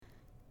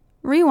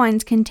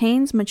Rewinds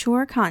contains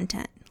mature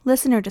content.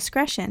 Listener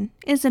discretion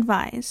is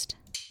advised.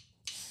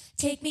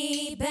 Take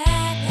me back,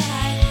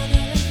 I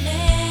wanna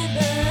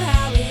remember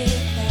how it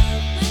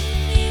felt when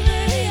we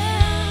were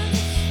young.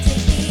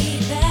 Take me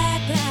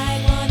back, I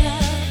wanna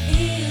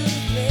feel the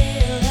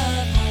thrill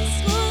of high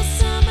school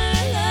summer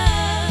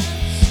love.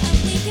 And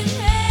we can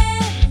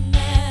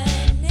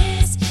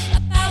reminisce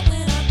about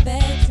when our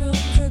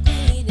bedrooms were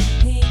green and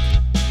pink.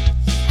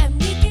 And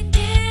we can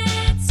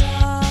dance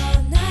all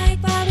night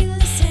while we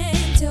listen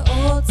to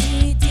old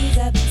CDs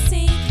of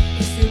NSYNC.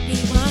 It's the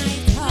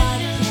Rewind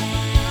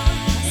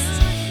Podcast.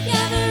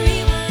 Yeah, the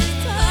Rewind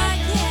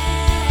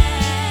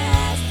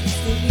Podcast. It's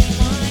the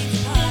Rewind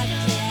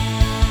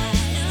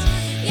Podcast.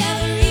 Yeah,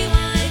 the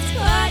Rewind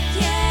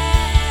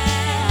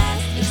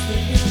Podcast. It's the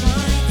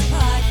Rewind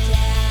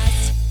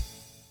Podcast.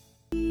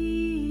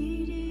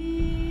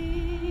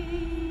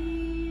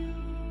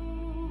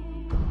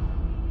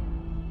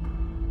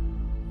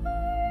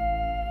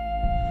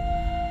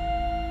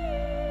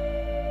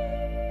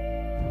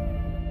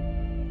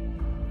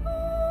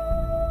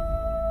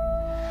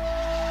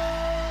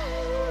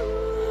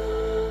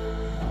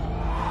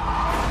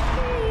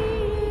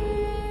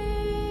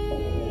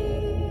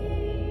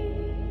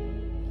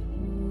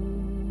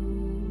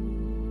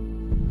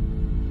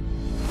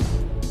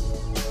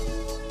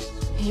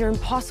 You're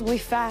impossibly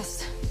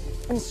fast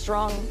and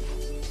strong.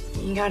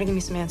 You gotta give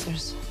me some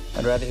answers.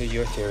 I'd rather hear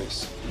your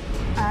theories.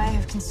 I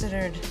have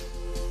considered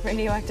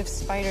radioactive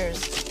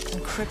spiders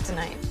and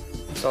kryptonite.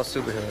 It's all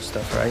superhero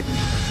stuff, right?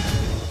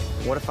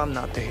 What if I'm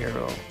not the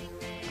hero?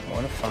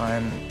 What if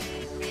I'm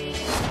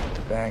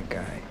the bad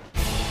guy?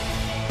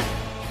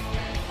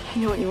 I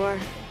know what you are.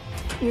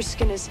 Your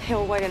skin is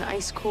pale white and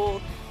ice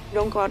cold. You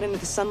don't go out into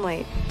the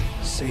sunlight.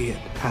 Say it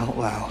out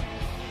loud.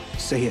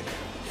 Say it.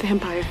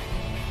 Vampire.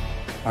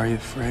 Are you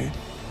afraid?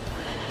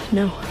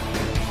 No.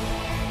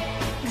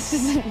 This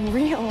isn't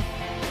real.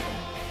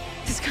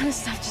 This kind of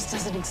stuff just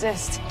doesn't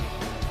exist.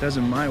 Does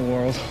in my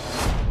world.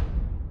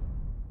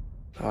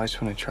 I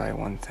just want to try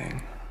one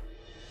thing.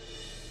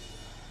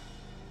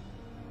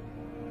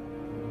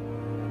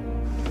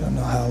 Don't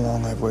know how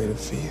long I've waited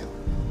for you.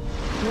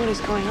 What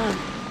is going on?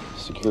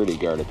 Security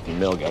guard at the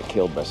mill got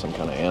killed by some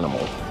kind of animal.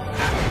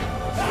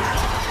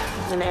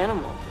 An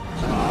animal.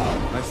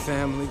 My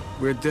family,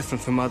 we're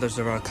different from others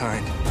of our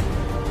kind.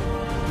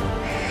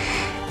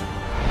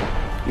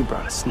 You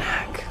brought a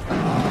snack.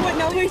 What,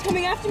 nobody's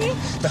coming after me?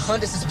 The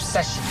hunt is his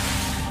obsession.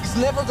 He's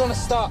never gonna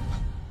stop.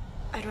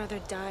 I'd rather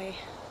die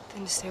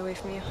than to stay away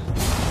from you.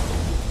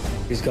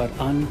 He's got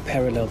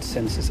unparalleled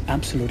senses,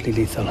 absolutely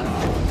lethal.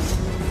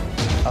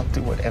 I'll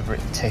do whatever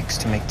it takes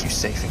to make you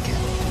safe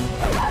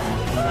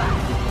again.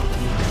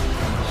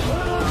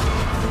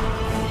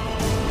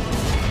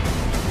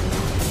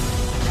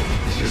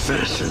 You're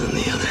faster than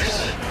the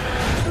others.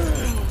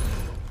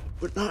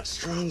 But not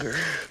stronger.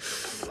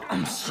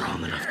 I'm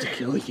strong enough to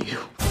kill you.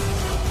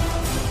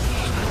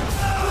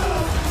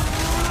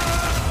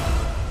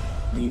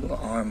 You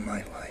are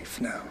my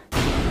life now.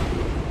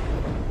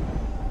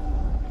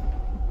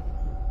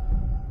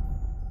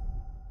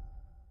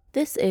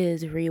 This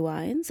is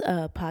Rewinds,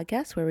 a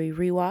podcast where we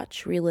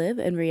rewatch, relive,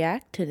 and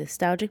react to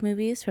nostalgic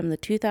movies from the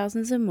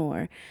 2000s and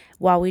more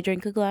while we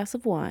drink a glass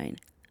of wine.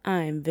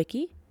 I'm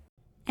Vicky.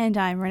 And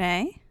I'm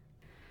Renee.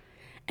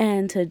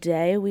 And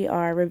today we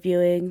are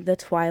reviewing the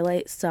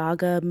Twilight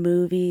Saga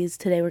movies.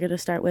 Today we're going to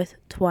start with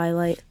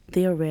Twilight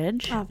the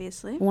Orig.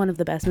 Obviously. One of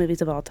the best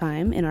movies of all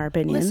time, in our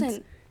opinions.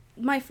 Listen,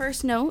 my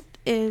first note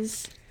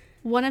is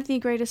one of the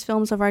greatest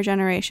films of our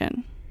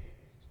generation.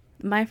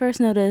 My first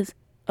note is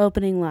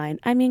opening line.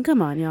 I mean,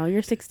 come on, y'all.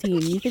 You're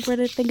 16. You think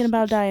we're thinking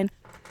about dying?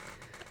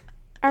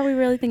 Are we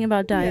really thinking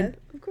about dying?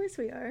 Yeah, of course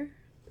we are.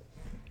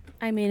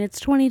 I mean, it's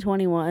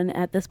 2021.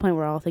 At this point,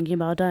 we're all thinking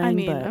about dying. I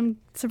mean, but I'm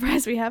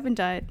surprised we haven't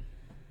died.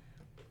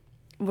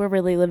 we're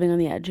really living on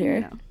the edge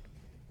here. No.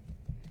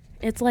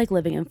 It's like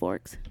living in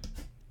Forks.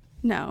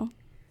 No.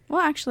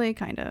 Well, actually,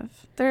 kind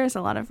of. There is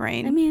a lot of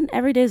rain. I mean,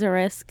 every day's a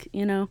risk,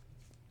 you know?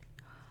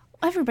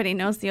 Everybody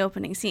knows the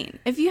opening scene.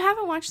 If you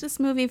haven't watched this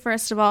movie,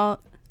 first of all,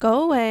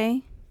 go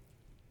away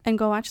and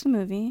go watch the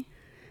movie.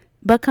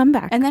 But come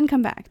back. And then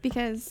come back,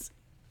 because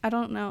I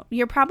don't know.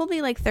 You're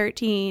probably like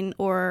 13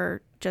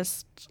 or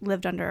just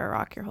lived under a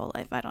rock your whole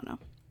life. I don't know.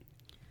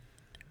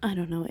 I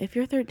don't know. If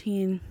you're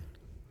 13,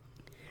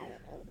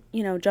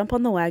 you know, jump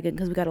on the wagon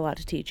because we got a lot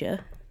to teach you.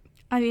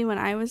 I mean, when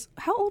I was...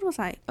 How old was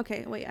I?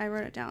 Okay, wait, I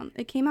wrote it down.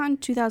 It came out in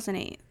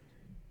 2008.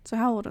 So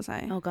how old was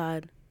I? Oh,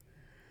 God.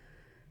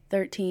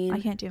 13. I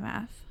can't do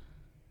math.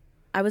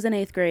 I was in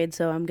 8th grade,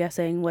 so I'm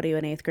guessing, what are you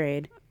in 8th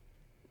grade?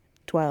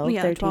 12,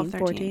 Yeah, 13, 12, 13.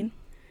 14?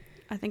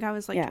 I think I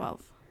was like Yeah.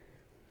 12.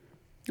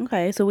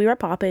 Okay, so we were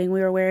popping.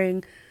 We were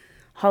wearing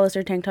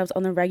Hollister tank tops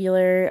on the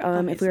regular. If we were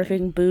Obviously.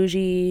 feeling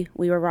bougie,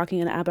 we were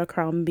rocking an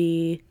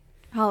Abercrombie.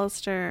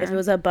 Hollister. If it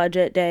was a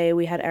budget day,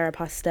 we had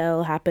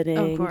Aeropostale happening.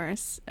 Of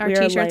course. Our We were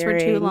t-shirts were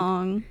too layering.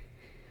 long.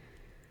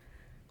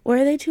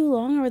 Were they too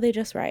long or were they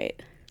just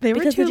right? They were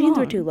because too the jeans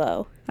were long. too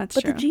low. That's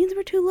but true. the jeans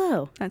were too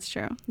low, That's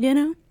true. you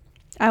know?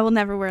 I will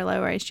never wear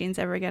low-rise jeans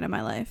ever again in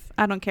my life.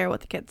 I don't care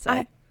what the kids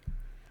say.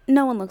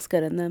 No one looks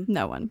good in them.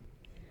 No one.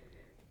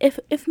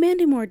 If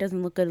Mandy Moore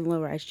doesn't look good in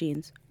low-rise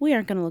jeans, we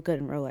aren't going to look good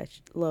in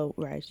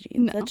low-rise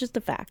jeans. No. That's just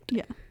a fact.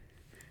 Yeah.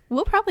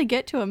 We'll probably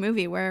get to a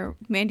movie where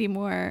Mandy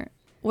Moore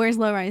wears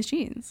low-rise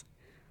jeans.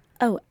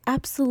 Oh,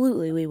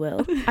 absolutely we will.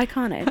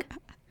 Iconic.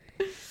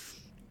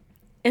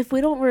 If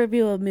we don't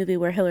review a movie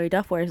where Hilary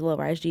Duff wears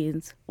low-rise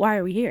jeans, why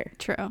are we here?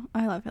 True.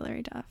 I love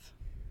Hilary Duff.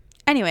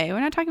 Anyway, we're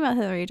not talking about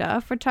Hilary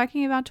Duff. We're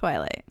talking about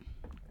Twilight.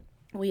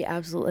 We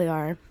absolutely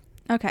are.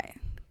 Okay.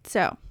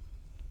 So,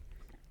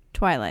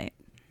 Twilight.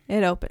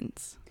 It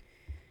opens.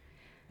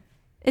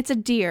 It's a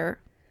deer.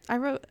 I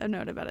wrote a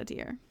note about a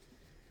deer.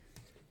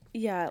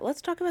 Yeah,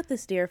 let's talk about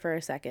this deer for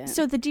a second.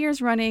 So the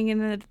deer's running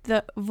and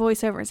the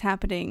voiceover is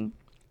happening.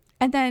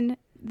 And then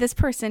this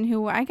person,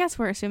 who I guess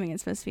we're assuming is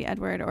supposed to be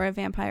Edward or a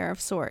vampire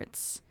of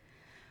sorts,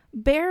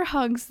 bear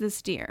hugs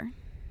this deer.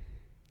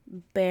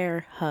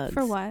 Bear hugs.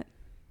 For what?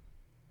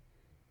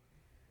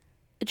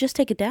 Just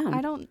take it down.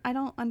 I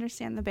don't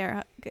understand the bear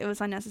hug. It was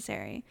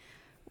unnecessary.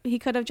 He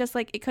could have just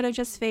it could have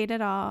just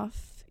faded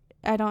off.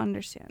 I don't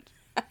understand.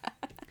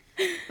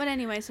 But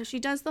anyway, so she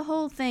does the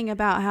whole thing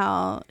about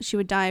how she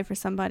would die for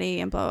somebody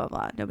and blah, blah,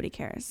 blah. Nobody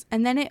cares.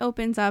 And then it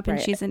opens up and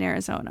Right. she's in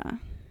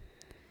Arizona.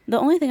 The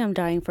only thing I'm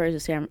dying for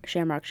is a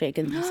Shamrock Shake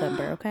in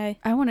December, okay?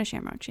 I want a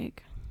Shamrock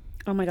Shake.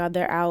 Oh my god,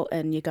 they're out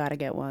and you gotta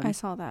get one. I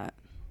saw that.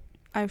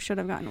 I should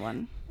have gotten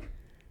one.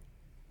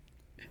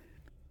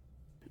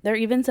 They're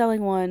even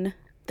selling one.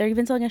 They're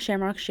even selling a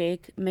Shamrock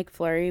Shake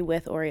McFlurry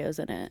with Oreos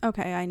in it.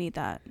 Okay, I need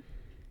that.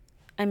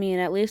 I mean,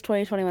 at least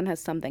 2021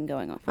 has something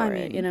going on for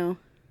it, you know?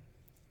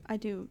 I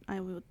do. I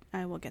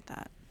will get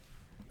that.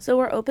 So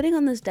we're opening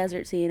on this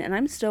desert scene, and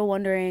I'm still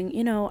wondering,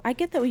 you know, I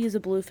get that we use a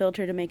blue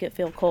filter to make it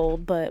feel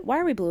cold, but why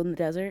are we blue in the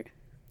desert?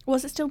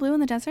 Was it still blue in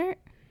the desert?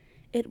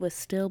 It was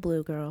still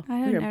blue, girl.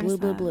 I We didn't are blue, notice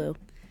blue, that. blue.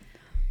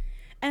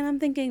 And I'm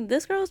thinking,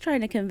 this girl's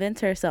trying to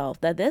convince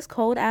herself that this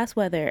cold-ass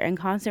weather and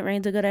constant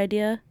rain's a good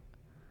idea.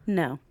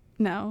 No.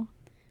 No.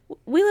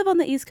 We live on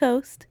the East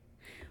Coast.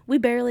 We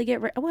barely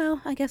get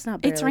well, I guess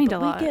not barely. It's rained but a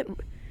lot.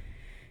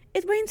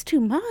 It rains too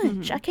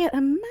much. I can't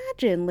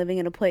imagine living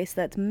in a place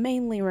that's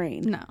mainly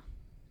rain. No.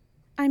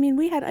 I mean,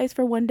 we had ice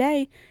for one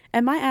day,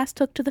 and my ass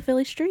took to the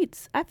Philly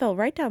streets. I fell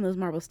right down those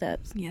marble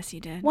steps. Yes, you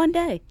did. One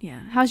day. Yeah.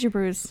 How's your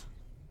bruise?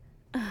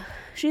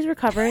 She's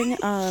recovering,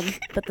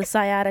 but the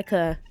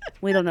sciatica,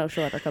 we don't know if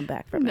she'll ever come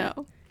back from it.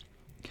 No.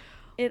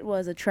 It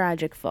was a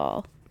tragic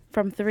fall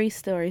from 3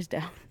 stories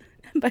down.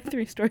 By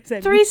 3 stories, I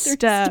mean 3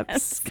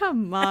 steps.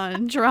 Come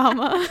on,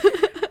 drama.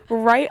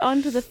 Right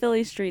onto the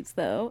Philly streets,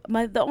 though.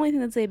 The only thing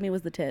that saved me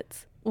was the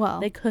tits. Well,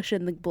 They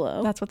cushioned the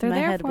blow. That's what they're My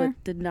there head for.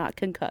 did not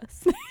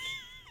concuss.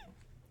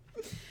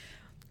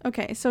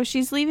 okay, so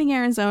she's leaving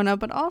Arizona,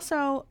 but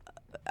also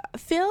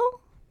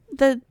Phil,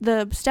 the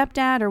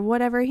stepdad or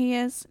whatever he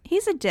is,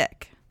 he's a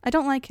dick. I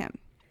don't like him.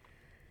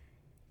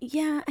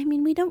 Yeah, I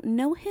mean, we don't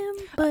know him,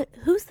 but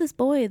who's this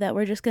boy that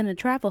we're just going to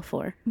travel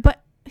for?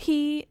 But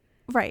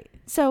right.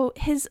 So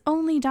his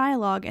only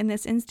dialogue in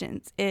this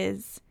instance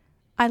is,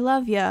 I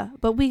love ya,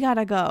 but we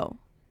gotta go.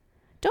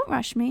 Don't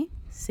rush me.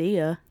 See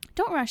ya.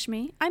 Don't rush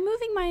me. I'm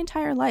moving my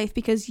entire life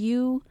because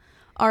you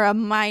are a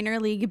minor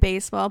league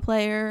baseball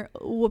player.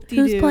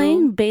 Whoop-de-doo. Who's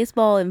playing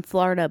baseball in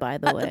Florida, by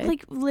the way?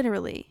 Like,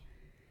 literally.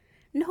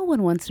 No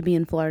one wants to be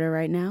in Florida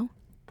right now.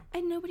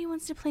 And nobody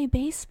wants to play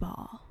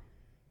baseball.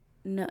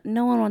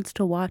 No one wants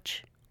to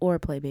watch or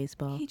play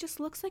baseball. He just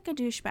looks like a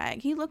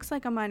douchebag. He looks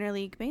like a minor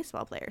league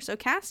baseball player. So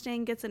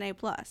casting gets an A+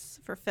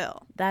 for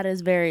Phil. That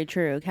is very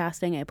true.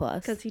 Casting A+.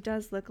 Because he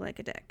does look like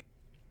a dick.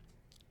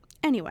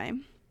 Anyway,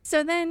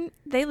 so then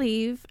they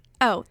leave.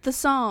 Oh, the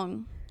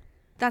song.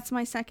 That's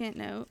my second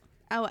note.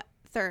 Oh,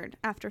 third,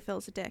 after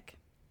Phil's a dick.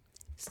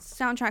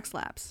 Soundtrack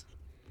slaps.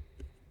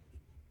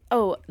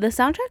 Oh, the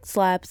soundtrack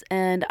slaps,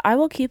 and I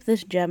will keep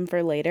this gem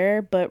for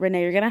later, but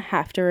Renee, you're going to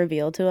have to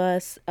reveal to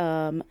us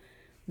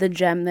the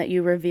gem that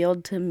you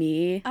revealed to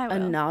me, I a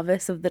will.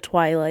 novice of the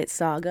Twilight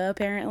Saga,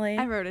 apparently,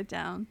 I wrote it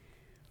down.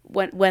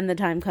 when the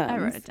time comes. I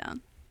wrote it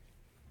down.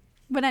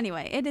 But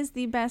anyway, it is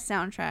the best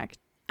soundtrack.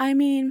 I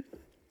mean,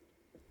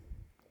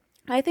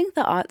 I think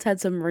the aughts had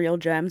some real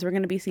gems. We're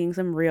going to be seeing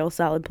some real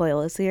solid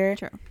playlists here.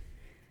 True.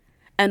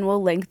 And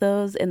we'll link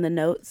those in the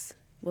notes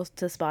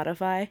to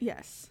Spotify.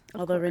 Yes.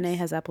 of Although Renee course.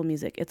 has Apple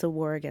Music. It's a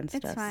war against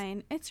us. It's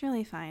fine. It's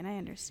really fine. I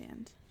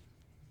understand.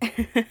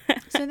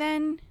 So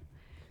then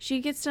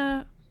she gets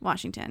to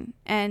Washington,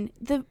 and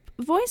the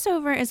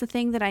voiceover is a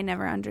thing that I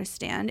never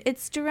understand.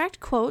 It's direct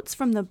quotes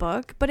from the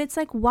book, but it's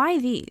like, why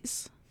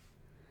these?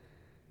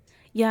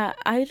 Yeah,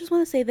 I just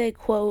want to say they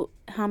quote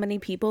how many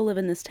people live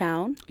in this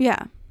town.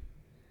 Yeah.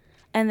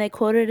 And they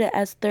quoted it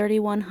as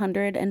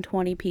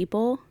 3,120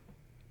 people.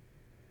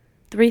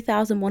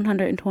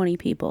 3,120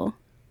 people.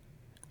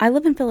 I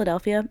live in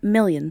Philadelphia.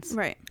 Millions.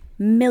 Right.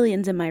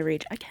 Millions in my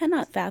reach. I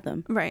cannot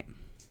fathom. Right.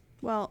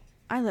 Well,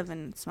 I live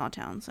in a small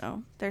town,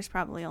 so there's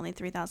probably only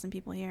 3,000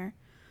 people here.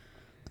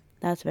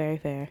 That's very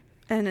fair.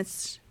 And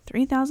it's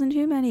 3,000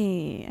 too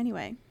many.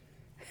 Anyway.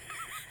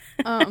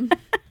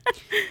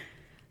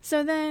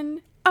 So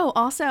then Oh,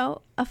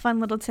 also a fun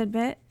little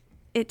tidbit.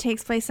 It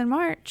takes place in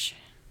March.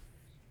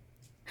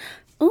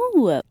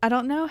 Ooh, I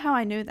don't know how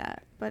I knew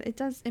that, but it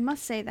does. It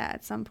must say that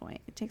at some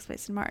point. It takes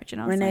place in March,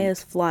 and I was Renee like,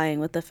 is flying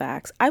with the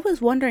facts. I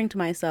was wondering to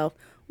myself,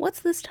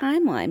 what's this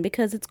timeline?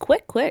 Because it's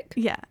quick.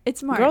 yeah,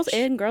 it's March. Girls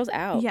in, girls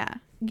out. Yeah,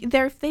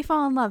 they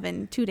fall in love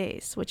in 2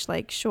 days, which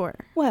like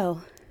sure.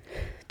 Well,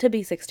 to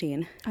be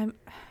 16.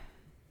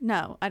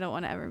 No, I don't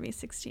want to ever be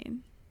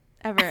 16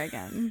 ever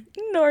again.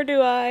 Nor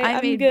do I. I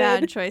I'm made good.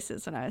 bad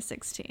choices when I was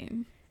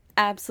 16.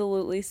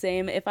 Absolutely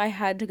same. If I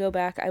had to go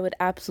back, I would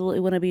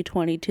absolutely want to be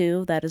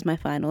 22. That is my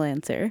final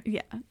answer.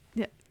 Yeah.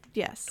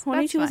 Yes.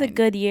 22 that's was a fine.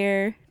 good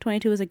year.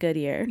 22 was a good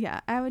year.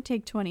 Yeah, I would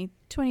take 20,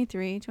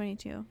 23,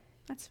 22.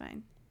 That's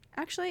fine.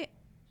 Actually,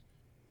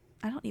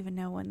 I don't even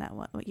know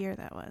what year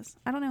that was.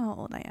 I don't know how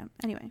old I am.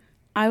 Anyway.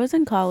 I was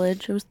in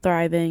college. I was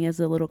thriving as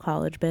a little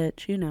college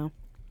bitch, you know.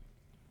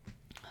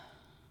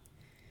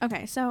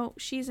 Okay, so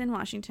she's in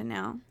Washington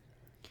now.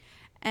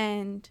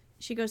 And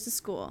she goes to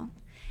school.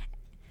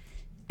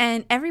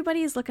 And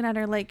everybody is looking at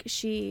her like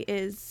she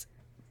is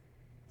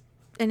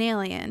an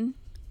alien.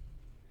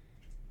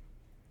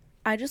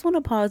 I just want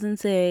to pause and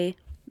say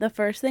the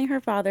first thing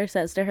her father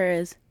says to her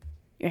is,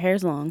 "Your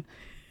hair's long."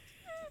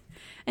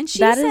 And she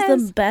That says,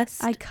 is the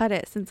best. "I cut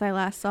it since I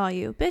last saw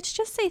you." Bitch,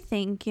 just say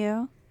thank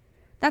you.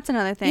 That's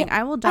another thing. Yeah,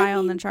 I will die I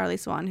on the mean- Charlie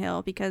Swan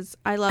Hill because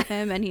I love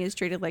him and he is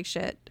treated like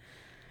shit.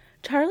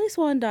 Charlie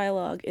Swan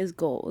dialogue is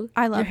gold.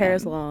 I love Your hair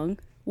is him. long.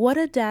 What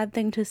a dad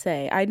thing to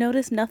say. I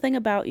noticed nothing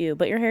about you,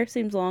 but your hair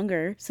seems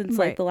longer since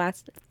Right. like the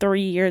last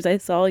 3 years I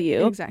saw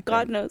you. Exactly.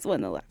 God knows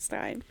when the last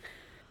time.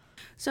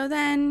 So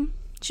then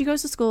she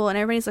goes to school and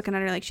everybody's looking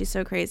at her like she's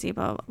so crazy,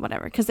 blah, blah, blah,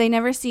 whatever, because they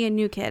never see a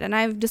new kid. And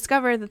I've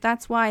discovered that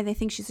that's why they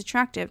think she's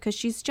attractive, because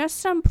she's just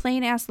some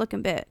plain ass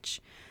looking bitch.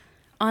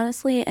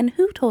 Honestly, and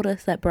who told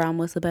us that brown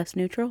was the best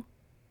neutral?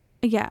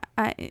 Yeah,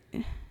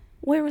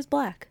 Where was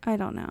black? I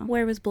don't know.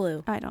 Where was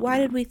blue? I don't Why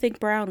know. did we think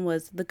brown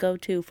was the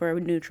go-to for a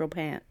neutral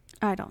pant?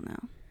 I don't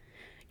know.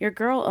 Your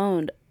girl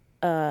owned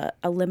a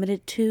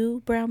limited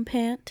 2 brown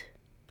pant.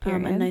 A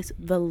Period. nice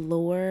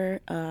velour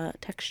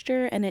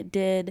texture, and it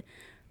did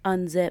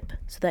unzip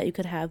so that you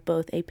could have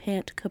both a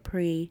pant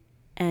capri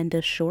and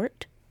a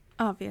short.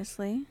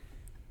 Obviously.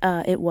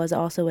 It was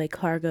also a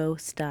cargo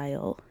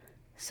style.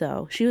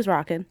 So she was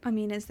rocking. I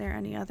mean, is there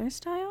any other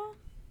style?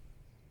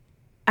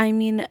 I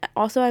mean,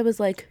 also I was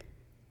like,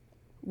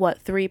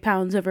 3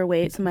 pounds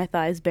overweight, so my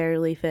thighs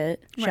barely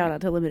fit. Shout Right.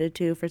 out to Limited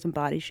 2 for some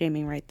body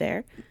shaming right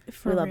there.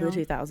 For we love real. the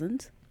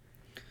 2000s.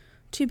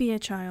 To be a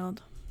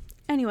child.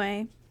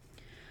 Anyway,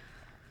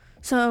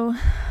 so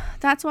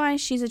that's why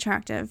she's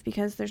attractive,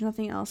 because there's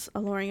nothing else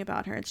alluring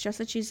about her. It's just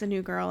that she's a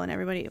new girl and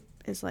everybody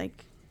is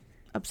like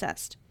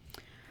obsessed.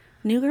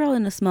 New girl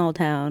in a small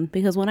town,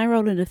 because when I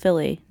rode into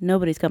Philly,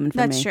 nobody's coming for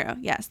That's me. true.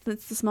 Yes,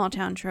 that's the small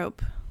town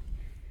trope.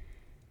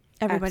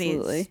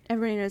 Absolutely.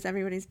 Everybody knows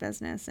everybody's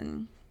business,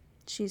 and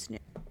she's new.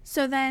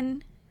 So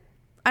then,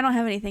 I don't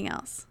have anything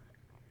else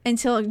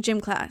until gym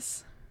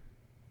class.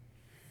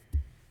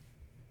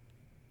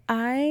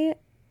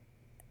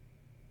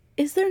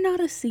 Is there not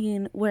a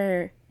scene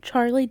where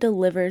Charlie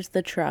delivers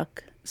the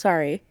truck?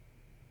 Sorry.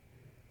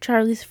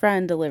 Charlie's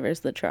friend delivers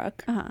the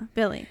truck.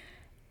 Billy.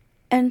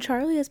 And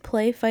Charlie is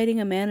play fighting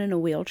a man in a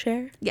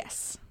wheelchair?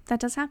 Yes, that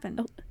does happen.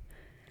 Oh.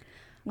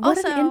 What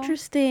an Also-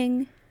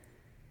 interesting...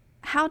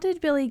 How did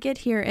Billy get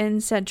here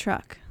in said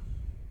truck?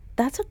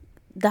 That's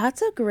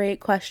a great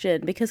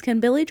question, because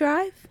can Billy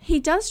drive? He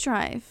does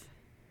drive.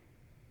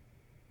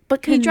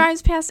 But He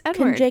drives past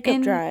Edward. Can Jacob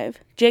in- drive?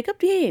 Jacob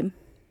came.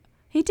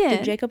 He did.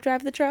 Did Jacob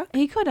drive the truck?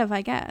 He could have,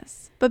 I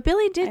guess. But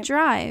Billy did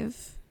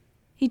drive.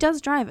 He does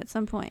drive at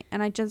some point,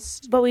 and I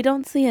just... But we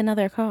don't see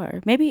another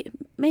car. Maybe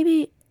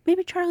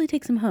Charlie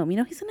takes him home. You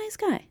know, he's a nice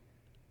guy.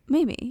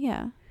 Maybe,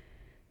 yeah.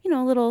 You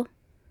know, a little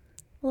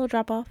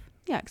drop off.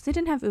 Yeah, because they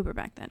didn't have Uber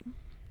back then.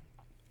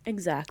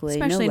 Exactly.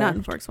 Especially no not in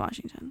lift. Forks,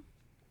 Washington.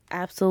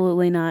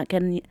 Absolutely not.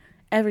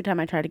 Every time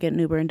I try to get an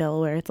Uber in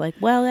Delaware, it's like,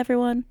 well,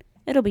 everyone,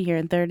 it'll be here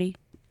in 30.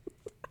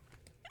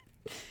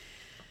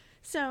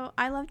 So,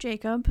 I love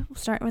Jacob. We'll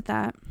start with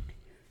that.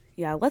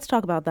 Yeah, let's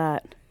talk about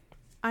that.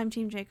 I'm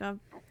Team Jacob,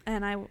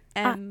 and I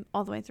am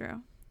all the way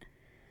through.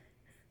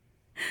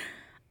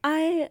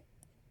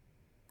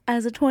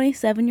 As a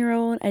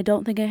 27-year-old, I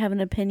don't think I have an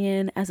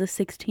opinion. As a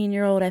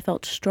 16-year-old, I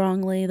felt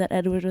strongly that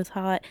Edward was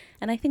hot.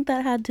 And I think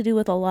that had to do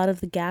with a lot of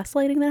the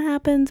gaslighting that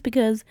happens,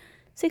 because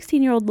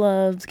 16-year-old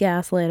loves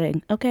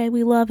gaslighting. Okay,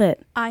 we love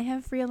it. I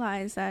have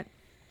realized that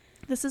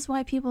this is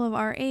why people of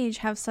our age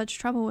have such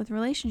trouble with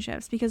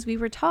relationships, because we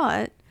were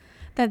taught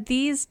that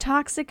these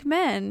toxic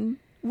men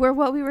were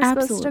what we were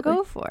supposed to Absolutely.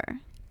 go for.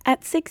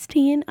 At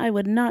 16, I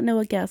would not know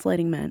what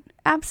gaslighting meant.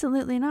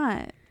 Absolutely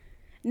not.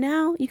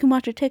 Now, you can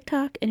watch a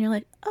TikTok and you're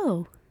like,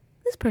 oh,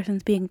 this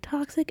person's being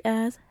toxic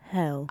as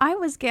hell. I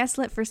was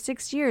gaslit for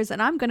 6 years,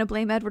 and I'm going to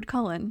blame Edward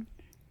Cullen.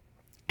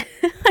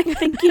 I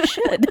think you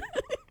should.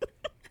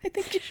 I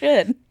think you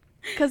should.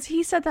 Because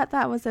he said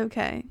that was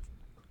okay.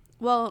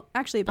 Well,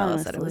 actually, Bella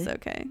said it was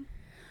Honestly. okay.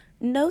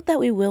 Note that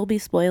we will be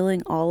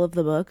spoiling all of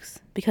the books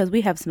because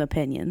we have some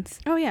opinions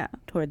Oh yeah.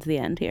 towards the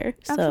end here.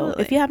 So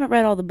Absolutely. if you haven't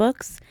read all the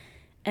books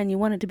and you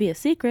want it to be a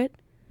secret,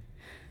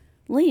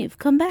 leave,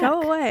 come back.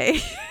 Go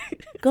away.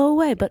 Go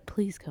away, but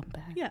please come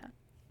back. Yeah.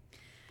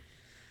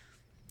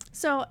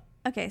 So,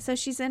 okay, so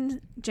she's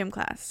in gym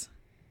class.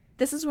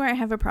 This is where I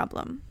have a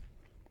problem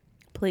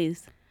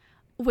Please.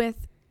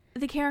 with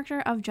the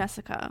character of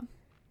Jessica.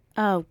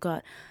 Oh,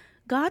 God.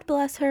 God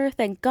bless her.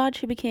 Thank God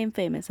she became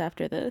famous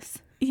after this.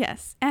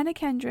 Yes, Anna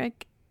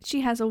Kendrick.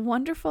 She has a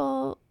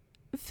wonderful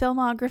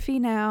filmography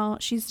now.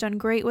 She's done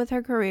great with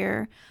her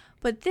career,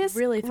 but this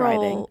Really thriving.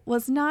 role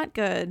was not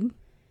good.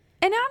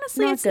 And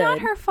honestly, Not it's not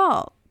good. her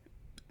fault.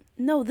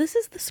 No, this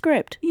is the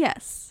script.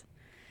 Yes.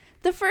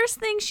 The first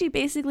thing she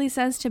basically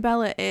says to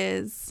Bella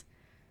is,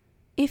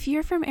 if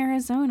you're from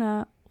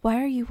Arizona, why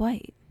are you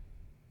white?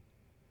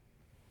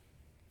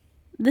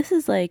 This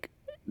is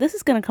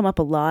going to come up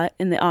a lot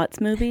in the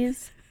aughts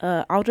movies.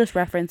 I'll just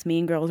reference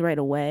Mean Girls right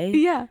away.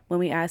 Yeah. When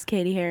we ask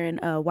Katie Heron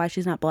why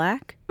she's not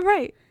black.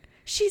 Right.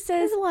 She says,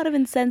 There's a lot of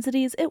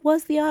insensities. It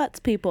was the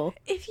aughts people.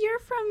 if you're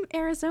from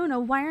Arizona,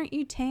 why aren't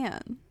you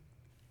tan?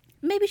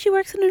 Maybe she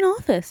works in an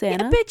office,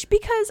 Anna. Yeah, bitch,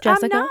 because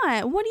Jessica? I'm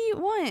not. What do you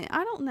want?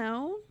 I don't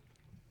know.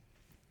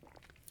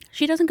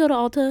 She doesn't go to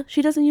Ulta.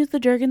 She doesn't use the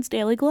Jergens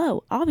Daily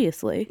Glow,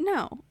 obviously.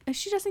 No,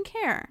 she doesn't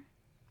care.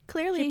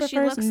 Clearly, She she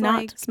prefers looks not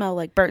like to smell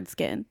like bird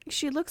skin.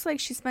 she looks like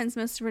she spends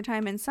most of her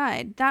time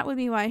inside. That would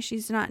be why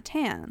she's not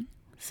tan.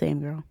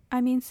 Same girl.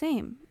 I mean,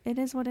 same. It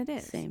is what it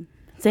is. Same.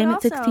 Same at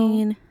also,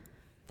 16.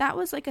 That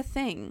was like a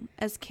thing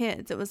as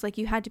kids. It was like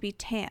you had to be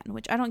tan,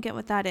 which I don't get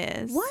what that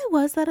is. Why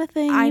was that a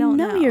thing? I don't You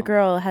know know. your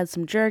girl had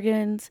some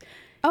Jergens.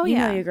 Oh, you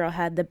yeah. know your girl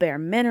had the Bare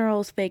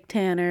Minerals fake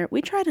tanner.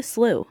 We tried a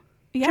slew.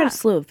 Yeah. Tried a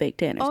slew of fake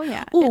tanners. Oh,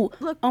 yeah. Ooh,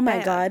 It looked oh my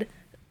bad. God.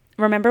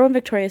 Remember when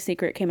Victoria's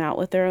Secret came out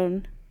with their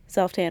own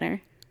self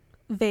tanner?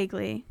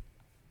 Vaguely.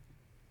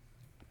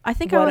 I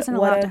think What- I wasn't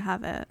what allowed a- to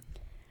have it.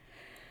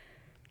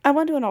 I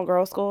went to an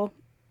all-girls school.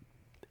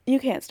 You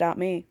can't stop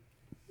me.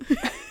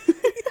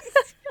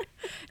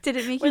 Did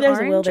it make Where you there's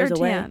a will, orange or there's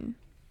a way. tan?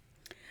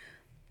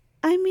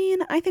 I mean,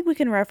 I think we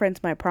can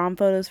reference my prom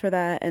photos for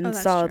that and Oh,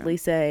 that's solidly true.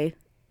 say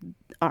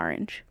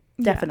orange.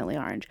 Yeah. Definitely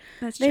orange.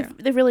 That's true.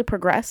 They've really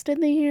progressed in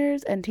the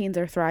years and teens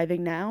are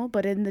thriving now,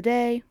 but in the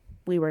day,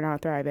 we were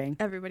not thriving.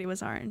 Everybody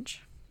was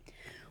orange.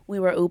 We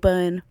were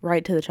open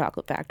right to the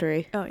chocolate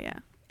factory. Oh, yeah.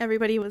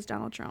 Everybody was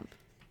Donald Trump.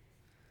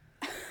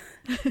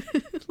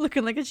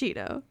 Looking like a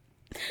Cheeto.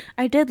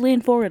 I did lean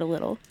forward a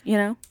little, you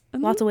know?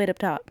 Mm-hmm. Lots of weight up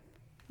top.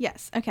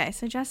 Yes. Okay.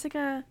 So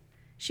Jessica,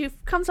 she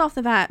comes off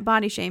the bat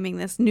body shaming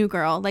this new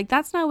girl. Like,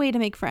 that's not a way to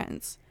make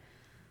friends.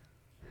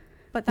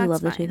 But We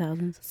that's love fine. the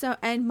 2000s. So,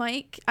 and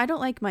Mike, I don't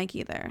like Mike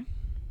either.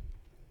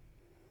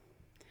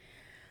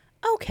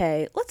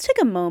 Okay, let's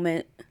take a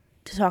moment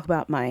to talk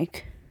about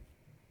Mike.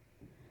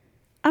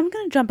 I'm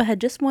going to jump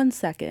ahead just 1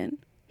 second.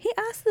 He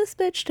asked this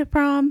bitch to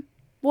prom,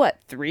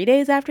 3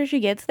 days after she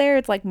gets there?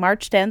 It's like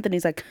March 10th, and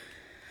he's like,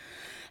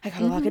 I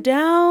gotta lock it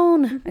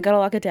down. I gotta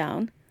lock it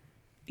down.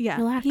 Yeah.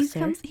 Relax,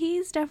 sir.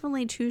 He's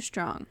definitely too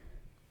strong.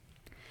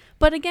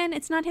 But again,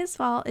 it's not his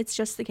fault. It's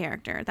just the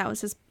character. That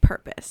was his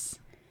purpose.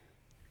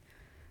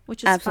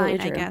 Which is Absolutely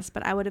fine, true. I guess.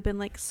 But I would have been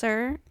like,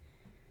 sir,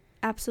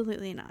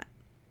 absolutely not.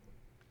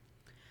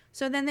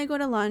 So then they go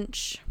to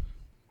lunch.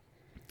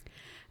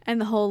 And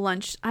the whole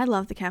lunch, I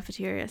love the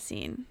cafeteria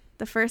scene.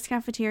 The first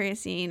cafeteria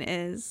scene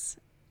is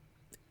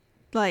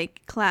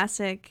like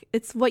classic.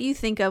 It's what you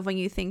think of when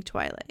you think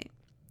Twilight.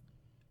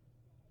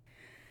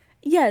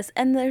 Yes,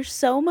 and there's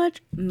so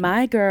much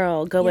my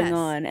girl going Yes.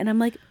 on, and I'm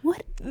like,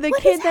 what The is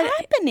kid that-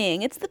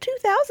 happening? It's the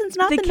 2000s,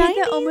 not the, the 90s.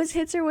 kid that almost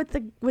hits her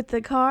with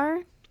the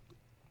car,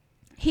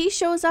 he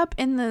shows up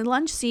in the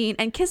lunch scene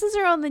and kisses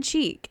her on the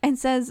cheek and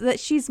says that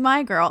she's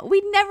my girl.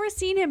 We'd never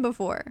seen him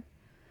before.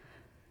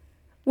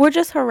 We're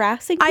just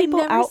harassing I've people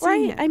never seen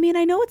outright. him. I mean,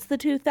 I know it's the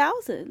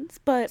 2000s,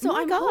 but So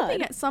my I'm God.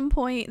 hoping at some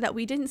point that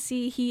we didn't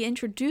see he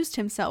introduced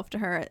himself to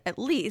her at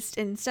least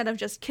instead of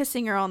just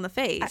kissing her on the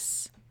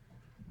face.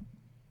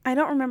 I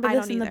don't remember I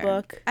this don't in the either.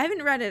 book. I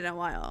haven't read it in a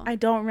while. I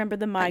don't remember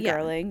the my yeah.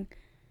 girling.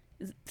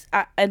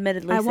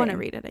 Admittedly, I want to same.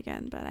 read it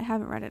again, but I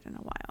haven't read it in a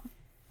while.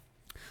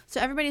 So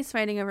everybody's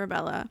fighting over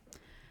Bella.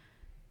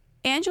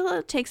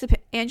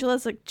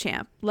 Angela's a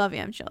champ. Love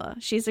Angela.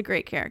 She's a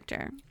great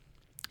character.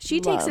 She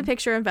takes a Love.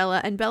 picture of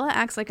Bella, and Bella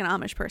acts like an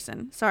Amish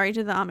person. Sorry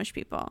to the Amish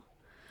people.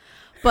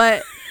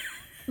 But,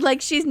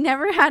 like, she's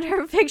never had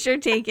her picture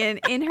taken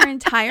in her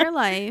entire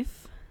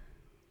life.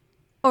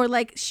 Or,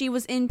 like, she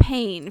was in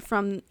pain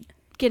from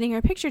getting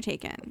her picture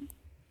taken.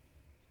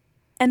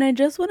 And I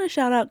just want to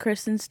shout out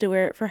Kristen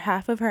Stewart for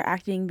half of her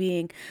acting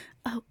being,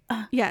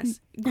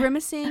 Yes.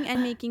 Grimacing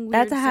and making weird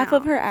that's a half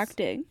of her sounds.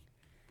 acting.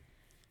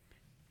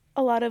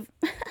 A lot of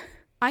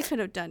I could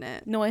have done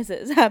it.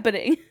 noises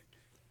happening.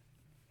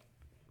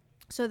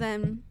 So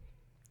then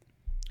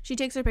she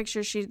takes her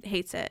picture. She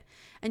hates it.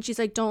 And she's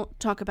like, don't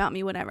talk about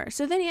me, whatever.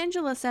 So then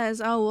Angela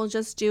says, oh, we'll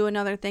just do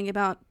another thing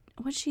about,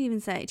 what did she even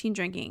say? Teen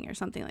drinking or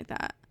something like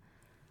that.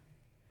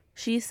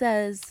 She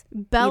says,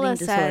 Bella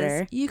Eating says,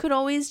 disorder. you could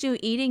always do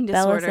eating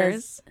Bella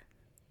disorders.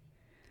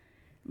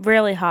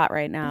 really hot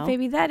right now.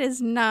 Baby, that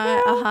is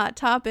not a hot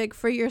topic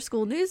for your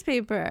school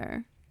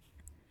newspaper.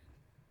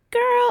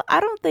 Girl, I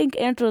don't think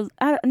Angela's...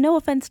 no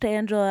offense to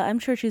Angela. I'm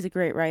sure she's a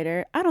great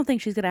writer. I don't think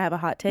she's going to have a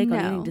hot take on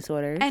eating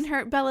disorders.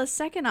 And Bella's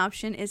second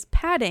option is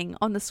padding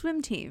on the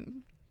swim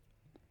team.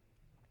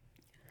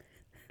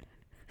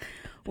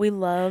 We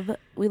love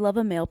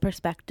a male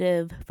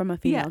perspective from a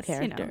female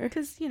character.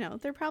 Because,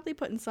 they're probably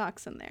putting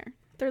socks in there.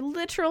 They're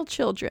literal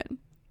children.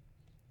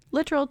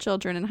 Literal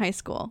children in high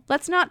school.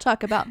 Let's not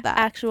talk about that.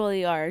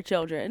 Actually are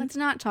children. Let's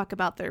not talk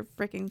about their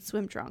freaking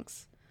swim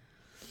trunks.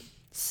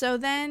 So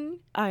then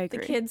I agree.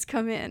 The kids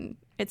come in.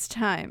 It's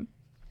time.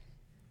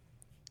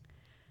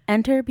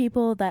 Enter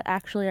people that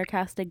actually are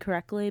casted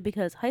correctly,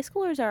 because high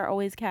schoolers are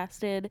always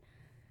casted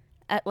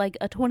at like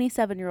a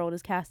 27-year-old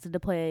is casted to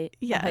play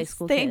a high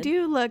school kid. They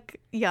do look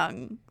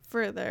young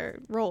for their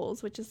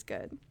roles, which is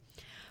good.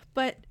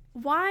 But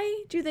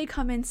why do they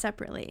come in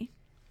separately?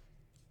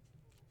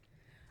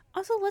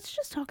 Also, let's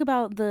just talk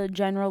about the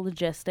general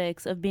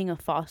logistics of being a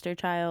foster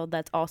child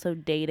that's also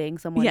dating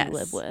someone you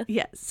live with.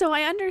 Yes. So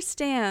I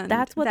understand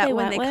that's what that they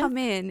when went they with? come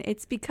in,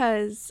 it's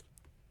because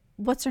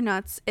What's Her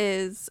Nuts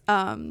is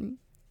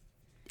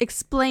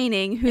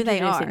explaining who they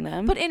are. Introducing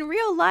them. But in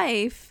real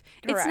life,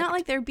 it's Correct. not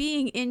like they're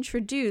being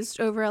introduced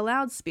over a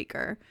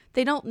loudspeaker.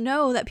 They don't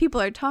know that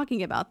people are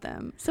talking about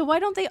them. So why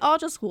don't they all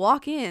just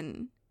walk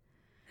in?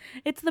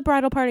 It's the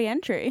bridal party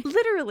entry.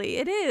 Literally,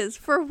 it is.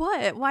 For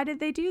what? Why did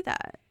they do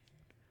that?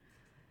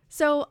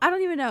 So I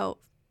don't even know.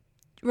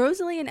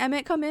 Rosalie and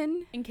Emmett come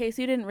in. In case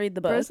you didn't read the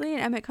book. Rosalie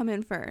and Emmett come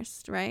in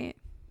first, right?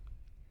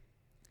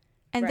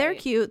 And they're Right.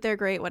 cute. They're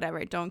great.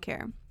 Whatever. Don't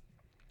care.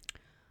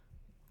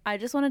 I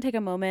just want to take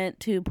a moment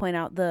to point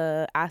out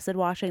the acid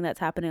washing that's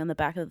happening on the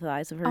back of the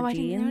thighs of her I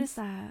jeans. didn't notice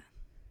that.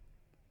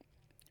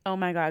 Oh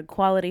my god,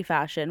 quality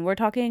fashion. We're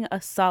talking a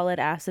solid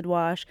acid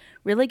wash,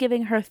 really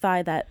giving her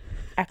thigh that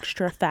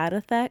extra fat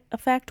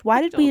effect.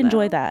 Why did we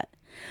enjoy that?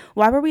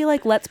 Why were we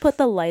like, let's put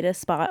the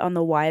lightest spot on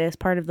the widest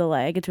part of the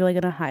leg? It's really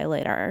going to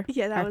highlight our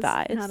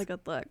thighs. Not a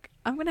good look.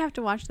 I'm going to have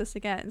to watch this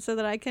again so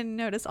that I can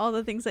notice all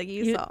the things that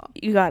you saw.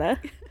 You gotta.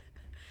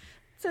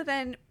 So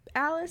then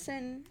Alice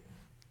and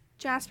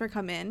Jasper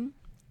come in.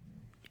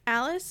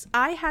 Alice,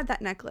 I had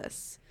that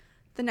necklace.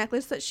 The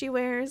necklace that she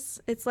wears,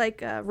 it's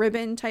like a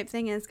ribbon type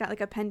thing, and it's got like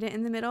a pendant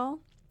in the middle.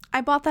 I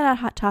bought that at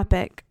Hot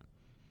Topic.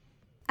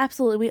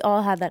 Absolutely, we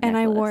all had that And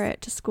necklace. I wore it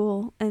to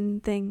school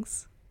and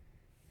things.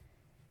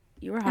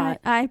 You were hot.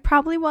 I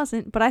probably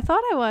wasn't, but I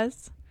thought I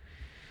was.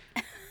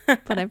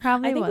 But I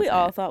probably I think wasn't. we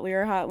all thought we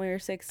were hot when we were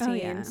 16, Oh,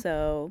 yeah.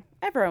 so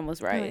everyone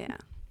was right. Oh, yeah.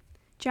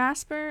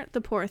 Jasper,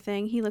 the poor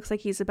thing, he looks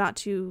like he's about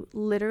to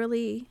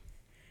literally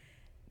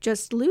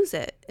just lose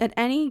it at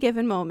any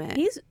given moment.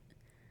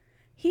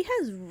 He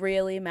has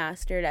really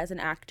mastered as an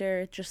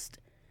actor just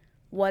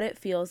what it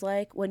feels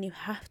like when you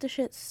have to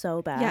shit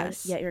so bad,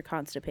 Yes. yet you're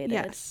constipated.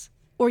 Yes.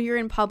 Or you're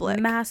in public.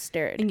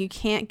 Mastered. And you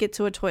can't get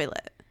to a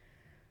toilet.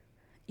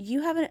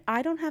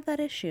 I don't have that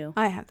issue.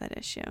 I have that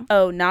issue.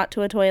 Oh, not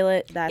to a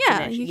toilet? That's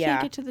Yeah, an issue. you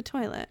can't get to the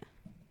toilet.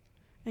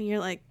 And you're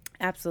like,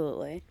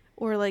 Absolutely.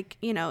 or like,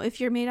 if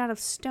you're made out of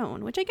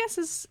stone, which I guess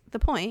is the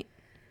point.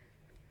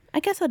 I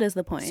guess that is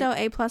the point. So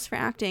A+ for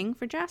acting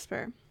for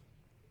Jasper.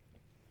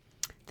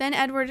 Then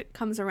Edward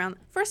comes around.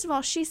 First of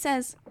all, she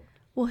says,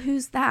 well,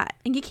 who's that?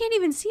 And you can't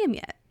even see him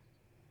yet.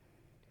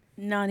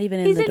 Not even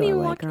in He the didn't doorway,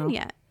 even walk girl. in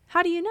yet.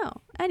 How do you know?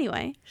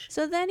 Anyway,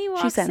 so then he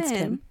walks sensed in.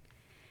 him.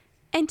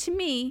 And to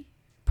me,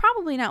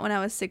 probably not when I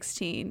was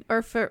 16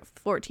 or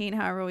 14,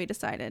 however we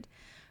decided.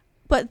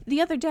 But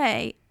the other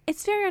day,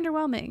 it's very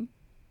underwhelming.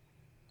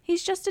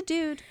 He's just a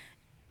dude.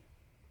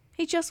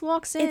 He just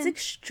walks in. It's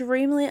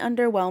extremely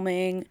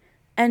underwhelming.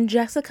 And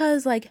Jessica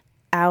is like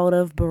out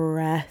of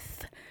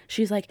breath.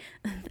 She's like,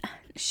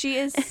 She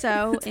is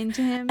so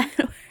into him.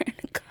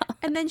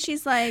 And then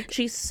she's like,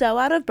 she's so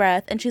out of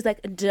breath. And she's like,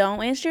 don't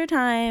waste your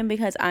time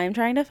because I'm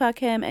trying to fuck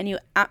him and you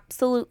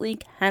absolutely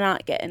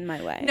cannot get in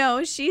my way.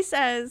 no, she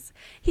says,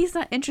 he's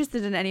not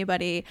interested in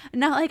anybody.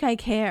 Not like I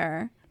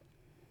care.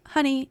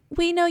 Honey,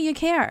 we know you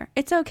care.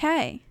 It's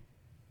okay.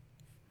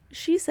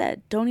 She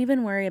said, don't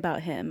even worry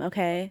about him,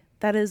 okay?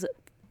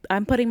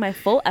 I'm putting my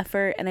full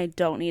effort and I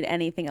don't need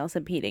anything else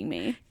impeding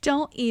me.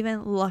 Don't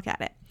even look at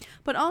it.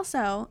 But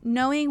also,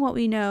 knowing what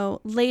we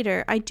know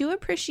later, I do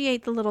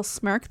appreciate the little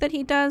smirk that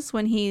he does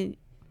when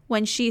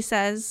she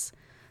says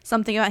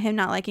something about him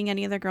not liking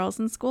any of the girls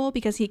in school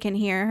because he can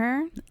hear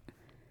her.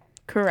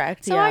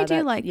 Correct. So yeah, I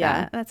do like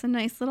yeah. that. That's a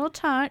nice little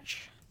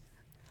touch.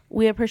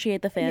 We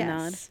appreciate the fan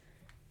nod.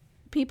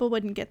 People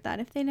wouldn't get that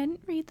if they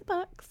didn't read the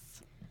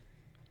books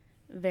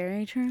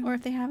Very true. or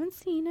if they haven't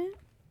seen it.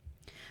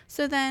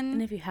 So And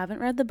then if you haven't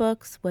read the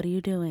books, what are you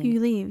doing?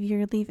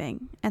 you're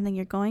leaving, and then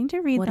you're going to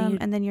read What are them, you-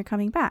 and then you're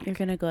coming back. You're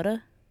gonna go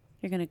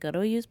to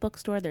a used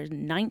bookstore. There's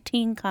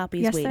 19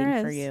 copies Yes, waiting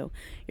there for is. you.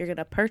 You're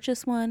gonna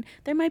purchase one.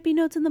 There might be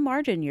notes in the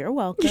margin. You're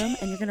welcome.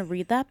 And you're gonna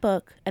read that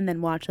book and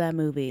then watch that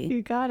movie.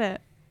 You got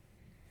it.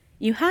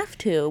 You have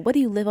to. What do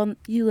you live on?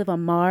 You live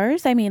on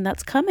Mars? I mean,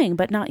 that's coming,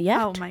 but not yet.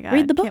 Oh my god!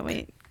 Read the book.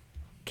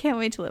 Can't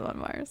wait to live on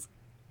Mars.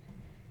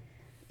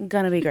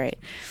 Gonna be great.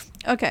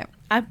 Okay.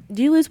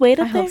 Do you lose weight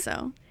I up there? hope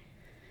so.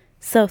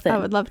 So thin. I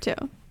would love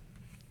to.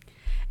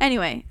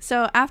 Anyway,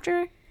 so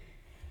after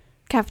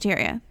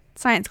cafeteria,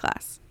 science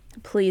class.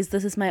 Please,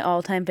 this is my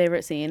all-time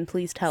favorite scene.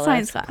 Please tell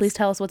Science us. class. Please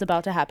tell us what's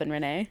about to happen,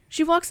 Renee.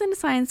 She walks into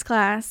science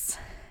class,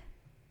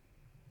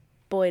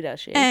 Boy, does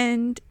she.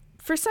 and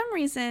for some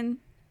reason,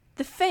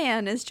 the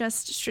fan is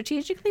just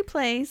strategically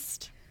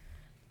placed.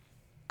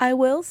 I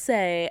will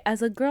say,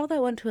 as a girl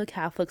that went to a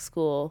Catholic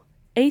school,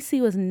 AC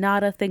was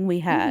not a thing we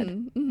had.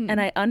 And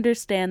I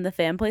understand the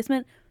fan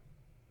placement,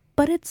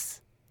 but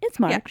it's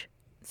March.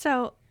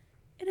 So,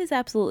 It is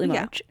absolutely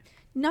Yeah. March.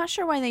 not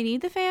sure why they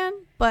need the fan,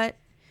 but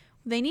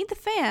they need the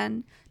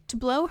fan to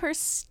blow her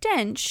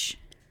stench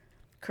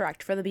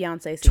Correct, for the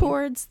Beyonce scene.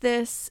 towards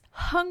this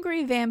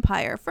hungry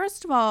vampire.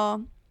 First of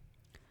all,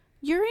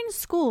 you're in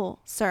school,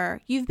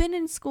 sir. You've been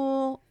in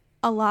school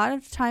a lot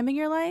of time in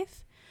your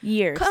life.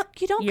 Years.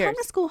 You don't come Years.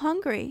 to school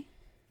hungry.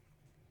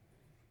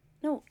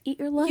 No, eat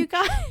your lunch. You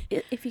got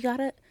If you got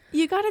it,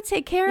 you got to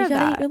take care you of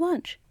gotta that. eat your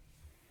lunch.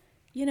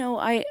 You know,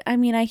 I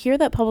mean, I hear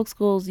that public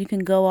schools, you can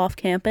go off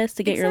campus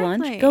to get your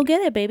lunch. Exactly. Go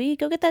get it, baby.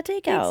 Go get that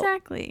takeout.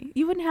 Exactly.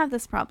 You wouldn't have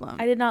this problem.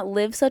 I did not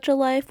live such a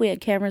life. We had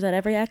cameras at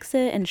every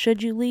exit, and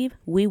should you leave,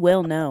 we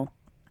will know.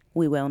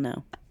 We will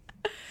know.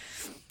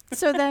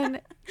 So then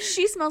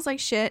she smells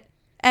like shit,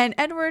 and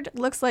Edward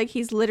looks like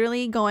he's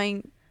literally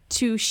going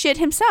to shit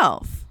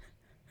himself.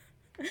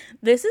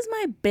 This is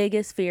my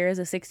biggest fear as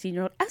a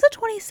 16-year-old. As a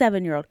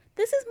 27-year-old,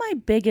 this is my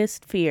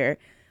biggest fear.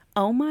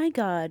 Oh my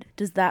God,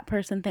 does that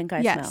person think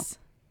I smell?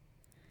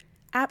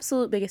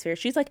 Absolute biggest fear.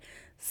 She's like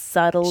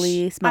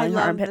subtly smelling her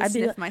love armpit. the I'd be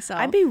sniff like, myself.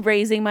 I'd be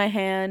raising my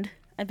hand.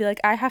 I'd be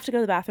like, I have to go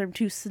to the bathroom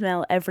to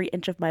smell every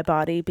inch of my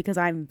body because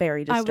I'm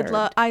very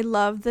disturbed. I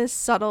love this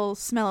subtle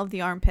smell of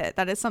the armpit.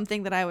 That is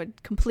something that I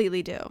would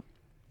completely do.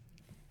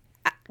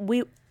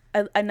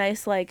 A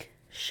nice like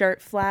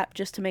shirt flap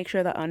just to make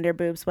sure the under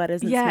boob sweat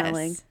isn't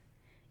smelling.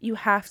 You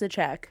have to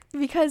check.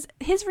 Because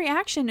his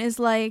reaction is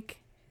like,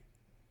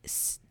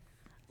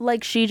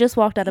 Like she just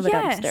walked out of a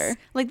yes, dumpster.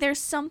 like there's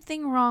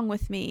something wrong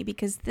with me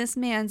because this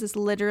man's is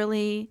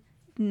literally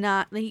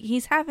not, like,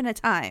 he's having a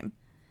time.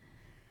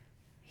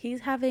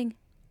 He's having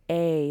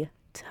a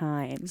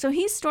time. So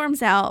he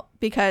storms out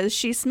because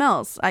she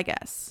smells, I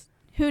guess.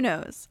 Who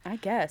knows? I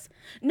guess.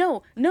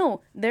 No.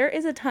 There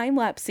is a time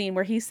lapse scene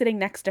where he's sitting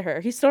next to her.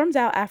 He storms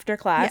out after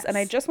class, and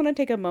I Yes. just want to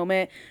take a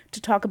moment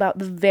to talk about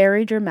the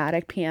very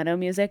dramatic piano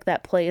music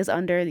that plays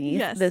underneath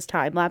Yes. this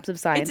time lapse of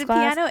science It's a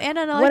class. piano and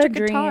an What a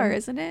electric guitar, dream.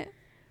 isn't it?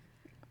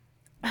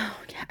 Oh,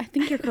 yeah, I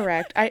think you're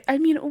correct. I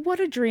mean,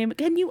 what a dream.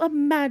 Can you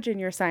imagine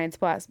your science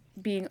class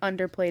being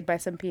underplayed by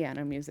some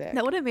piano music?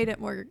 That would have made it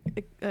more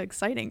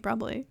exciting,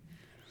 probably.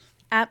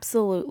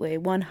 Absolutely,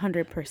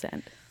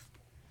 100%.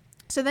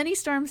 So then he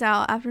storms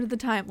out after the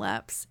time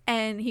lapse,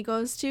 and he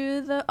goes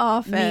to the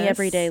office. Me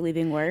every day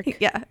leaving work.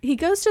 He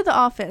goes to the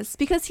office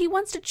because he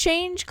wants to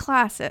change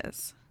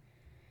classes.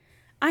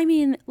 I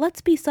mean,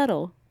 let's be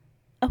subtle,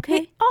 okay?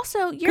 Hey,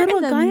 also, you're to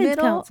in a the guidance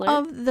middle counselor.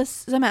 of the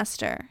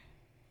semester.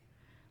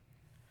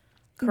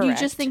 You Correct.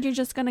 just think you're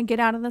just going to get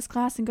out of this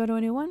class and go to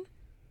a new one?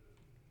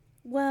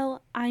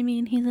 Well, I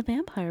mean, he's a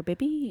vampire,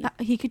 baby.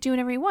 He could do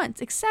whatever he wants,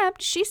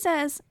 except she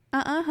says,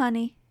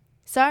 honey,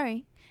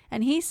 sorry.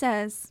 And he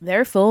says,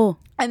 They're full.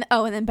 and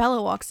then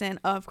Bella walks in,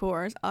 of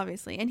course,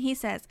 obviously. And he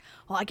says,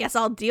 well, I guess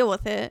I'll deal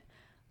with it.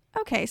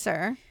 Okay,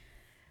 sir.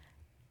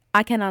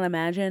 I cannot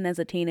imagine as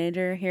a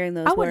teenager hearing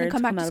those I wouldn't words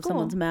come back come to out of school.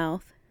 someone's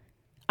mouth.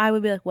 I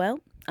would be like, well,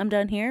 I'm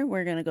done here.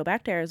 We're going to go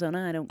back to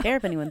Arizona. I don't care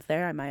if anyone's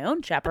there. I'm my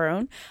own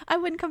chaperone. I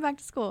wouldn't come back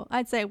to school.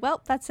 I'd say,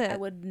 well, that's it. I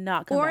would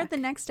not come Or back. the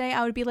next day,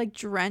 I would be like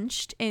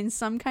drenched in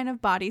some kind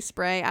of body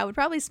spray. I would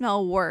probably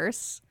smell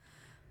worse.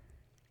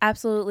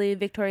 Absolutely.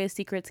 Victoria's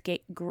Secret's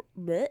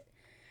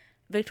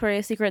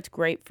Victoria's Secret's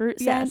grapefruit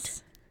scent.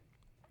 Yes.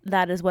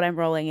 That is what I'm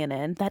rolling it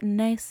in. That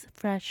nice,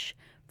 fresh,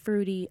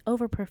 fruity,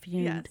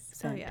 over-perfumed Yes.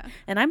 scent. Oh, yeah.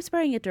 And I'm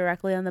spraying it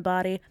directly on the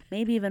body,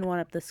 maybe even one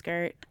up the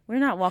skirt. We're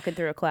not walking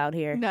through a cloud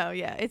here. No,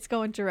 yeah. It's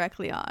going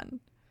directly on.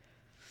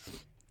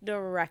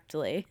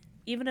 Directly.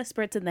 Even a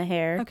spritz in the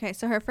hair. Okay,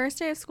 so her first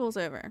day of school's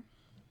over.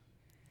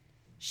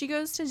 She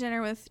goes to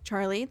dinner with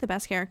Charlie, the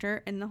best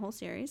character in the whole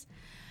series.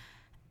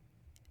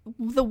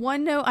 The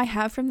one note I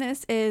have from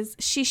this is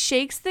she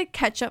shakes the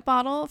ketchup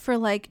bottle for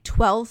like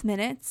 12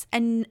 minutes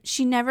and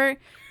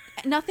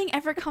nothing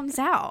ever comes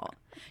out.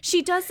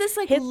 She does this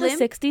like Hit limp. the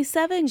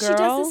 67, girl. She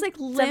does this like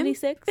limp.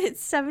 76?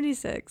 It's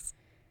 76.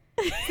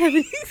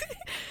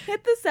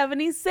 Hit the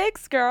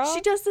 76, girl.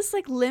 She does this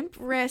like limp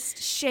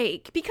wrist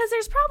shake because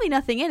there's probably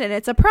nothing in it.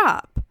 It's a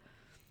prop.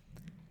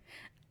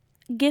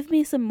 Give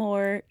me some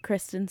more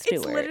Kristen Stewart.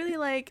 It's literally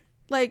like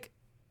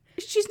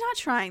she's not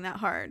trying that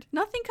hard.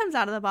 Nothing comes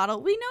out of the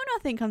bottle. We know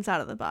nothing comes out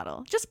of the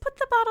bottle. Just put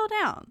the bottle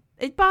down.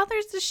 It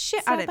bothers the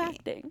shit out of me.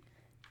 acting.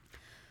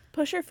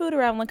 Push her food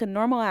around like a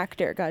normal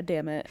actor, god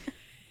damn it.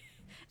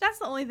 That's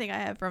the only thing I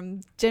have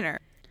from dinner.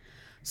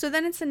 So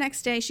then it's the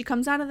next day. She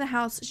comes out of the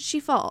house. She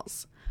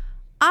falls.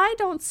 I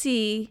don't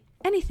see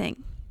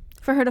anything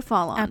for her to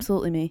fall on.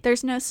 Absolutely me.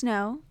 There's no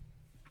snow.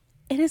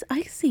 It is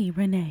icy,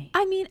 Renee.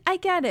 I mean, I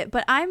get it,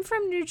 but I'm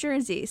from New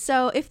Jersey,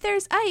 so if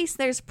there's ice,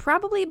 there's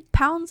probably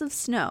pounds of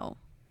snow.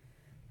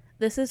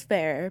 This is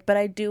fair, but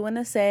I do want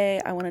to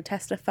say, I want to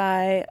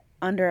testify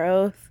under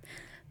oath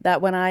that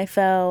when I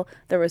fell,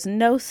 there was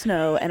no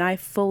snow and I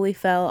fully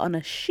fell on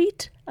a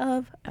sheet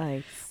of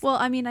ice. Well,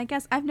 I mean, I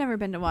guess I've never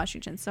been to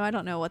Washington, so I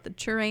don't know what the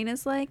terrain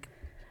is like.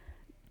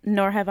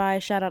 Nor have I.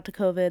 Shout out to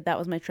COVID. That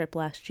was my trip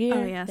last year.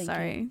 Oh, yeah, Thank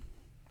sorry. you.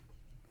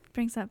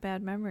 Brings up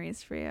bad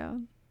memories for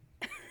you.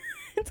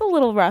 It's a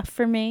little rough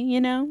for me, you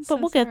know, but So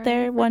we'll sorry, get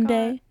there I one forgot.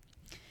 day.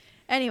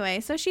 Anyway,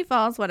 so she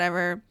falls,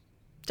 whatever.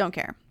 Don't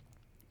care.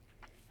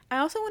 I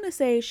also want to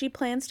say she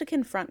plans to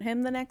confront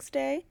him the next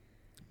day.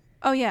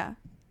 Oh, yeah.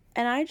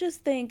 And I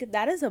just think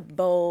that is a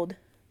bold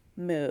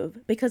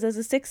move because as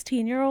a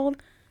 16-year-old,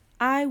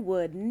 I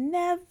would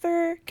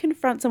never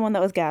confront someone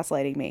that was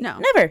gaslighting me. No.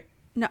 Never.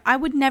 No, I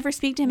would never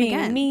speak to him Being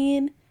again.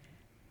 mean,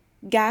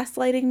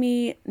 gaslighting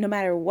me, no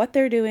matter what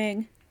they're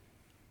doing.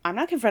 I'm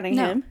not confronting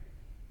No. him.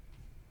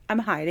 I'm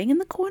hiding in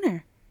the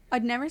corner.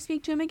 I'd never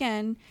speak to him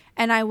again,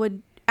 and I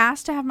would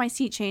ask to have my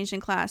seat changed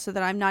in class so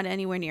that I'm not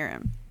anywhere near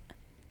him.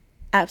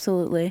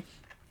 Absolutely.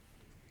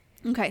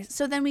 Okay,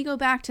 so then we go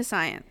back to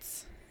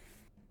science.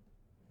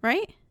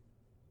 Right?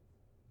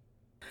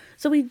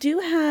 So we do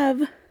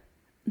have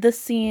the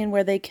scene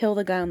where they kill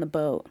the guy on the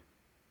boat.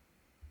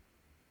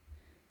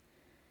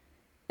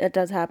 It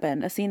does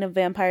happen. A scene of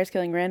vampires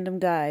killing random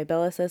guy.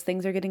 Bella says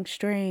things are getting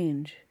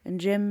strange. And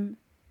Jim,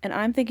 and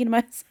I'm thinking to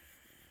myself,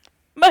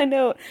 my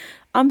note,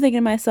 I'm thinking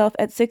to myself,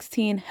 at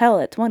 16, hell,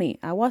 at 20,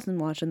 I wasn't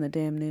watching the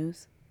damn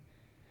news.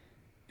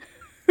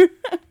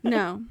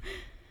 No.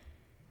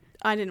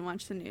 I didn't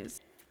watch the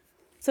news.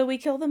 So we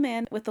kill the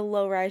man with the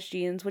low-rise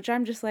jeans, which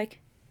I'm just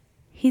like,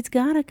 he's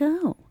gotta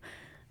go.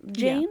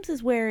 James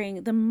is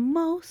wearing the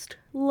most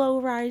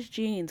low-rise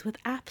jeans with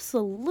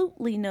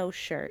absolutely no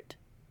shirt.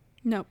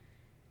 Nope.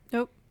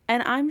 Nope.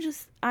 And I'm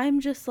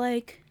just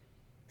like,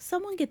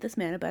 someone get this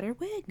man a better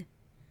wig.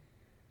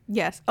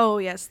 Yes. Oh,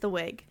 yes, the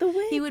wig. The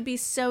wig. He would be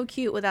so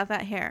cute without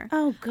that hair.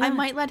 Oh, God. I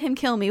might let him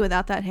kill me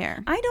without that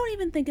hair. I don't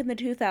even think in the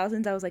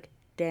 2000s I was like,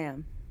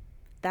 damn,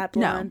 that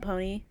blonde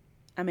pony,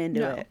 I'm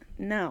into No. it.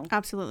 No,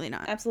 Absolutely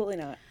not. absolutely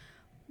not.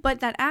 But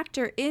that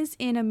actor is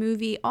in a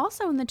movie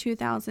also in the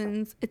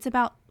 2000s. It's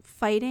about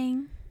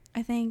fighting,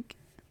 I think.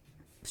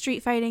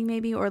 Street fighting,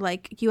 maybe, or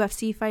like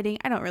UFC fighting.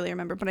 I don't really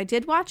remember, but I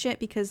did watch it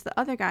because the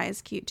other guy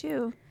is cute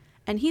too.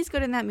 And he's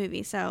good in that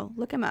movie, so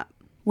look him up.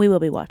 We will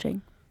be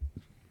watching.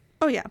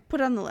 Oh, yeah, put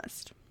it on the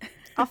list.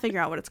 I'll figure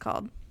out what it's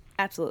called.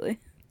 Absolutely.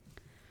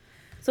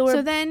 So we're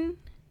So then,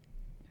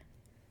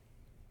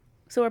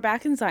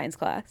 back in science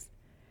class.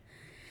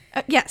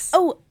 yes.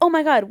 Oh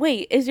my God!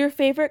 Wait, is your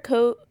favorite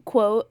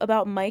quote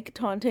about Mike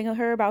taunting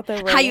her about the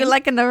rain? How you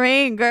liking the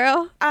rain,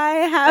 girl? I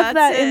have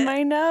That's that in it.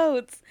 my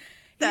notes.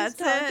 That's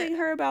He's taunting it.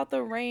 her about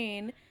the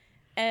rain,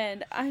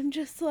 and I'm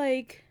just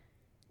like,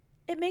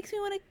 it makes me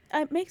want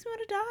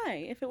to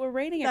die if it were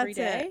raining every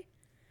That's day. it.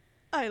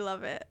 I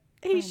love it.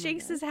 He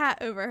shakes his hat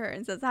over her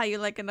and says, "How you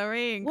liking the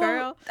rain, Well,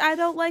 girl?" I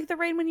don't like the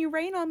rain when you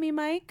rain on me,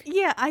 Mike.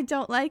 Yeah, I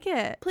don't like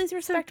it. Please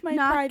respect my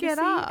knock it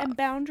privacy off. and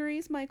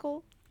boundaries,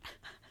 Michael.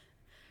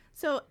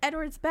 So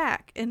Edward's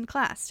back in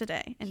class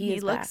today, and He he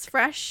is looks back.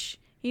 fresh.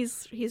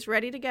 He's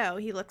ready to go.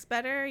 He looks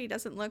better. He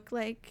doesn't look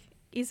like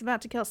he's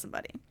about to kill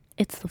somebody.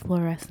 It's the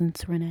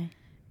fluorescence, Renee.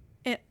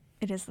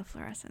 It is the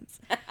fluorescence.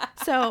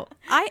 So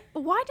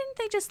why didn't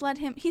they just let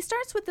him? He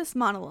starts with this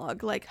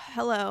monologue like,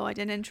 "Hello, I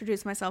didn't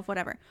introduce myself,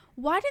 whatever."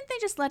 Why didn't they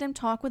just let him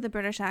talk with a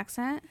British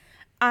accent?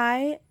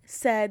 I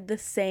said the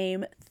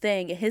same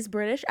thing. His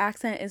British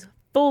accent is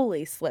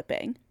fully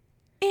slipping.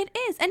 It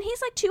is, and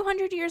he's like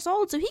 200 years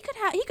old, so he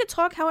could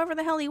talk however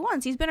the hell he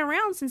wants. He's been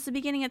around since the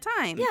beginning of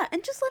time. Yeah,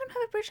 and just let him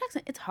have a British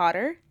accent. It's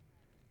hotter.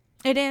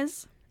 It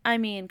is. I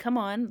mean, come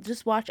on.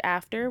 Just watch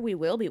After. We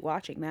will be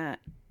watching that.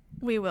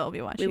 We will be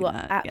watching We will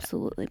that.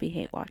 absolutely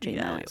be watching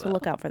Yeah, we that. So will.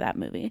 look out for that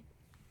movie.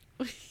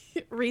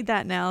 Yeah. Read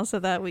that now so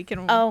that we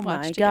can Oh watch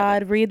my together.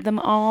 God. Read them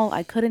all.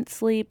 I couldn't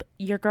sleep.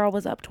 Your girl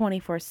was up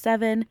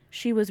 24/7.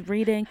 She was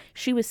reading.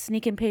 She was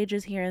sneaking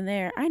pages here and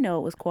there. I know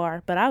it was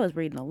Quar, but I was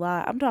reading a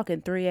lot. I'm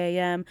talking 3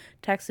 a.m.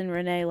 texting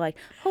Renee like,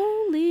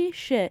 holy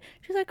shit.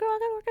 She's like, girl, I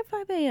gotta work at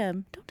 5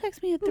 a.m. Don't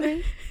text me at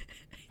 3.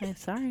 I'm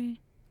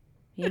sorry.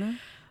 You know?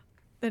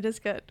 It is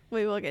good.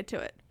 We will get to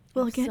it.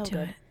 We'll get So to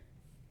good. it.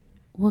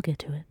 We'll get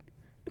to it.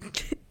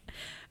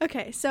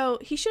 Okay, so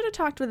he should have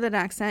talked with an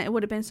accent. It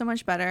would have been so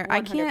much better. 100%.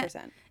 I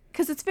can't,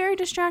 because it's very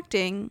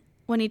distracting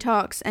when he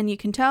talks, and you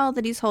can tell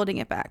that he's holding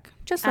it back.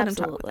 Just let him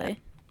talk with it.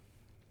 Absolutely.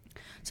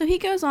 So he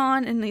goes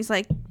on, and he's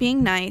like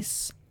being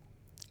nice,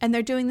 and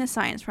they're doing this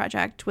science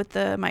project with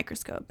the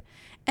microscope.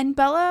 And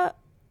Bella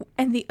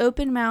and the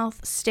open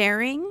mouth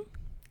staring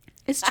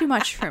is too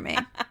much for me.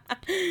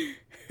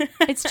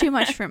 It's too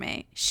much for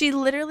me. She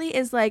literally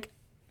is like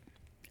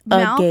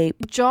mouth,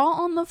 Agape. jaw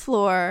on the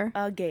floor,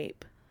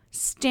 Agape.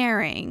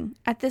 staring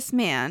at this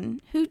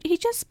man who he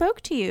just spoke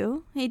to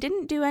you. He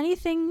didn't do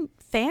anything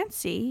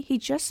fancy. He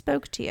just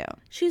spoke to you.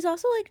 She's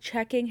also like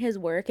checking his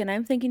work, and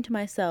I'm thinking to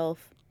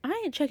myself,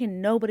 I ain't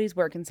checking nobody's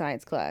work in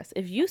science class.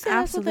 If you say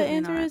that's what the Absolutely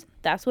answer not. is,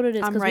 that's what it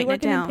is. I'm Because we writing it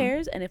work in down.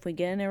 pairs, and if we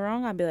get it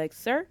wrong, I'll be like,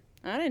 sir,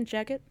 I didn't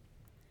check it.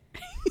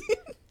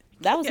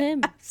 That was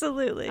him.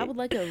 Absolutely. I would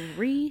like a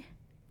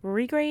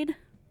regrade.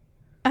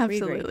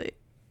 Absolutely.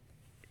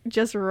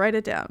 Just write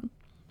it down.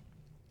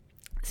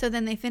 So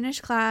then they finish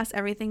class.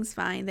 Everything's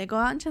fine. They go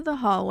out into the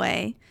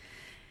hallway.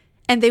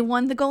 And they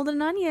won the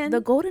golden onion.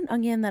 The golden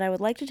onion that I would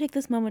like to take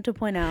this moment to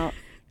point out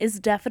is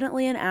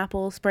definitely an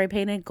apple spray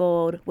painted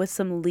gold with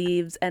some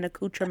leaves and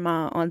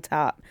accoutrement on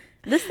top.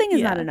 This thing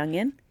is not Yeah. an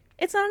onion.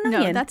 It's not an No,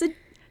 onion. that's a D-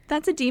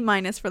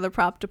 for the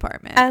prop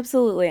department.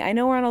 Absolutely. I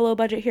know we're on a low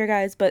budget here,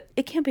 guys, but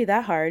it can't be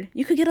that hard.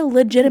 You could get a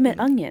legitimate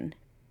onion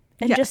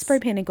and Yes. just spray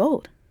paint it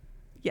gold.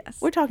 Yes.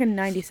 We're talking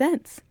 90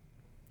 cents.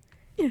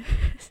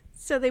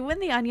 So they win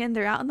the onion.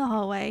 They're out in the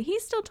hallway.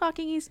 He's still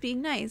talking. He's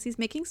being nice. He's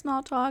making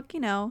small talk,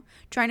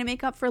 trying to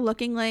make up for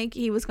looking like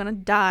he was going to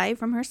die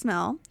from her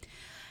smell.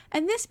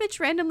 And this bitch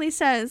randomly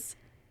says,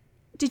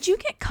 "Did you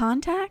get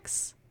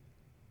contacts?"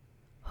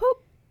 Who?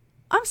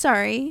 I'm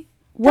sorry.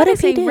 What That if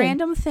is he a did?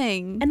 random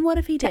thing And what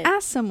if he did? to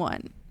ask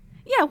someone.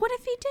 Yeah, what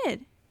if he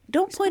did?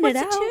 Don't point What's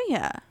it it out. to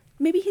ya?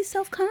 Maybe he's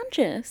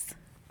self-conscious.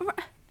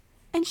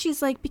 And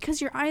she's like,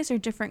 "Because your eyes are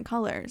different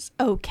colors."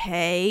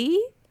 Okay.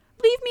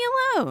 Leave me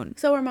alone.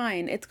 So are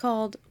mine. It's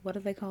called, what do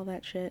they call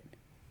that shit?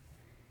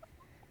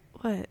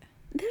 What?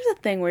 There's a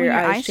thing where When your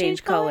your eyes eyes change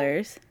change color?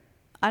 colors.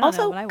 I don't know,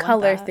 Also, but I want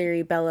color that.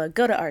 theory, Bella.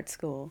 Go to art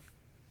school.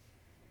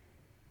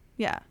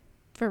 Yeah,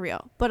 for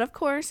real. But of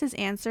course, his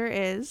answer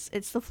is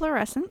it's the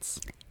fluorescence.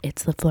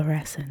 It's the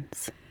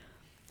fluorescence.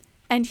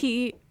 And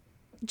he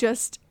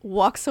just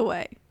walks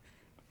away.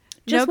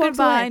 Just no walks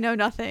goodbye, away. no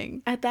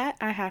nothing. At that,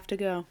 I have to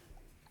go.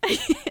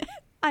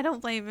 I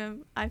don't blame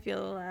him. I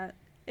feel that.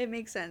 It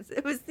makes sense.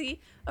 It was the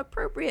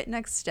appropriate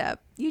next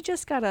step. You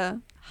just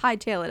gotta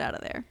hightail it out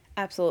of there.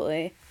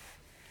 Absolutely.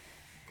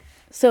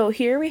 So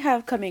here we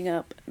have coming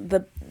up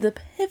the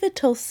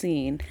pivotal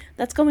scene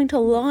that's going to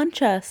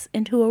launch us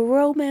into a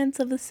romance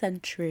of the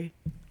century.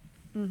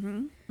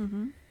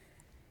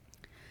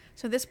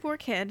 So this poor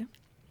kid,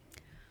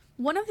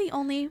 one of the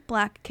only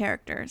black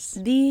characters.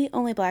 The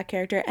only black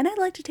character. And I'd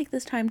like to take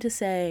this time to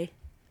say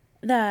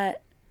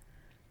that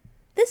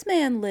this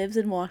man lives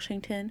in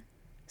Washington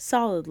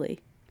solidly.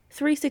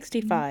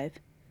 365.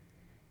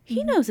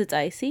 He knows it's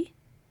icy.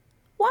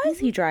 Why is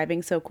he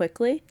driving so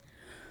quickly?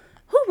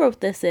 Who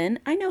wrote this in?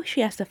 I know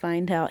she has to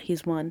find out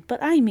he's one,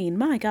 but I mean,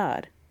 my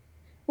God.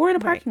 We're in a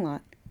Right. parking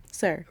lot,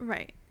 sir.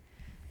 Right.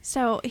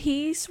 So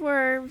he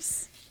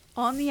swerves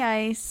on the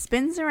ice,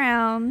 spins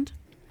around,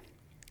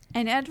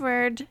 and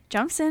Edward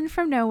jumps in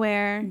from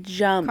nowhere,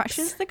 Jumps.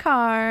 crushes the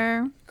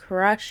car,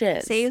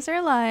 Crushes. saves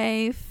her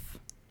life,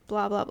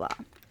 blah, blah, blah.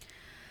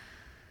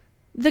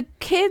 The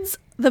kids,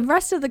 the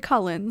rest of the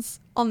Cullens,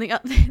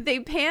 they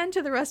pan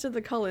to the rest of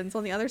the Cullens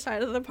on the other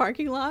side of the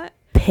parking lot.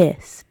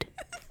 Pissed.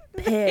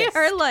 They Pissed.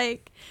 are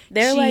like,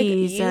 They're like,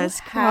 Jesus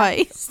you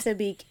Christ. have to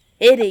be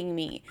kidding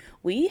me.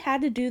 We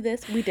had to do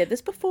this. We did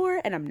this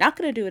before, and I'm not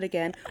going to do it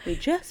again. We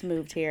just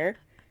moved here.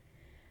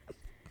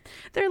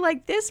 They're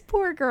like, this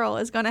poor girl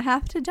is going to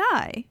have to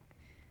die.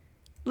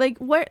 Like,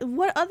 what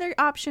other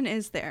option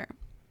is there?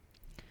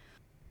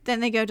 Then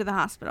they go to the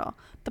hospital.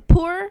 The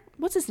poor,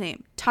 what's his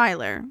name?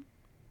 Tyler.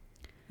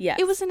 Yes.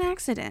 It was an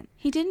accident.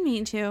 He didn't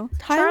mean to.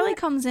 Tyler- Charlie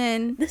comes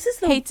in, This is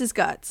the- hates his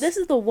guts. This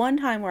is the one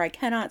time where I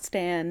cannot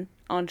stand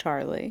on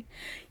Charlie.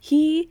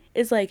 He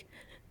is like,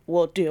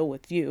 we'll deal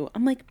with you.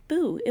 I'm like,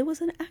 boo, it was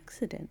an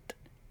accident.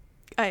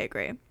 I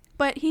agree.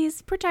 But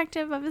he's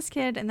protective of his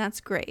kid, and that's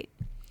great.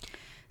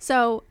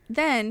 So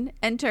then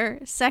enter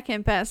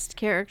second best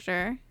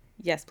character,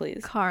 Yes, please.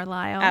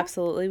 Carlisle.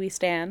 Absolutely, we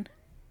stand.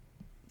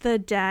 The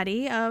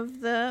daddy of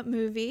the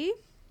movie.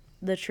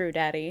 The true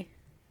daddy.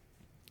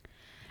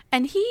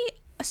 And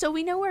so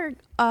we know where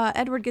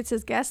Edward gets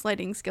his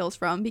gaslighting skills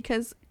from,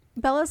 because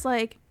Bella's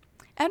like,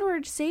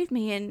 Edward saved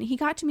me and he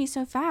got to me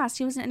so fast.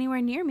 He wasn't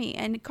anywhere near me.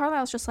 And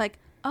Carlisle's just like,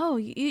 oh,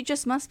 you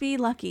just must be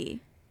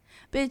lucky.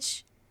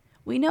 Bitch,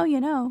 we know you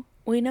know.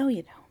 We know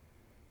you know.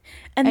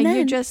 And And then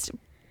you're just,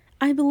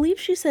 I believe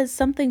she says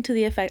something to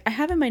the effect, I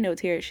have in my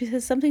notes here, she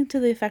says something to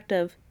the effect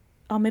of,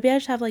 oh, maybe I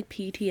just have like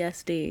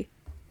PTSD.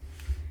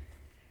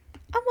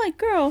 I'm like,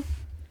 girl,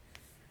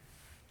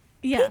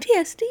 yeah.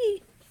 PTSD?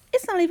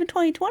 It's not even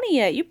 2020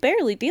 yet. You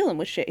barely dealing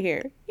with shit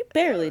here. You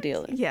barely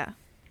dealing. Yeah.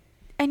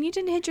 And you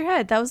didn't hit your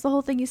head. That was the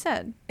whole thing you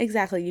said.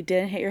 Exactly. You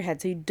didn't hit your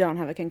head, so you don't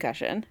have a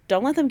concussion.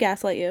 Don't let them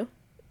gaslight you.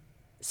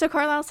 So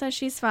Carlisle says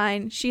she's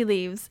fine. She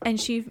leaves and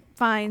she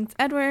finds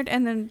Edward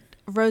and then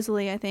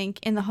Rosalie, I think,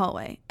 in the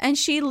hallway. And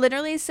she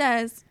literally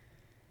says,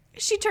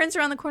 she turns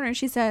around the corner and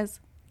she says,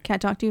 can I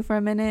talk to you for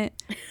a minute?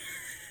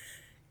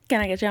 Can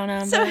I get your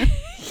number? So,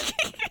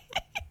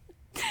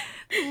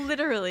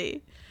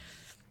 literally.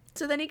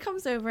 So then he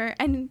comes over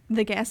and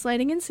the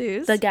gaslighting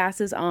ensues. The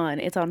gas is on.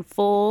 It's on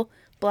full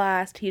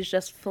blast. He's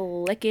just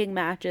flicking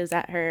matches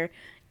at her.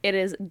 It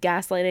is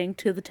gaslighting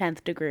to the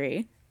 10th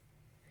degree.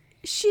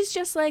 She's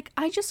just like,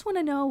 I just want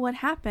to know what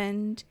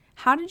happened.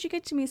 How did you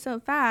get to me so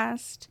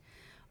fast?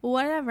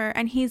 Whatever.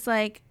 And he's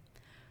like,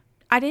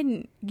 I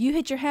didn't. You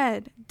hit your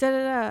head. Da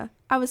da da.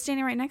 I was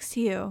standing right next to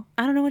you.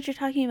 I don't know what you're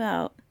talking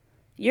about.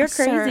 You're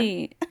Sir.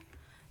 crazy.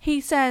 He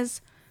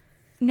says,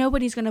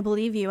 nobody's going to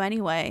believe you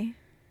anyway.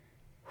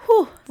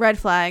 Whew. Red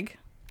flag.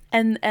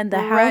 And the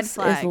Red house is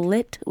flag.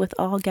 lit with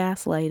all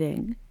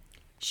gaslighting.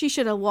 She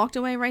should have walked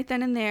away right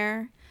then and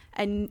there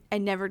and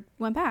never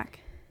went back.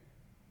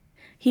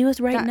 He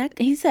was right That- next.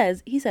 He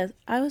says,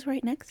 I was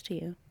right next to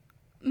you.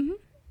 Mm-hmm.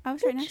 I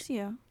was right next to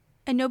you.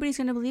 And nobody's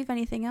going to believe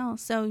anything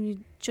else. So you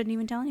shouldn't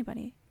even tell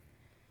anybody.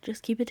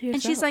 Just keep it to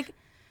yourself. And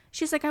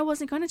she's like, I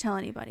wasn't going to tell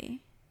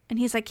anybody. And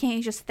he's like, can't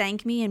you just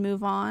thank me and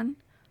move on?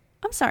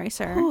 I'm sorry,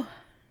 sir. Whew.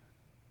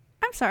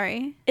 I'm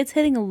sorry. It's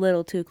hitting a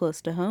little too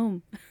close to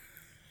home.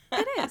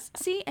 It is.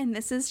 See, and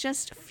this is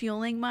just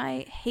fueling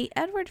my hate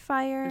Edward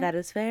fire. That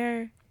is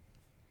fair.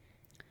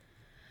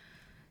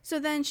 So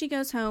then she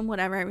goes home,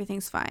 whatever,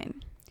 everything's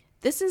fine.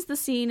 This is the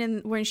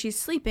scene when she's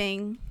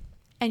sleeping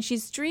and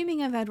she's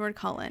dreaming of Edward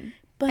Cullen.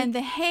 And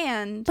the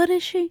hand, But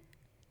is she?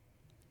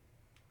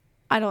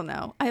 I don't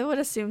know. I would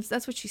assume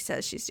that's what she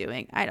says she's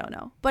doing. I don't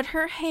know. But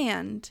her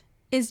hand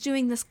is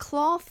doing this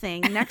claw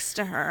thing next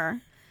to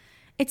her.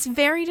 It's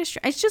very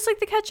it's just like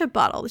the ketchup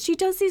bottle. She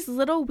does these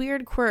little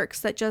weird quirks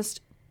that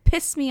just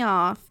piss me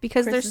off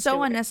because they're Kristen so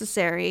Stewart.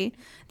 unnecessary.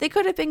 They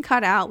could have been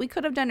cut out. We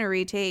could have done a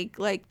retake.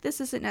 Like,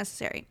 this isn't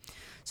necessary.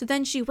 So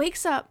then she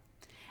wakes up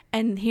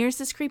and here's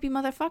this creepy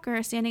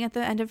motherfucker standing at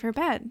the end of her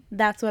bed.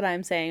 That's what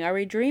I'm saying. Are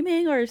we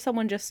dreaming or is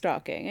someone just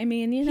stalking? I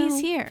mean, you know,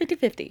 He's here.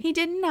 50-50. He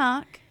didn't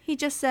knock. He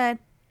just said,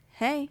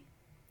 hey,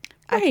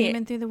 I Right. came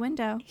in through the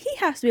window. He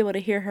has to be able to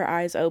hear her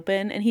eyes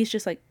open, and he's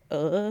just like,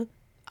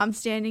 I'm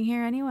standing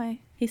here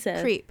anyway. He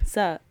said, Creep.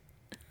 Sup?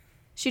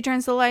 She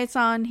turns the lights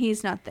on.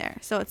 He's not there.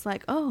 So it's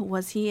like, oh,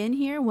 was he in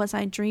here? Was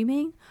I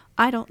dreaming?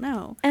 I don't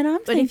know. And I'm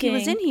But thinking, if he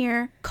was in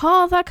here,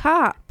 call the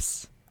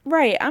cops.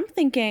 right, I'm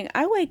thinking,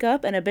 I wake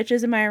up and a bitch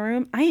is in my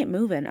room. I ain't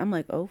moving. I'm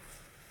like, oh,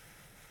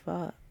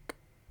 fuck.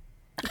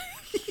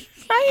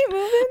 I ain't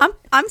moving.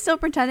 I'm still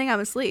pretending I'm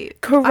asleep.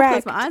 I Correct.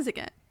 close my eyes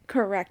again.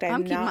 Correct.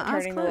 I'm keeping not my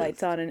eyes turning the closed.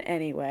 lights on in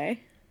any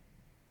way.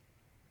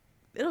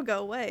 It'll go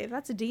away. If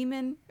that's a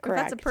demon, or if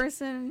that's a Correct.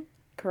 person,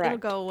 Correct. it'll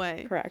go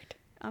away. Correct.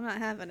 I'm not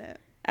having it.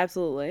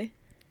 Absolutely.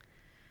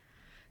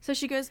 So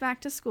she goes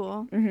back to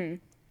school. Mm-hmm.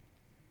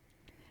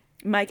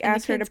 Mike and the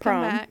asked her to kids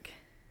come prom. back.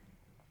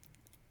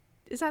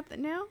 Is that the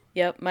now?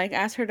 Yep, Mike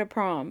asked her to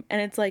prom.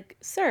 And it's like,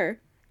 sir,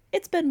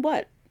 it's been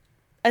what?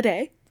 A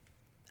day?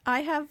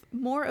 I have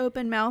more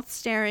open mouth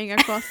staring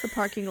across the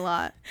parking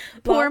lot.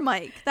 Poor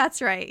Mike.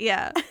 That's right.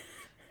 Yeah.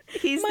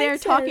 He's Mike there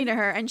talking says- to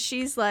her, and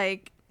she's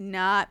like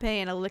not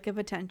paying a lick of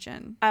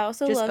attention. I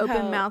also Just love open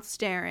how, mouth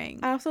staring.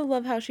 I also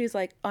love how she's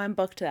like, oh, I'm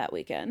booked that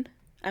weekend.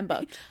 I'm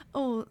booked.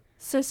 Oh,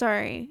 so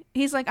sorry.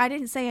 He's like, I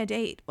didn't say a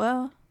date.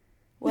 Well,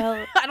 Well,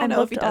 I don't I'm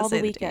know if he booked does all the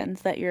say the date.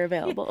 weekends that you're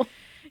available.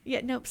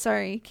 yeah, nope,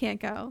 sorry. Can't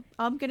go.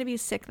 I'm going to be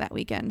sick that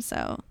weekend,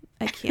 so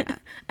I can't.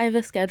 I have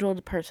a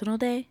scheduled personal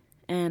day,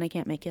 and I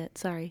can't make it.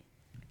 Sorry.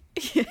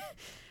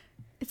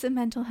 It's a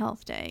mental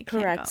health day.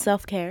 Can't Correct. go.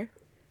 Self-care.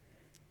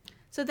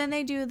 So then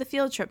they do the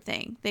field trip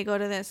thing. They go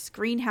to this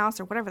greenhouse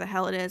or whatever the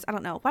hell it is. I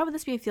don't know. Why would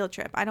this be a field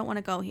trip? I don't want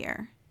to go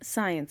here.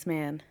 Science,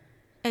 man.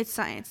 It's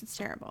science. It's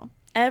terrible.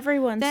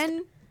 Everyone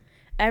Then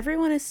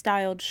is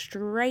styled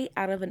straight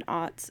out of an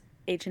aughts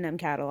H&M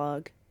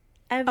catalog.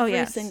 Every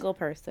yes. single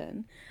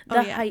person.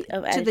 Oh, The yeah. height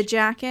of to the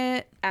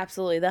jacket.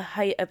 absolutely the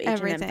height of H&M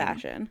Everything.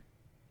 fashion.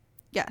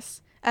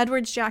 Yes.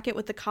 Edward's jacket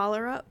with the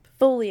collar up.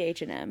 Fully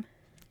H&M.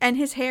 And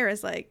his hair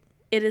is like,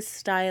 It is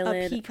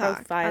styling,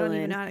 peacock. profiling. I don't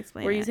even know how to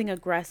explain We're it. using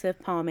aggressive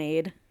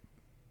pomade.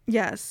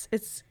 yes,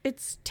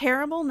 it's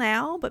terrible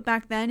now, but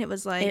back then it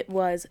was like, It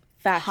was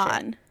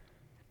fashion.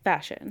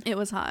 Fashion. it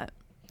was hot.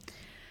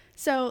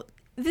 So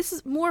this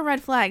is more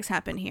red flags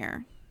happen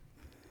here.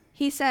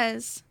 He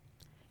says,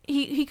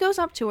 he goes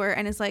up to her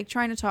and is like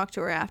trying to talk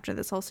to her after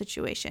this whole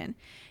situation.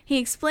 He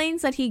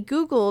explains that he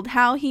Googled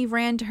how he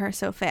ran to her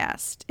so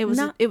fast. It was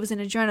an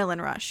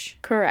adrenaline rush.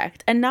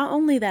 Correct. And not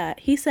only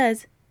that, he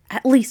says,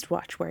 at least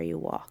watch where you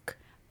walk.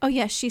 Oh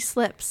yes, she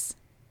slips.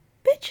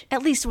 Bitch.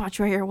 At least watch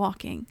where you're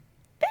walking.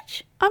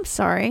 Bitch. I'm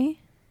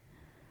sorry.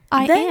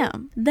 I Then-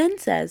 am. Then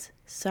says,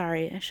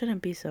 sorry, I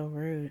shouldn't be so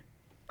rude.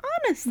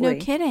 Honestly. No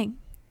kidding.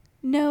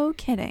 No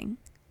kidding.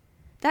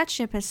 That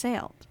ship has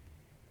sailed.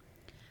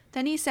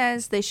 Then he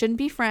says they shouldn't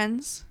be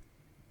friends.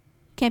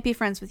 Can't be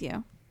friends with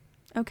you.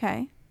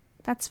 Okay.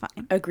 That's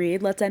fine.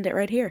 Agreed. Let's end it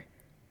right here.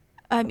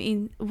 I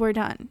mean, we're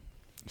done.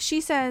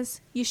 She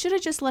says, you should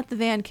have just let the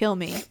van kill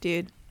me,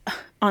 dude.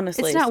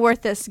 Honestly. It's not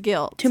worth this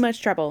guilt. too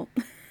much trouble.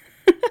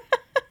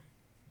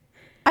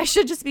 I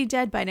should just be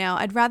dead by now.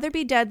 I'd rather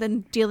be dead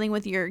than dealing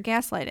with your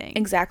gaslighting.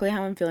 Exactly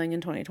how I'm feeling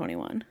in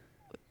 2021.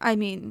 I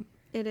mean,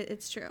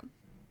 it's true.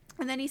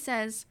 And then he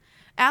says,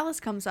 Alice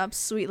comes up,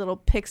 sweet little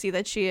pixie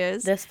that she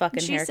is. This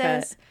fucking she haircut.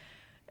 says,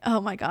 oh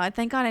my God,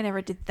 thank God I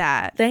never did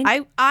that. Thank-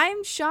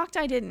 I'm shocked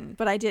I didn't,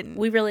 but I didn't.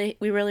 We really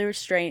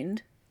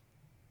restrained.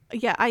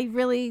 Yeah, I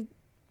really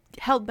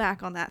held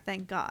back on that,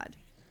 thank God.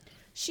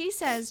 She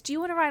says, do you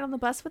want to ride on the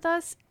bus with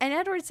us? And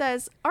Edward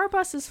says, our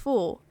bus is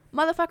full.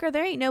 Motherfucker,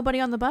 there ain't nobody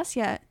on the bus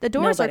yet. The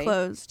doors Nobody. are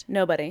closed.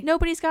 Nobody.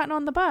 Nobody's gotten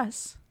on the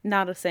bus.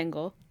 Not a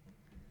single.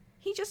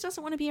 He just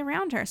doesn't want to be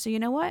around her. So you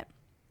know what?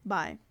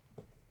 Bye.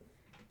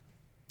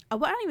 I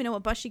don't even know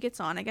what bus she gets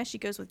on. I guess she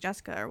goes with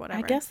Jessica or whatever.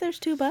 I guess there's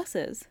 2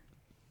 buses.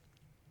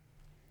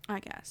 I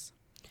guess.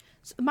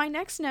 So my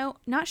next note,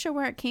 not sure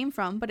where it came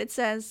from, but it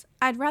says,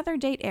 I'd rather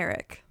date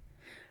Eric.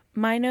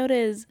 My note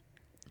is...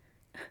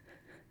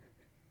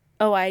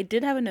 Oh, I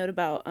did have a note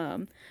about...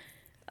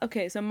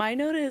 Okay, so my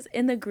note is,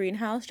 in the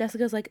greenhouse,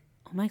 Jessica's like,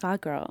 oh my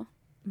god, girl.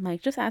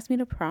 Mike just asked me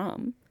to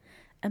prom.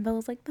 And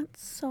Bella's like,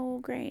 that's so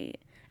great.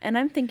 And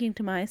I'm thinking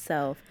to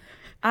myself,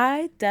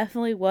 I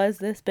definitely was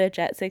this bitch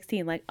at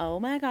 16. Like, oh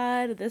my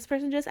god, this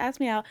person just asked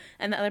me out.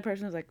 And the other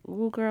person was like,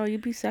 ooh, girl,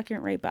 you'd be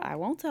second rate, but I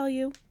won't tell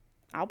you.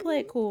 I'll play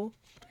it cool.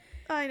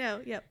 I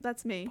know. Yep,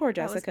 that's me. Poor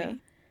That was Jessica. me.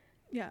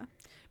 Yeah.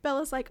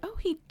 Bella's like, oh,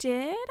 he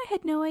did? I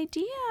had no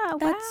idea.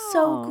 That's Wow.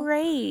 so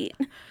great.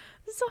 I'm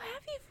so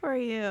happy for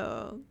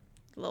you.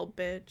 Little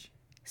bitch.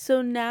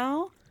 So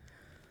now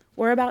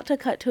we're about to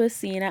cut to a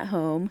scene at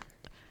home.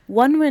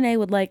 One Renee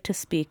would like to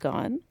speak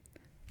on.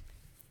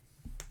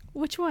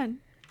 Which one?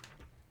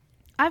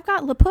 I've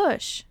got La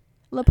Push.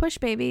 La Push,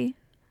 baby.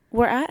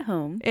 We're at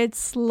home.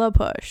 It's La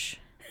Push.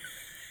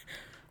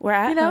 We're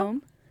at You know?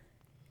 home.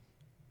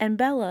 And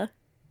Bella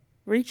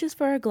reaches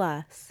for a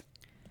glass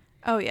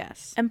Oh,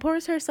 yes. and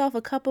pours herself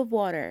a cup of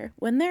water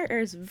when there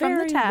is the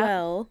very tap.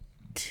 well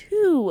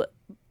 2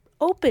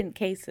 open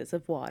cases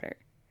of water.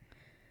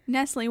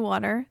 Nestle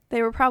water.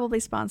 They were probably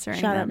sponsoring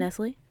Shout out them.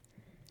 Nestle.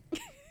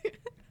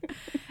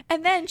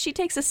 And then she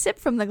takes a sip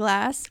from the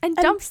glass and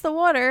dumps the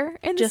water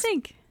in the just-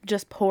 sink.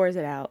 Just pours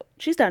it out.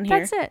 She's done here.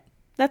 That's it.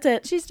 That's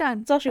it. She's done.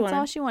 That's all she wanted.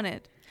 all she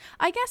wanted.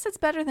 I guess it's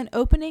better than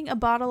opening a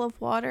bottle of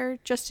water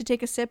just to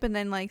take a sip and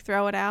then like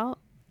throw it out.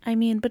 I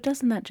mean, but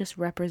doesn't that just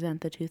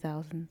represent the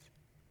 2000s?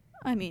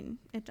 I mean,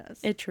 it does.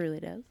 It truly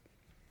does.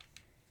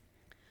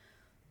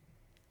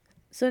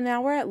 So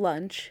now we're at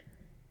lunch,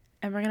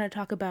 and we're going to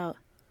talk about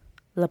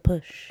La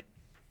Push.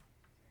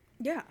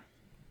 Yeah.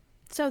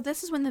 So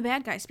this is when the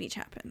bad guy speech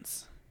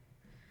happens.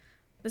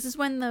 This is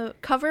when the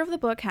cover of the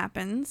book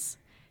happens.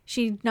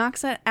 She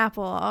knocks that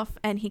apple off,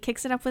 and he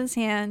kicks it up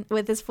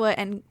with his foot,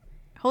 and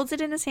holds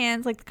it in his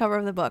hands like the cover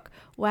of the book.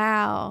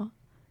 Wow,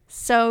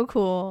 so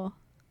cool.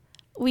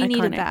 We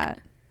needed Iconic. that.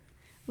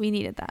 We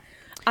needed that.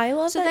 I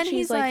love So that then she's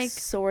he's like like-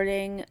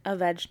 sorting a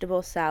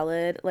vegetable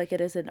salad like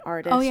it is an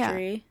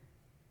artistry.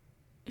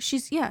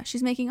 She's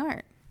making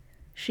art.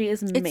 She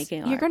is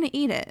making art. You're gonna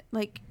eat it.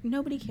 Like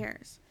nobody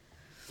cares.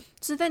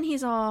 So then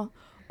he's all,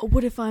 oh,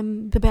 what if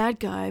I'm the bad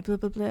guy? Blah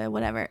blah blah.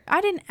 Whatever.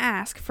 I didn't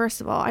ask.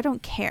 First of all, I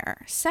don't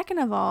care. Second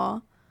of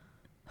all,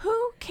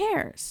 who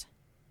cares?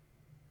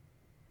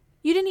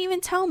 You didn't even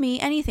tell me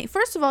anything.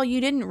 First of all,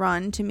 you didn't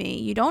run to me.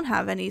 You don't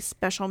have any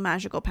special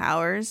magical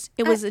powers.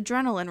 It was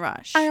adrenaline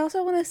rush. I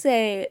also want to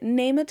say,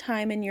 name a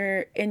time in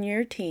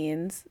your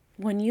teens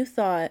when you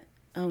thought,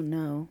 oh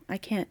no, I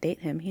can't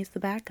date him. He's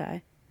the bad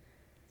guy.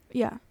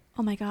 Yeah.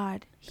 Oh my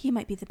God. He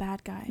might be the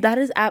bad guy. That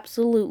is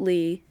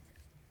absolutely,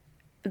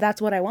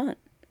 that's what I want.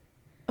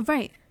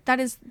 Right. That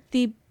is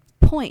the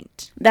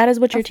point. That is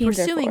what your Of teens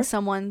are pursuing for.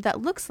 someone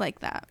that looks like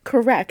that.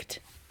 Correct.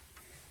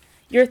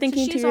 You're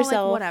thinking to she's all like,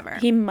 yourself, whatever.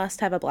 he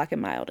must have a Black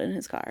and Mild in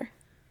his car.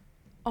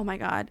 Oh my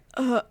God.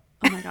 Oh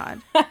my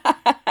God.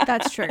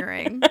 That's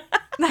triggering.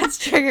 That's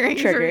triggering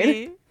Triggered. for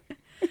me.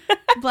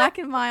 Black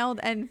and Mild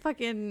and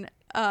fucking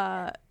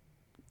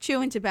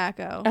chewing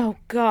tobacco. Oh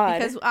God.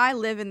 Because I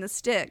live in the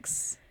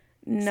sticks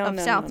of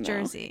South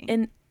Jersey.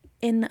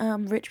 In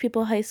rich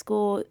people high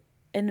school,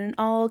 in an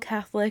all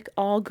Catholic,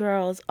 all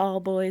girls,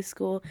 all boys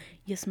school,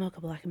 you smoke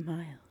a Black and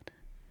Mild.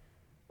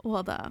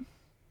 Well,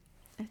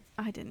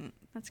 I didn't.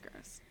 That's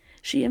gross.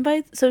 She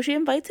invites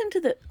him to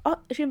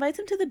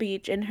the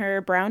beach in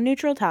her brown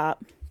neutral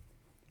top.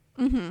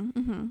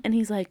 And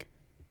he's like,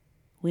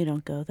 we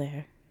don't go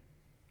there.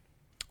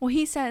 Well,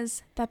 he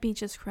says that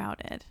beach is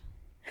crowded.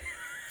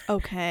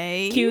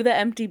 Okay. Cue the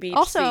empty beach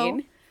Also,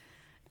 scene.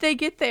 they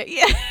get there.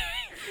 Yeah.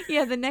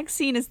 Yeah, the next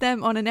scene is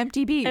them on an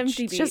empty beach.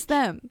 Empty It's just beach.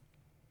 them.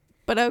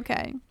 But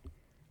okay.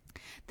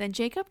 Then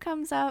Jacob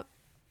comes up.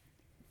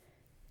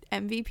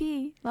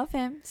 MVP. Love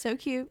him. So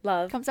cute.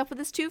 Love. Comes up with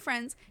his 2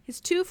 friends. His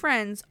 2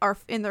 friends are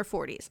in their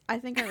 40s. I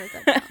think I wrote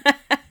that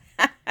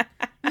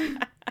down.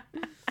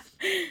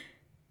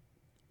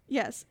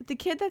 Yes. The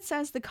kid that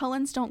says the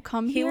Cullens don't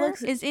come here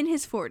is in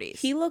his 40s.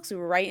 He looks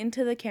right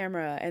into the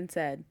camera and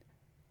said,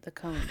 the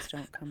Coens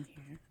don't come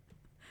here.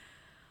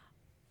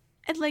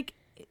 And like,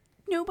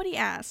 nobody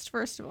asked,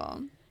 first of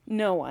all.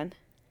 No one.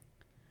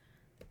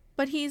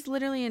 But he's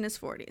literally in his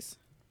 40s.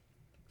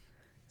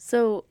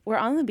 So we're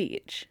on the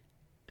beach.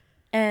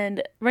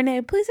 And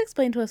Renee, please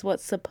explain to us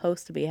what's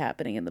supposed to be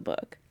happening in the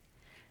book.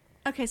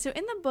 Okay, so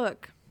in the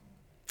book,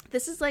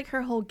 this is like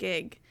her whole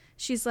gig.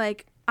 She's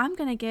like, I'm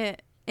going to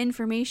get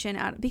information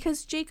out.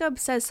 Because Jacob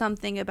says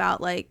something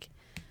about like,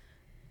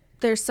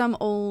 there's some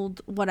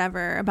old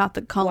whatever about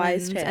the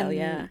Cullens Wise tale, and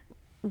yeah.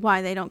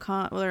 why they don't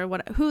come, or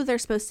who they're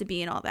supposed to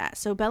be and all that.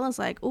 So Bella's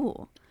like,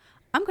 ooh,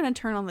 I'm going to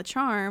turn on the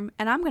charm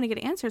and I'm going to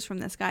get answers from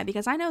this guy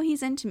because I know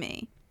he's into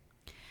me.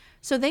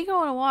 So they go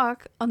on a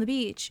walk on the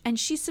beach and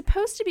she's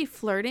supposed to be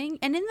flirting.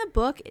 And in the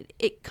book,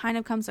 it kind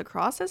of comes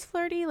across as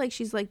flirty. Like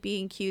she's like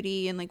being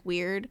cutie and like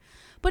weird.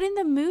 But in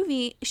the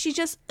movie, she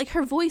just like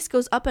her voice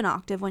goes up an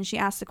octave when she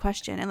asks a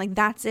question. And like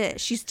that's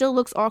it. She still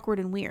looks awkward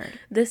and weird.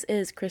 This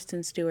is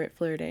Kristen Stewart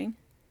flirting.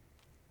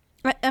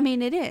 I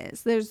mean, it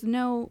is. There's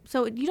no.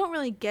 So you don't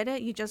really get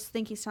it. You just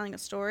think he's telling a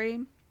story.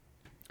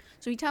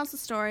 So he tells the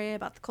story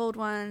about the cold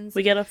ones.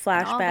 We get a and all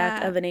flashback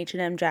that. of an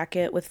H&M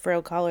jacket with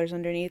frill collars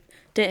underneath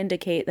to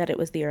indicate that it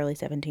was the early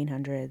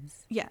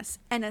 1700s. Yes,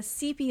 and a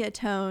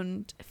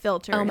sepia-toned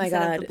filter. Oh my instead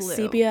god, of the blue.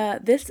 sepia.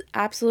 This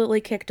absolutely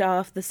kicked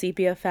off the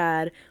sepia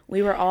fad.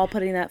 We were all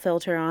putting that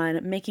filter on,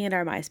 making it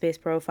our MySpace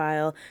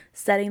profile,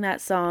 setting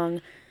that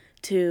song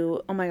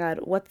to, oh my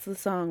god, what's the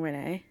song,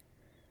 Renee?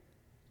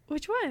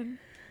 Which one?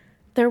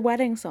 Their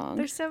wedding song.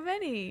 There's so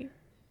many.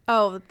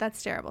 Oh,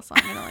 that's a terrible song.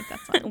 I don't like that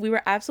song. We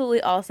were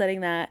absolutely all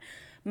setting that.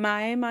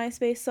 My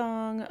MySpace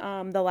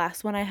song, the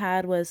last one I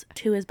had was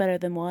 2 is Better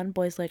Than 1,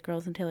 Boys Like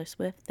Girls and Taylor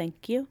Swift.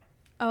 Thank you.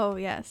 Oh,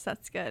 yes,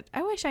 that's good.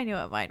 I wish I knew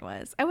what mine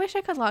was. I wish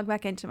I could log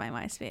back into my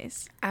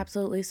MySpace.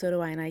 Absolutely, so do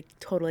I, and I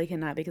totally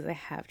cannot because I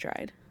have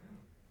tried.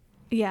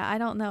 Yeah, I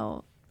don't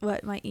know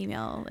what my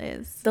email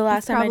is. The last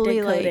It's time I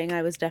did probably, coding,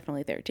 I was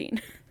definitely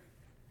 13.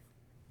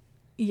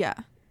 Yeah.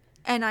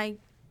 And I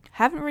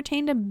haven't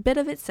retained a bit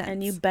of it since.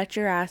 And you bet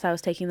your ass I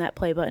was taking that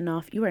play button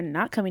off. You are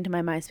not coming to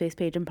my MySpace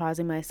page and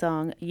pausing my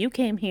song. You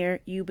came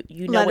here. You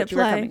know Let what it you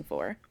were play. coming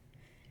for.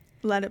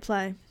 Let it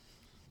play.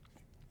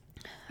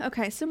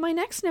 Okay, so my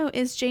next note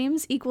is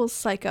James equals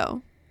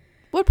psycho.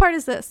 What part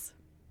is this?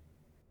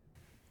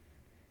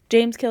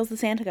 James kills the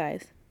Santa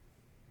guys.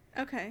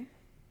 Okay.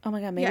 Oh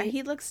my god, maybe. Yeah,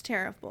 he looks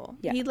terrible.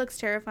 Yeah. He looks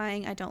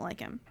terrifying. I don't like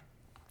him.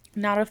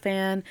 Not a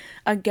fan.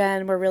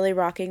 Again, we're really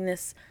rocking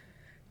this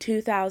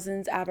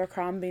 2000s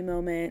Abercrombie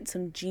moment.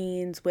 Some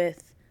jeans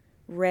with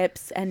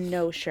rips and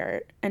no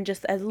shirt. And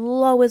just as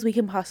low as we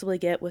can possibly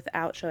get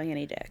without showing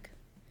any dick.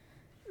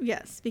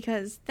 Yes,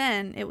 because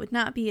then it would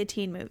not be a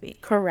teen movie.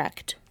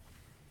 Correct.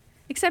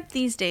 Except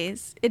these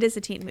days, it is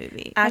a teen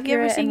movie. Have you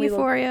ever Accurate, seen and we will-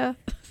 Euphoria?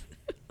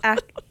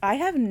 I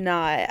have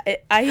not.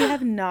 I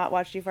have not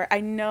watched Euphoria. I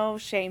know,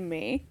 shame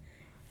me.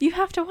 You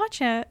have to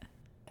watch it.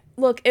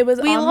 Look, it was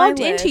We on my logged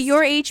list. into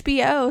your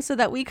HBO so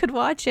that we could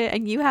watch it,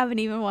 and you haven't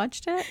even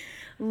watched it?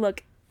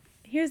 Look,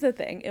 here's the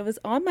thing. It was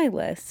on my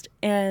list,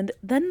 and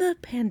then the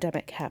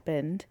pandemic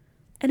happened,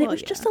 and it Well,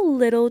 was just yeah. a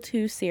little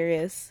too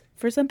serious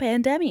for some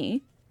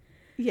pandemic.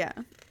 Yeah.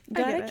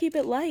 Gotta keep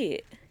it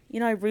light. You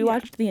know, I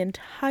rewatched the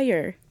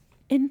entire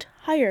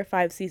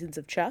 5 seasons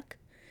of Chuck.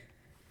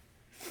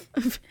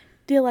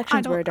 The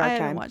elections were a I dark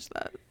haven't time. watched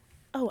that.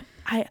 Oh,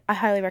 I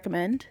highly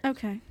recommend.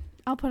 Okay.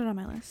 I'll put it on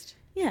my list.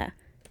 Yeah.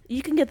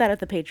 You can get that at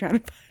the Patreon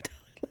at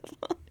 $5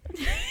 level.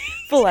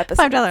 Full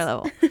episode. $5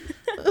 level.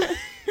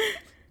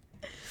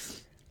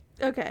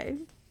 Okay.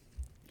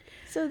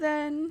 So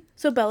then...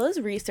 So Bella's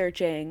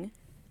researching,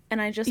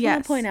 and I just want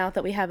Yes. to point out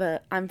that we have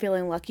a I'm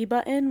feeling lucky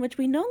button, which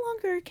we no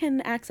longer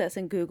can access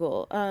in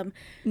Google.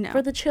 No.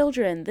 For the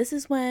children, this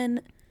is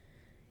when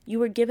you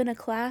were given a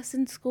class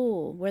in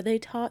school where they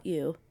taught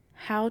you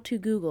how to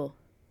Google.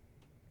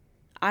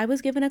 I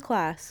was given a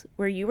class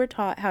where you were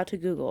taught how to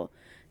Google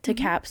to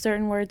cap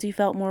certain words you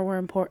felt were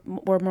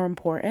more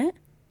important.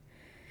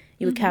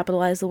 You would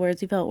capitalize the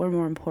words you felt were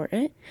more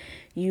important.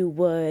 You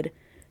would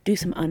do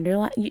some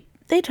underline.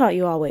 They taught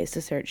you all ways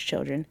to search,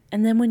 children.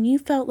 And then when you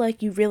felt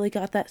like you really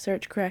got that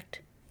search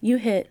correct, you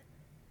hit,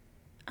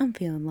 I'm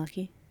feeling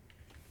lucky.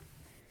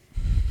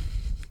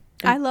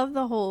 I love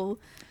the whole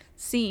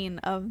scene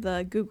of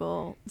the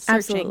Google searching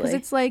because Absolutely.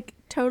 it's like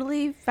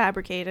totally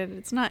fabricated.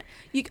 It's not...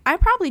 I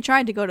probably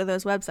tried to go to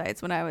those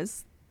websites when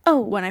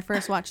I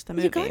first watched the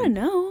movie. You gotta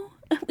know.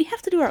 We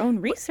have to do our own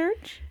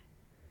research.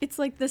 It's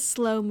like the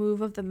slow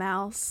move of the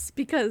mouse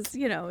because,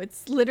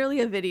 it's literally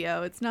a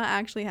video. It's not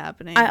actually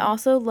happening. I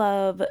also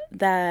love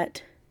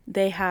that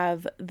they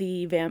have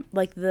the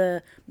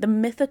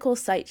mythical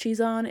site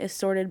she's on is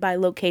sorted by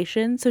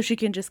location, so she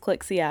can just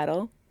click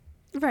Seattle.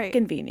 Right.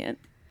 Convenient.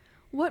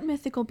 What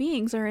mythical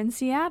beings are in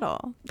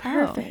Seattle?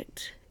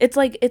 Perfect. It's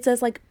like it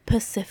says like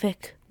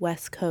Pacific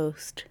West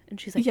Coast,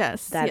 and she's like,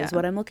 Yes, that is yeah.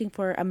 what I'm looking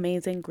for.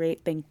 Amazing,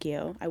 great, thank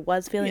you. I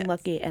was feeling Yes.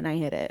 lucky, and I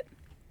hit it.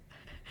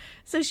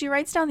 So she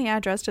writes down the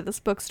address to this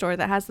bookstore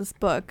that has this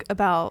book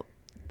about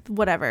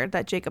whatever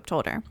that Jacob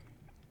told her.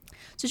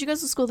 So she goes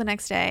to school the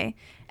next day,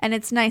 and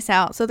it's nice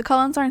out. So the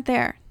Cullens aren't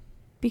there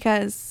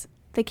because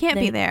they can't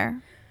be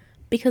there.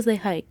 Because they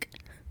hike.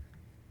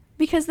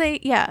 Because they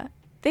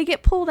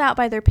get pulled out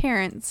by their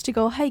parents to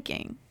go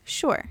hiking.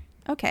 Sure.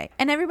 Okay.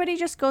 And everybody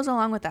just goes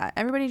along with that.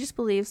 Everybody just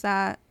believes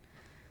that.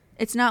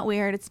 It's not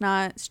weird. It's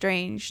not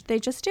strange. They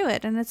just do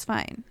it, and it's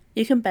fine.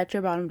 You can bet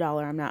your bottom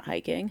dollar I'm not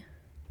hiking.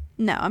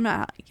 No, I'm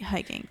not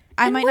hiking.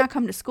 I And might what- not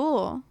come to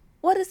school.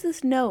 What is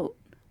this note?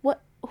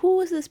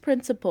 Who is this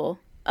principal?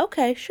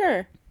 Okay,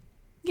 sure.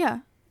 Yeah.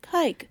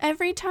 Hike.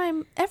 Every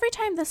time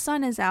the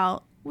sun is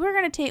out,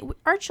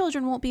 our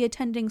children won't be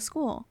attending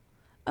school.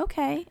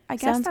 Okay, I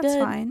guess Sounds that's good.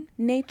 fine.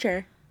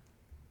 Nature.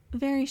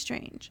 Very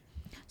strange.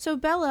 So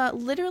Bella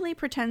literally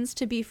pretends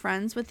to be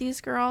friends with these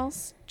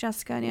girls,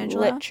 Jessica and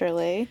Angela,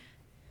 Literally.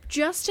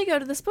 just to go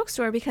to this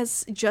bookstore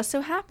because just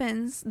so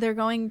happens they're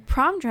going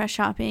prom dress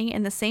shopping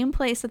in the same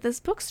place that this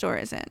bookstore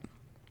is in.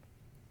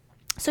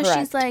 So Correct.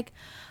 she's like,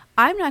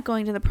 I'm not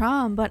going to the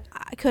prom, but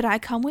could I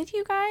come with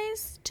you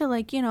guys to,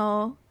 like, you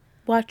know,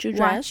 Watch you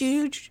dress. watch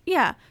you?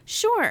 Yeah,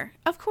 sure.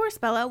 Of course,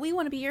 Bella. We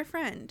want to be your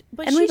friend.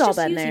 But And she's we've all just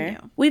been using there.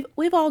 you.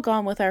 We've all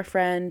gone with our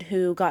friend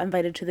who got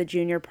invited to the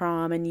junior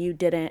prom and you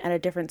didn't at a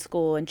different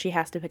school, and she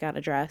has to pick out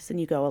a dress and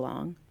you go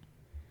along.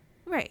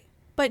 Right.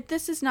 But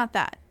this is not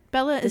that.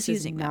 Bella This is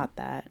using them. not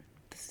that.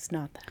 This is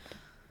not that.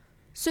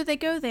 So they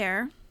go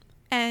there,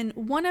 and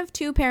one of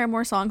two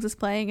Paramore songs is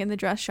playing in the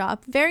dress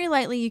shop. Very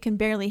lightly, you can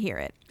barely hear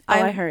it. Oh,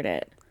 I heard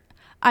it.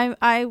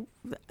 I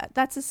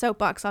that's a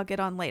soapbox I'll get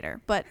on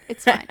later, but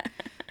it's fine.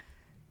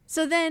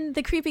 So then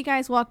the creepy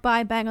guys walk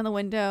by, bang on the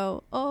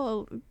window.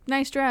 Oh,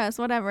 nice dress,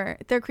 whatever.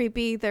 They're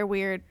creepy, they're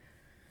weird.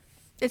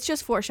 It's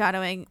just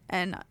foreshadowing,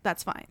 and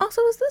that's fine.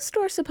 Also, is this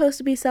store supposed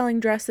to be selling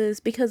dresses?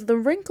 Because the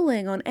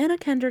wrinkling on Anna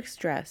Kendrick's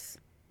dress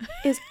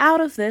is out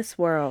of this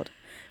world.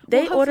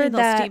 They Well, hopefully ordered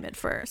they'll that. steam it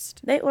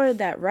first. They ordered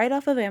that right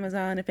off of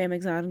Amazon, if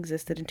Amazon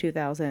existed in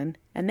 2000,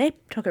 and they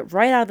took it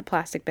right out of the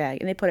plastic bag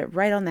and they put it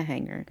right on the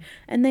hanger.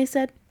 And they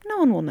said, no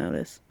one will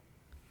notice.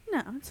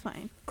 No, it's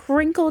fine.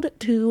 Crinkled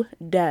to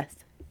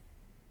death.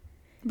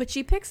 But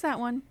she picks that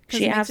one. 'cause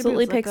She it makes her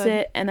absolutely boobs look picks good.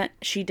 it, and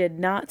she did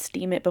not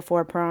steam it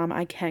before prom.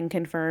 I can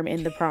confirm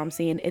in the prom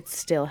scene, it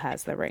still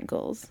has the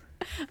wrinkles.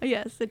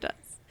 Yes, it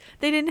does.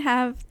 They didn't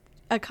have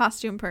a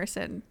costume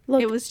person.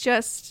 Look, it was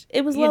just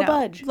it was you low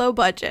budge. low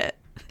budget,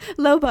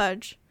 low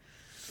budge.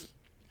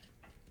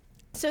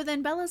 So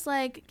then Bella's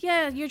like,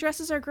 "Yeah, your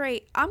dresses are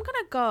great. I'm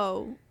gonna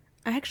go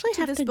I actually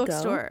to have this to go.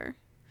 bookstore. Look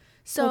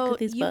So at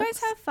these you guys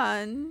books. have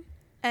fun,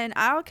 and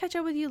I'll catch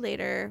up with you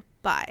later.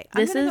 Bye.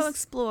 I'm This gonna go is-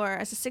 explore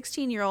as a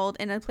 16-year-old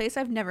in a place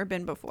I've never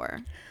been before."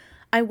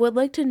 I would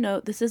like to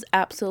note this is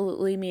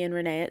absolutely me and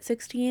Renee at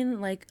 16.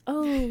 Like,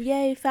 oh,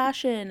 yay,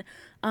 fashion.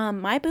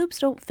 My boobs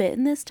don't fit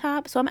in this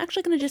top, so I'm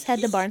actually going to just head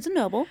to Barnes &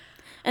 Noble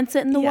and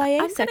sit in the Yeah, I'm YA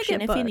gonna section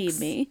get if you need books.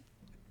 me.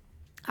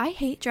 I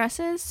hate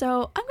dresses,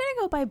 so I'm gonna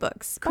go buy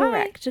books. Bye.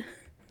 Correct.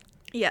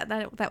 Yeah,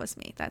 that was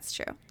me. That's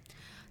true.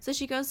 So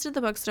she goes to the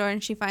bookstore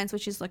and she finds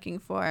what she's looking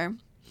for.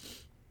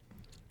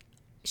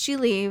 She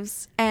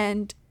leaves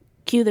and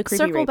Cue the creepy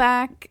circle rape.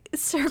 back the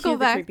the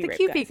creepy rape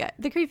creepy guys.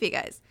 the creepy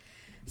guys.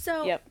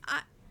 So Yep.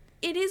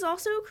 it is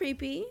also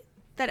creepy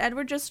that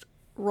Edward just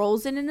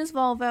rolls in his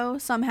Volvo.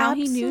 Somehow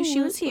he knew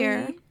she was here,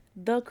 Absolutely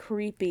the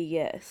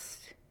creepiest.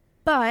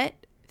 but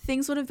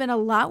things would have been a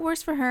lot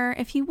worse for her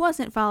if he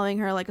wasn't following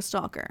her like a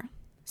stalker.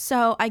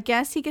 So I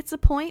guess he gets a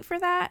point for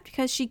that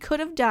because she could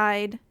have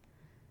died.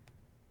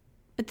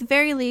 At the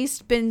very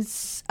least, been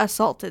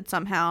assaulted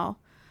somehow.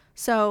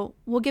 So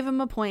we'll give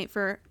him a point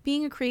for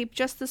being a creep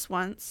just this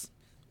once.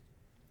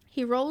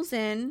 He rolls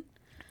in.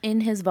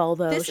 In his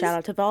Volvo. This Shout is-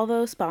 out to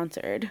Volvo,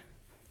 sponsored.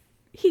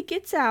 He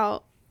gets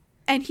out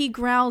and he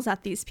growls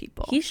at these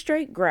people. He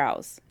straight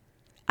growls.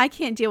 I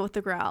can't deal with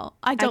the growl.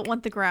 I don't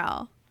want the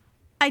growl.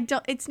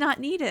 It's not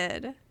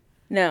needed.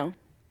 No.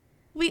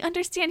 We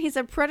understand he's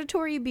a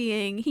predatory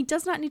being. He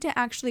does not need to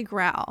actually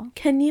growl.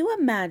 Can you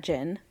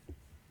imagine?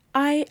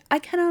 I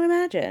cannot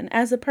imagine.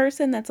 As a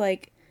person that's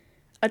like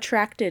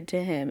attracted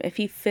to him, if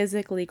he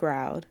physically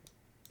growled.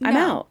 I'm No,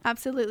 out.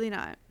 Absolutely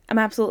not. I'm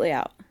absolutely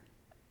out.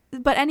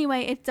 But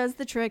anyway, it does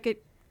the trick.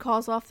 It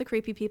calls off the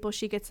creepy people.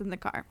 She gets in the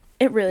car.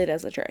 It really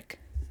does the trick.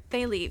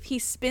 They leave. He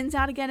spins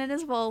out again in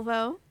his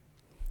Volvo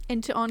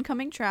into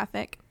oncoming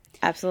traffic.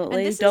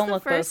 Absolutely. this is Don't the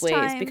look both first ways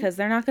time- because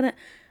they're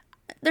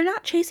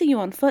not chasing you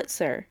on foot,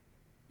 sir.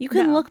 You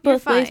can No, look you're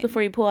both ways fine.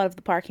 before you pull out of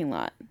the parking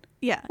lot.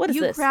 Yeah. What is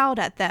you this? growled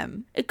at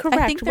them. Correct.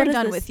 I think they're What is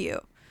done this? with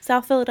you.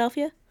 South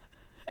Philadelphia?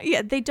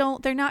 Yeah,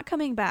 they're not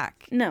coming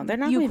back. No, they're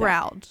not You coming back.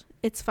 growled.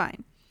 It's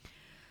fine.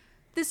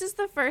 This is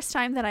the first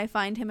time that I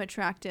find him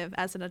attractive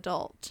as an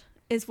adult.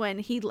 Is when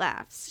he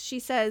laughs. He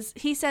says,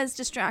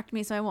 distract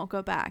me so I won't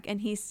go back.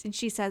 And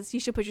she says, you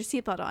should put your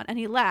seatbelt on. And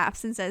he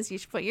laughs and says, you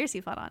should put your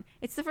seatbelt on.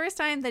 It's the first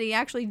time that he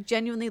actually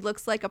genuinely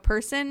looks like a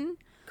person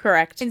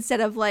Correct.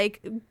 instead of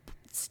like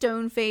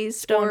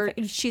stone-faced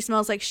Stone-faced. she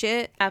smells like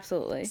shit.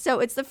 Absolutely. So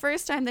it's the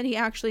first time that he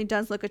actually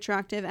does look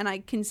attractive, and I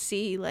can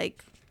see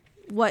like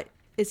what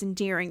is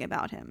endearing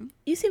about him.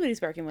 You see what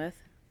he's working with.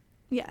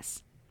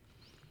 Yes.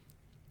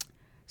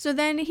 So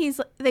then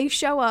they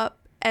show up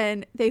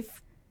and they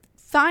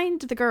find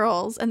the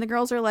girls, and the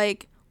girls are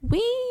like,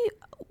 we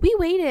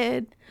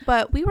waited,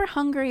 but we were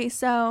hungry,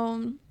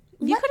 so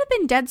you could have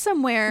been dead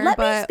somewhere, let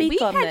me but speak we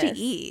on had this. to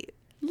eat.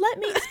 Let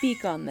me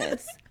speak on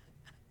this.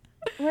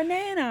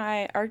 Renee and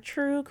I are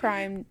true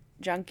crime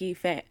junkie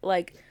fan.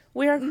 Like,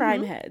 we are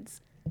crime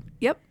heads.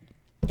 Yep.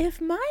 If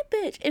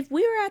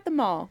we were at the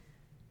mall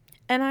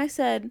and I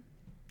said,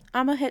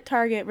 I'm going to hit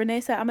Target,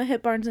 Renee said, I'm going to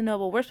hit Barnes &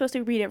 Noble, we're supposed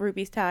to read at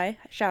Ruby's Tie.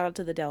 Shout out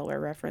to the Delaware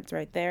reference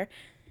right there.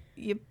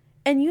 Yep.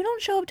 And you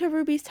don't show up to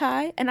Ruby's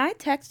Tie, and I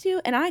text you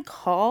and I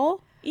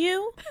call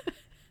you,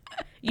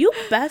 You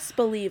best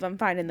believe I'm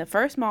finding the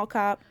first mall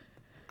cop.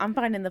 I'm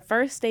finding the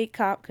first state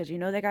cop, because you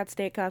know they got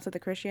state cops at the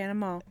Christiana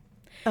Mall.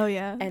 Oh,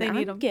 yeah. And they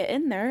need I'm them.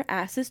 getting their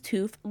asses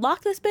tooth.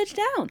 Lock this bitch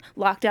down.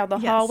 Lock down the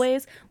Yes.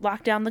 hallways.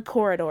 Lock down the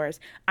corridors.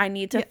 I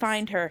need to Yes.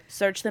 find her.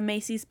 Search the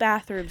Macy's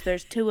bathrooms.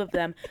 There's 2 of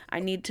them. I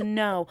need to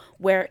know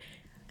where.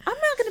 I'm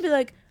not going to be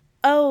like,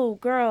 oh,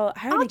 girl,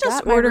 I already just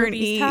got my order and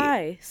Rudy's eat.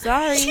 tie.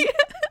 Sorry.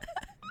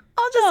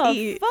 I'll just The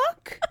eat.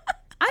 fuck?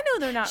 I know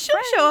they're not She'll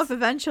friends, show up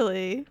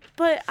eventually.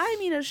 but I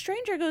mean, a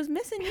stranger goes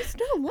missing, you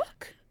still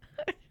look.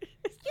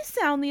 You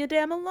sound the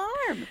damn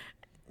alarm.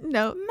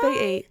 No, My they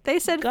ate. They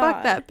said, God.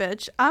 fuck that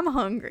bitch. I'm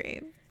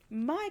hungry.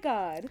 My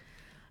God.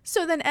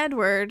 So then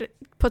Edward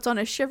puts on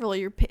his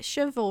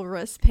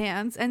chivalrous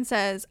pants and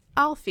says,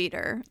 I'll feed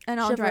her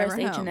and I'll drive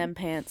Chivalrous her home. H&M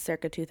pants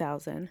circa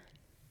 2000.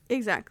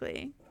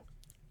 Exactly.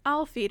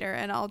 I'll feed her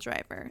and I'll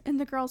drive her. And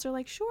the girls are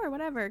like, sure,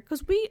 whatever.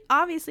 Because we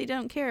obviously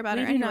don't care about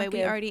We her do not anyway. We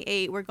give- already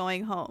ate. We're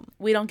going home.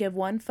 We don't give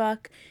one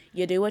fuck.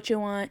 You do what you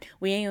want.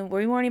 We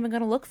weren't even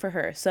going to look for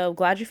her. So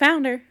glad you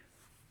found her.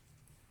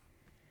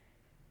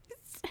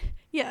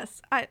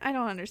 Yes, I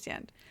don't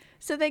understand.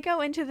 So they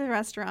go into the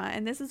restaurant,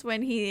 and this is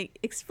when he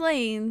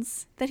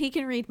explains that he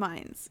can read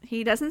minds.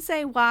 He doesn't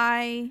say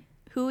why,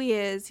 who he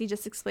is. He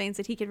just explains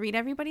that he can read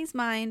everybody's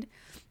mind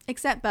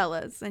except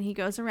Bella's. And he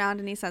goes around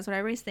and he says what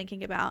everybody's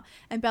thinking about.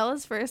 And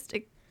Bella's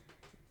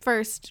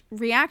first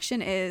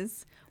reaction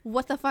is,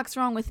 what the fuck's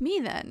wrong with me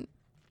then?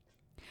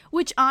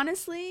 Which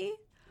honestly,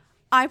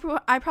 I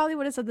probably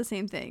would have said the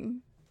same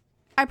thing.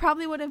 I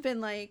probably would have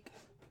been like,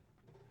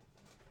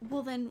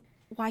 well then,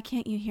 why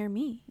can't you hear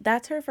me?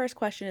 That's her first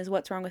question is,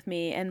 what's wrong with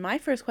me? And my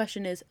first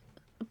question is,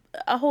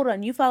 hold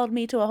on, you followed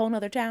me to a whole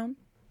nother town?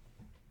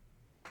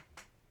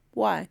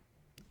 Why?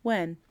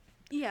 When?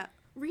 Yeah,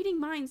 reading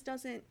minds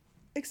doesn't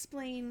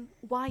explain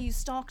why you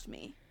stalked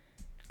me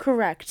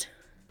Correct.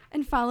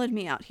 and followed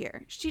me out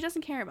here. She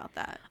doesn't care about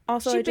that.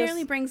 Also, she I just-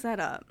 barely brings that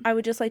up. I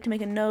would just like to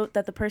make a note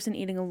that the person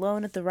eating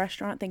alone at the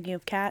restaurant thinking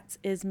of cats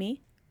is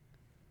me.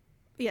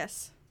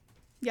 Yes.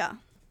 Yeah.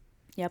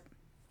 Yep.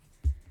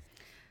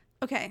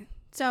 Okay,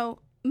 so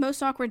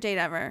most awkward date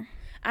ever.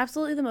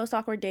 Absolutely the most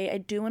awkward date. I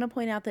do want to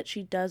point out that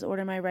she does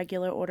order my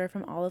regular order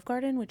from Olive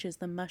Garden, which is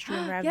the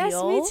mushroom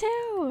ravioli. Yes, me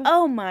too.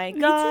 Oh my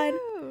God. Me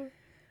too.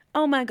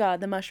 Oh my God,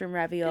 the mushroom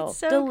ravioli. It's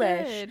so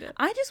Delish. good.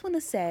 I just want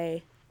to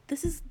say,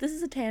 this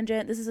is a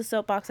tangent. This is a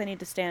soapbox I need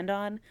to stand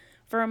on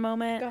for a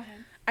moment. Go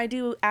ahead. I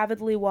do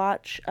avidly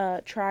watch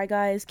Try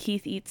Guys.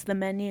 Keith eats the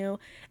menu,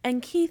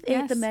 and Keith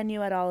ate the Yes.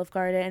 menu at Olive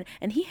Garden,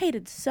 and he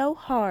hated so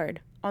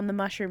hard on the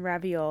mushroom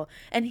ravioli,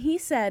 and he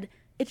said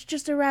it's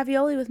just a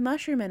ravioli with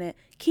mushroom in it.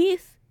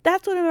 Keith,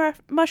 that's what a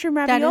mushroom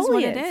ravioli That is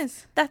what it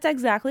is. That's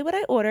exactly what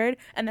I ordered,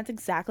 and that's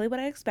exactly what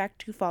I expect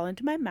to fall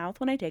into my mouth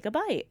when I take a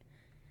bite.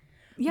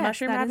 Yes,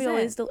 Mushroom that is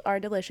raviolis it. are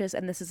delicious,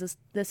 and this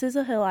is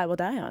a hill I will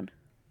die on.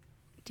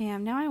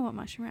 Damn, now I want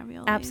mushroom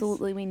ravioli.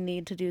 Absolutely, we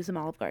need to do some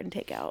Olive Garden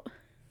takeout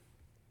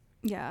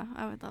Yeah,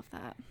 I would love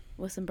that.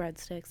 with some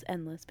breadsticks.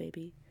 Endless,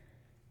 baby.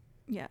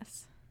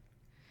 Yes.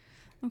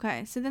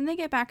 Okay, so then they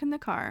get back in the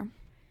car.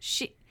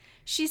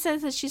 She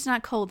says that she's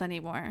not cold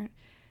anymore.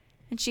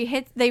 And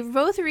they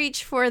both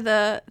reach for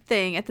the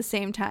thing at the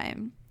same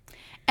time.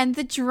 And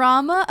the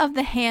drama of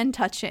the hand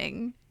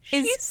touching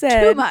is too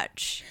said-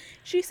 much.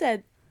 She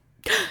said,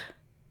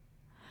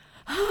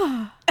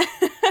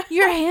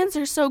 Your hands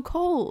are so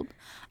cold.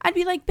 I'd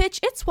be like, bitch,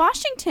 it's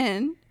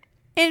Washington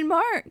in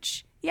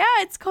March. Yeah,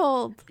 it's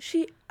cold.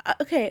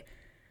 okay,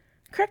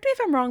 correct me if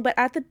I'm wrong, but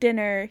at the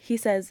dinner, he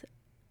says,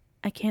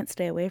 I can't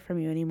stay away from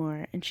you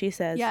anymore. And she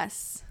says,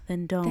 Yes.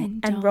 then don't. Then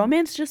And don't.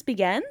 romance just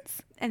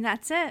begins? And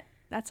that's it.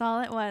 That's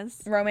all it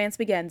was. Romance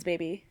begins,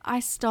 baby. I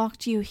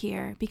stalked you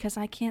here because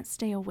I can't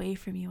stay away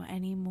from you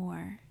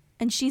anymore.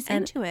 And she's And-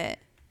 into it.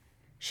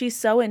 She's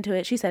so into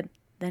it. She said,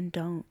 then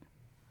don't.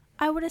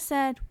 I would have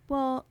said,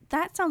 well,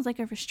 that sounds like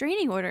a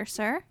restraining order,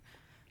 sir.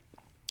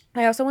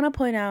 I also want to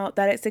point out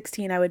that at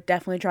 16, I would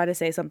definitely try to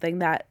say something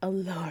that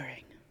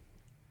alluring.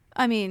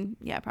 I mean,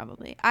 yeah,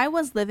 probably. I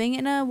was living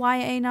in a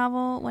YA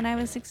novel when I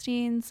was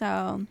 16,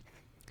 so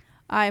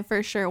I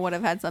for sure would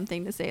have had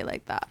something to say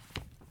like that.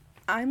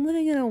 I'm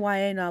living in a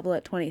YA novel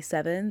at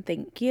 27.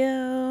 Thank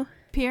you.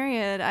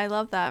 Period. I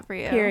love that for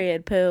you.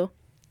 Period, poo.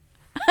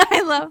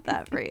 I love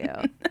that for you.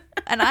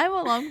 And I'm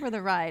along for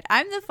the ride.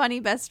 I'm the funny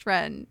best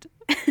friend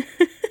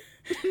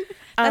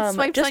that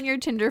swipes just- on your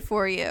Tinder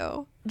for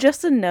you.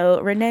 Just a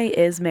note, Renee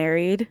is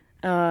married.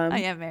 I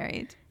am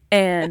married.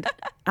 And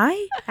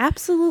I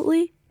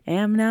absolutely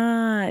am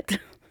not.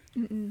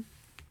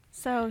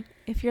 So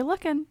if you're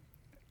looking,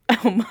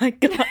 Oh my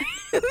God.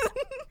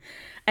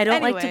 I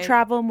don't like to Anyway.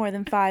 travel more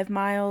than 5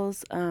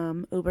 miles.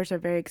 Ubers are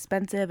very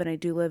expensive, and I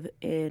do live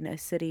in a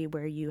city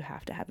where you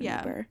have to have an Yeah.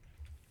 Uber.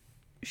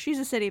 she's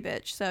a city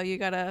bitch, so you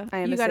gotta I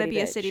am you a gotta city be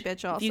a bitch. city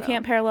bitch also. If you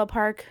can't parallel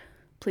park,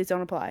 please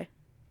don't apply.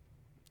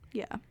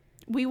 Yeah.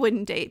 We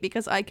wouldn't date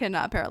because I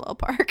cannot parallel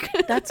park.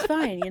 That's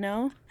fine, you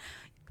know?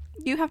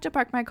 You have to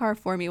park my car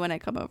for me when I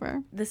come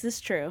over. This is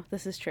true.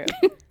 This is true.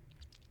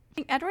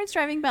 Edward's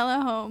driving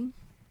Bella home.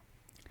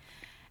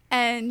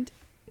 And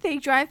They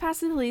drive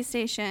past the police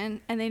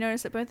station and they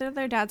notice that both of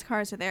their dad's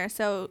cars are there.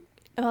 So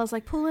Bella's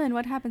like, pull in.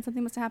 What happened?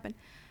 Something must have happened.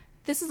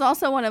 This is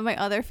also one of my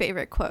other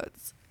favorite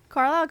quotes.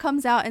 Carlisle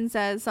comes out and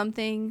says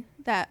something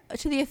that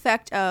to the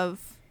effect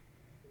of,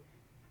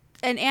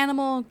 an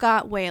animal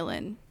got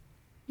Waylon,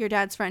 your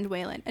dad's friend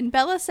Waylon. And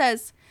Bella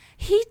says,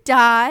 he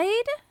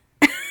died?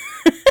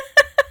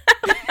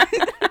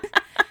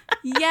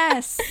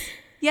 Yes.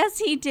 Yes,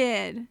 he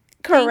did.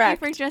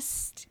 Correct. Thank you for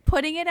just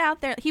putting it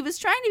out there. He was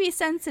trying to be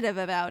sensitive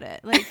about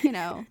it. Like, you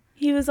know.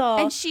 He was all,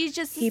 and she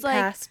just he is like,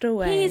 passed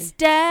away. He's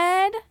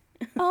dead?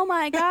 Oh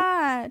my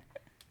God.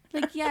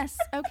 Like, yes,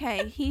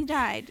 okay, he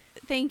died.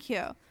 Thank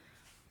you.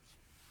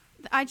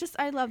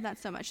 I love that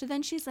so much. So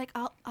then she's like,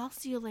 I'll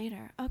see you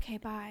later. Okay,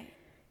 bye.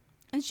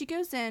 And she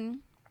goes in,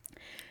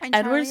 and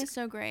Charlie is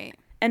so great.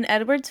 And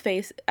Edward's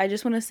face, I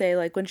just want to say,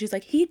 like, when she's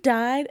like, he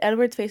died,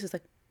 Edward's face is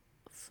like,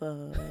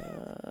 fuck.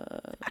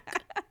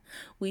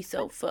 We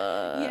so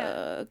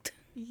fucked.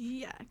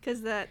 Yeah,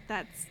 because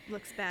that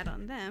looks bad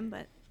on them,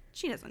 but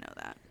she doesn't know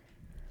that.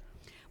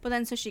 But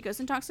then so she goes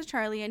and talks to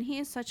Charlie, and he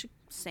is such a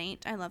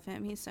saint. I love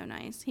him. He's so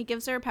nice. He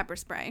gives her a pepper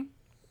spray,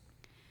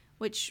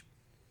 which,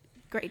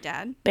 great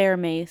dad. Bear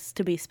mace,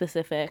 to be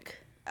specific.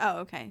 Oh,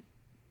 okay.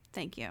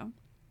 Thank you.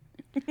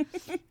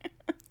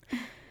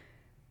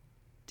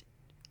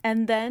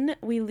 And then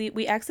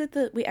we exit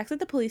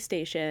the police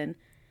station,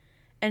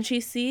 and she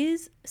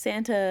sees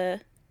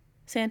Santa's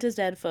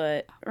dead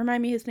foot.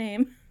 Remind me his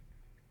name.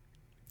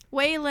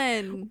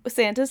 Waylon.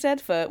 Santa's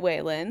dead foot,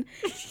 Waylon.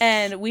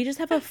 And we just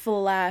have a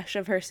flash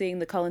of her seeing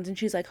the Cullens, and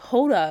she's like,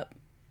 hold up.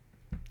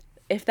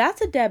 If that's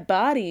a dead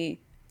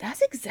body,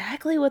 that's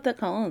exactly what the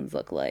Cullens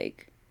look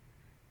like.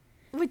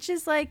 Which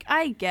is like,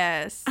 I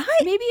guess.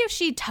 Maybe if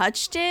she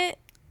touched it,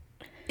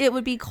 it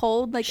would be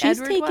cold like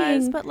Edward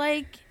was, but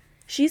like...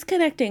 She's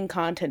connecting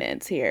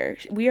continents here.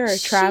 We are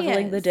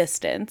traveling the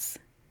distance.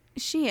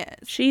 She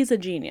is. She's a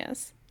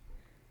genius.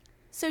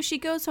 So she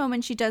goes home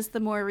and she does the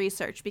more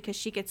research because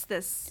she gets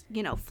this,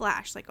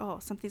 flash, like, oh,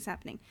 something's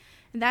happening.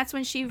 And that's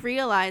when she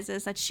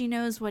realizes that she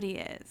knows what he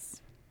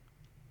is.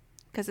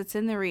 Because it's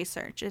in the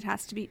research. It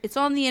has to be, it's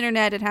on the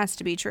internet, it has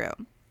to be true.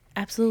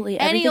 Absolutely.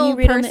 Any Everything you old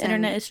read on the person-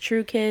 internet is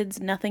true, kids.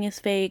 Nothing is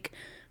fake.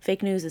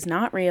 Fake news is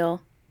not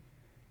real.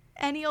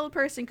 Any old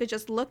person could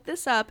just look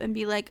this up and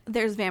be like,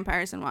 there's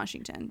vampires in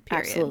Washington,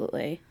 period.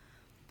 Absolutely.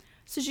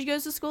 So she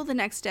goes to school the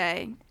next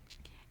day.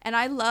 And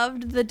I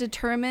loved the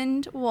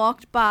determined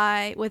walked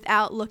by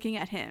without looking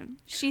at him.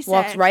 She said,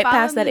 walked right "Follow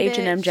past that me,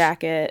 H&M bitch,"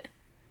 jacket.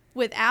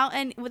 without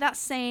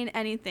saying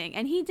anything.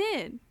 And he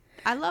did.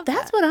 I love that.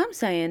 That's what I'm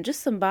saying.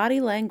 Just some body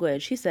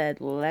language. She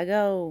said, let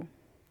go.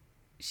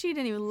 She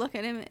didn't even look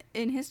at him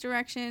in his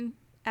direction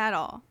at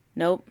all.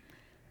 Nope.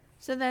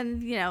 So then,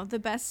 the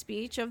best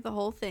speech of the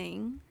whole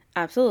thing,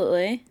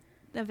 Absolutely.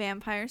 the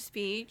vampire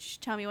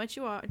speech, tell me what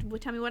you are,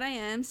 tell me what I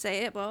am, say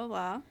it, blah, blah,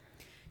 blah.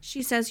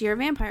 She says, you're a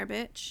vampire,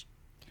 bitch.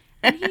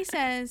 And he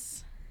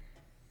says,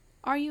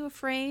 are you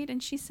afraid?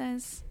 And she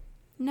says,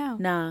 no.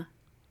 Nah.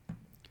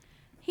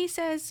 He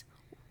says,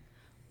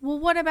 well,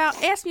 what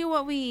about, ask me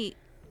what we eat.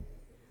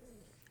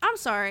 I'm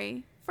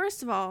sorry.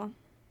 First of all,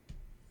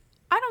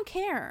 I don't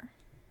care.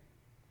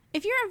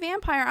 If you're a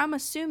vampire, I'm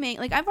assuming,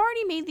 like,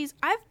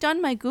 I've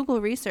done my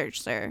Google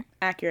research, sir.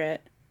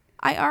 Accurate.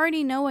 I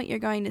already know what you're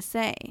going to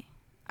say.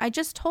 I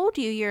just told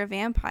you you're a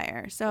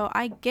vampire, so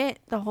I get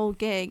the whole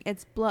gig.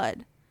 It's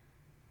blood.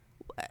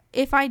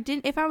 If I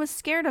was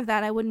scared of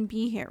that, I wouldn't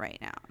be here right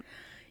now.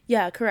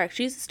 Yeah, correct.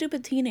 She's a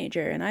stupid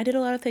teenager, and I did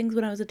a lot of things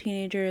when I was a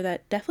teenager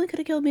that definitely could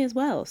have killed me as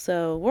well.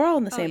 So we're all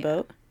in the same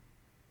boat.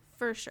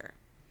 For sure.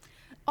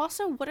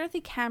 Also, what are the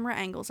camera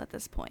angles at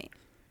this point?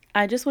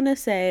 I just want to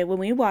say, when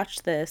we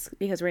watched this,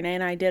 because Renee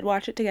and I did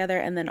watch it together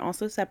and then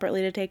also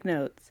separately to take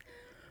notes,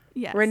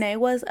 Yes. Renee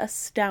was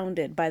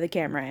astounded by the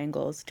camera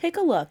angles. Take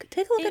a look.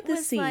 Take a look at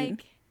this scene.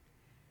 Like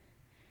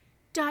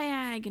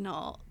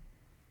diagonal.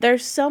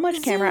 There's so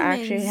much camera Zoom in,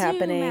 action zoom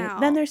happening. out.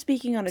 Then they're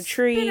speaking on a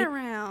tree. Spin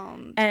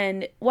around.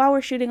 And while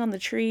we're shooting on the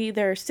tree,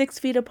 they're 6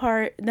 feet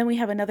apart. Then we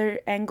have another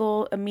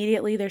angle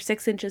immediately. They're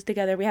 6 inches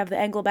together. We have the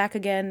angle back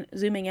again,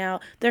 zooming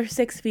out. They're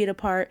 6 feet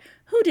apart.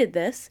 Who did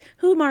this?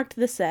 Who marked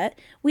the set?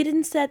 We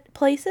didn't set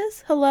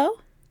places? Hello?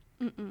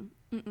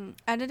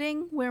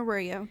 Editing, where were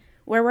you?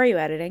 Where were you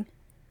editing?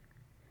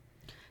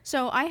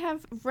 So I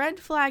have red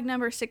flag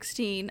number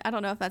 16. I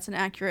don't know if that's an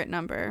accurate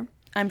number.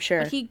 I'm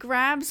sure. But he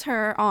grabs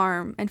her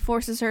arm and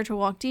forces her to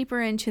walk deeper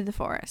into the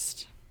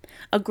forest.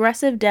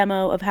 Aggressive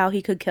demo of how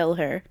he could kill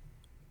her.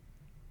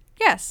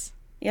 Yes.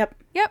 Yep.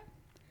 Yep.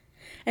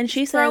 And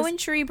she says, Throwing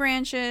tree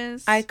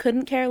branches. I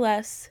couldn't care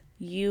less.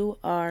 You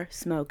are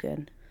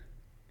smoking.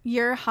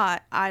 You're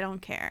hot. I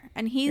don't care.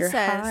 And he You're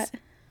says, hot.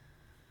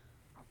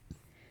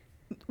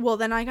 well,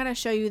 then I gotta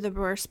show you the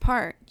worst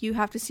part. You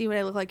have to see what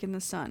I look like in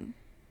the sun.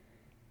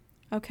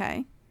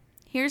 Okay.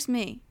 Here's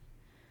me.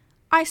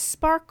 I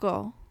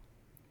sparkle.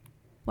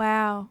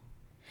 Wow.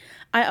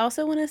 I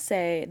also want to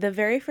say, the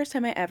very first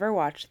time I ever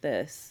watched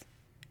this,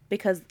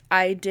 because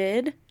I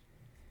did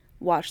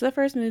watch the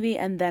first movie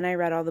and then I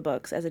read all the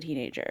books as a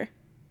teenager.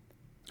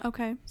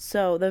 Okay.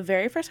 So the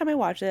very first time I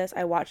watched this,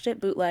 I watched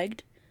it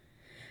bootlegged.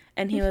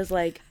 And he was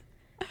like,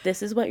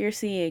 this is what you're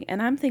seeing.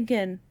 And I'm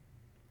thinking,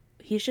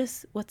 he's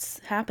just, what's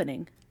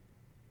happening?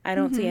 I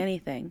don't see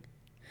anything.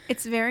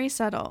 It's very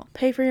subtle.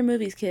 Pay for your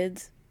movies,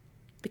 kids.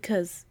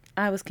 Because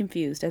I was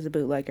confused as a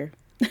bootlegger.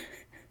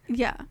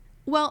 Yeah.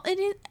 Well, it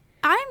is.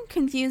 I'm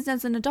confused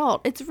as an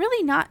adult. It's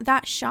really not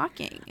that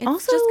shocking. It's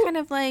Also, just kind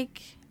of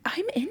like,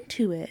 I'm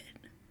into it.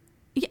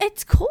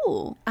 it's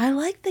cool. I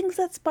like things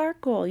that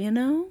sparkle, you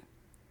know?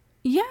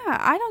 Yeah,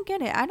 I don't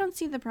get it. I don't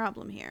see the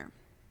problem here.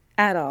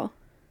 At all.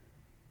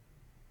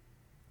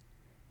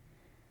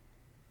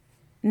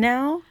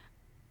 Now,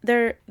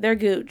 they're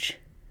gooch.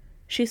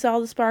 She saw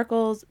the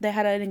sparkles. They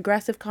had an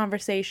aggressive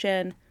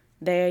conversation.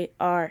 They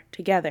are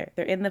together.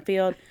 They're in the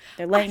field.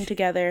 They're laying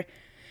together.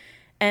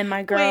 And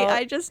my girl... Wait,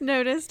 I just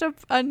noticed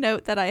a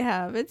note that I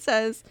have. It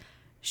says,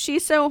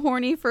 she's so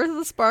horny for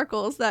the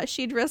sparkles that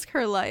she'd risk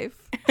her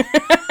life.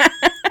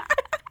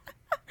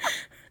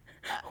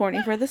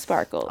 Horny for the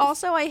sparkles.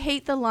 Also, I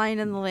hate the Lion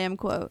and the Lamb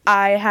quote.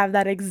 I have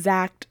that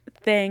exact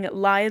thing.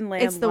 Lion,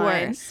 lamb, It's the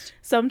line. worst.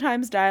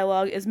 Sometimes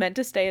dialogue is meant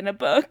to stay in a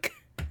book.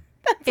 That's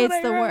what It's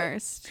I the wrote.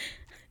 worst.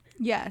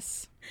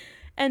 Yes.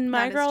 And my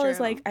That is girl is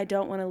true. like, I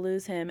don't want to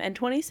lose him. And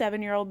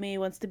 27-year-old me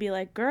wants to be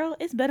like, girl,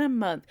 it's been a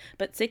month.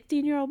 But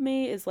 16-year-old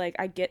me is like,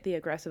 I get the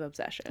aggressive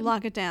obsession.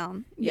 Lock it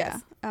down. Yes.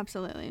 Yeah,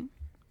 absolutely.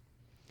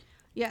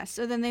 Yeah,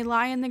 so then they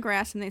lie in the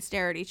grass and they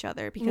stare at each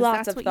other because Lots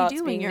that's of what thoughts you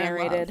do when being you're in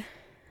narrated. love.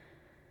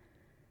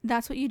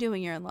 That's what you do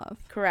when you're in love.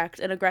 Correct.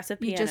 An aggressive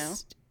You piano.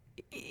 just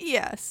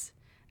yes.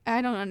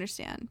 I don't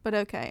understand, but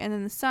okay. And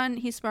then the sun,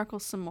 he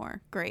sparkles some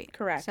more. Great.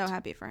 Correct. So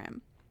happy for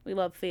him. We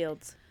love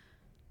fields.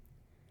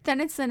 Then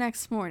it's the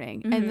next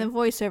morning and the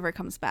voiceover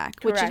comes back,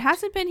 which it Correct.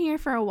 hasn't been here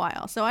for a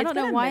while. So I It's don't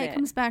been know a why minute. it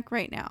comes back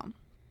right now.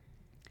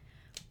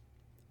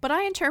 But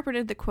I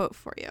interpreted the quote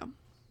for you.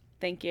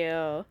 Thank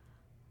you.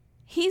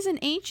 He's an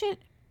ancient,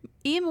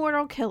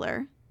 immortal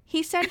killer.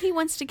 He said he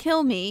wants to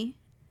kill me,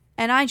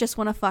 and I just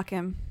want to fuck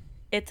him.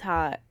 It's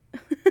hot.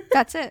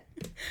 That's it.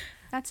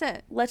 That's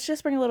it. Let's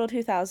just bring a little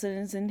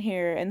 2000s in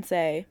here and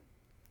say,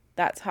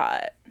 that's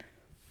hot.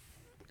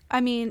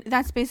 I mean,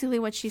 that's basically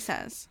what she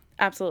says.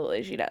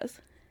 Absolutely, she does.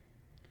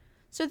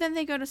 So then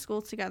they go to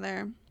school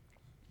together.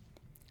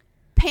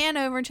 Pan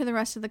over to the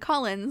rest of the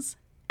Cullens.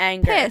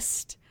 Anger.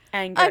 Pissed.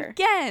 Anger.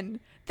 Again.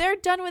 They're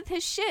done with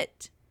his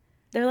shit.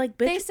 They're like,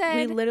 bitch, They said-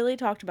 we literally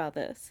talked about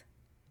this.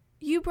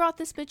 You brought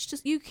this bitch to...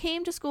 You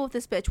came to school with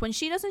this bitch. When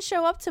she doesn't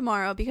show up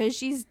tomorrow because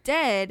she's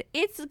dead,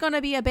 it's going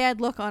to be a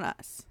bad look on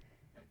us.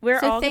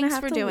 We're So all going to thanks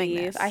have for to doing leave.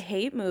 this. I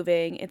hate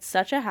moving. It's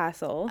such a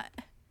hassle.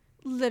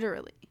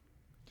 Literally.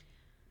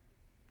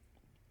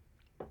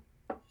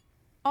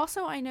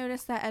 Also, I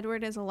noticed that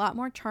Edward is a lot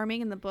more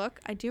charming in the book.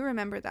 I do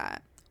remember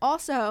that.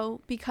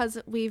 Also, because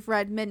we've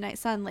read Midnight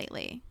Sun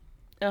lately.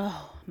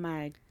 Oh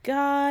my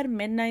God,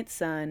 Midnight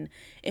Sun.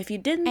 If you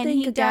didn't And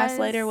think he a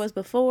gaslighter does- was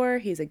before,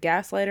 he's a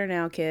gaslighter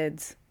now,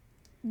 kids.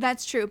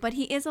 That's true, but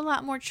he is a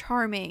lot more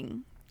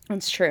charming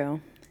That's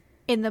true.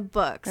 in the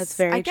books. That's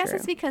very I guess true.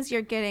 it's because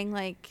you're getting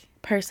like,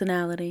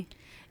 Personality.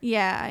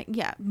 yeah,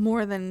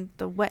 more than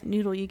the wet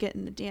noodle you get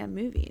in the damn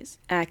movies.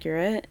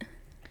 Accurate.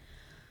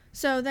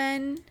 So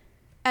then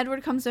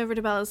Edward comes over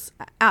to Bella's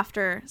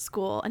after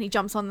school and he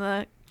jumps on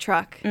the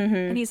truck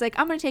and he's like,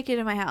 I'm going to take you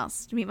to my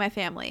house to meet my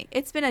family.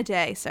 It's been a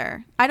day,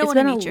 sir. I don't It's want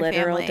to been a meet your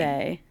literal family.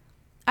 day.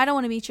 I don't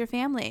want to meet your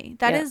family.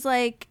 That Yeah. is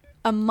like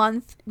a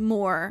month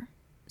more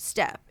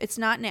step. It's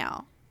not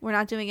now. We're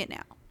not doing it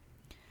now.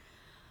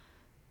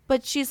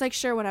 But she's like,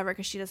 sure, whatever,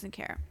 because she doesn't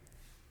care.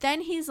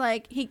 Then he's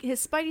like,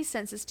 his spidey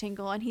senses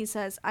tingle and he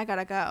says, I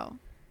gotta go.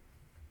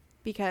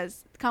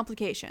 Because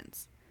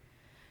complications.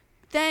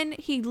 Then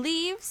he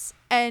leaves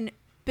and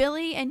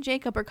Billy and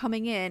Jacob are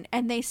coming in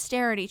and they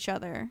stare at each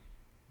other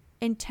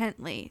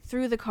intently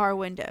through the car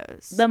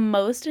windows. The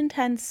most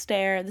intense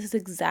stare. This is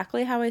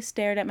exactly how I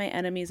stared at my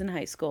enemies in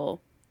high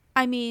school.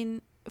 I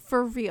mean,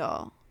 for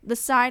real. The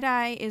side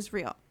eye is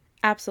real.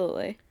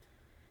 Absolutely.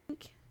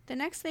 The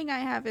next thing I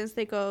have is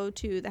they go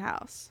to the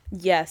house.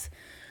 Yes.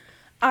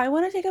 I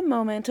want to take a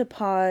moment to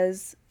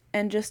pause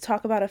and just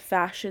talk about a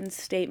fashion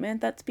statement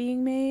that's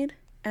being made.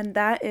 And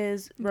that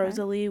is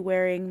Rosalie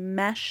wearing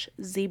mesh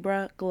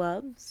zebra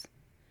gloves.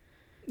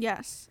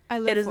 Yes, I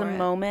live It is for a it.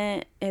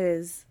 moment. It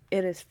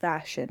is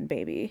fashion,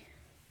 baby.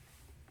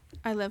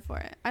 I live for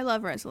it. I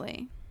love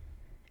Rosalie.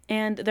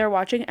 And they're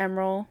watching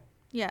Emerald,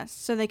 Yes,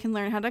 so they can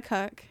learn how to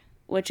cook.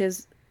 which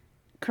is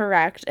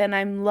correct. And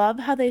I love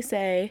how they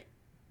say,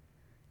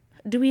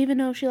 do we even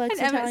know if she likes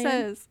And Emmett Italian?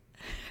 says,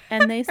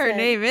 And they her say,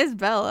 name is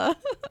Bella.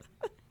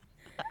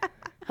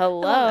 I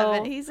love hello.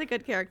 Emmett. He's a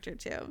good character,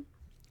 too.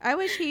 I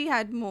wish he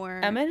had more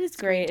Emmett is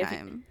screen great. If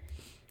time.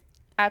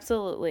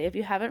 Absolutely. If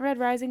you haven't read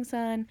Rising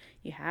Sun,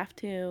 you have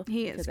to.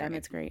 He is Because great.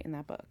 Emmett's great in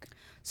that book.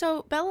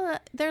 So Bella,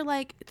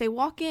 they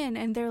walk in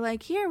and they're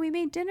like, here, we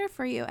made dinner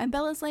for you. And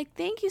Bella's like,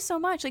 thank you so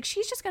much. Like,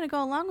 she's just going to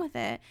go along with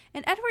it.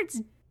 And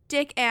Edward's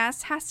dick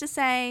ass has to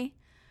say,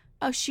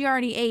 oh, she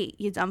already ate,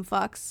 you dumb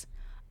fucks.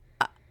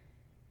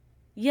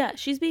 Yeah,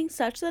 she's being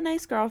such the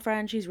nice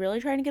girlfriend. She's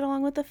really trying to get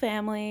along with the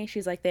family.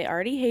 She's like, they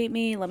already hate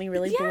me. Let me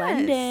really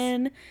blend Yes.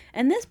 in.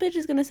 And this bitch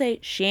is going to say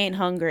she ain't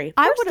hungry.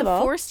 I First would of have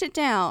all, forced it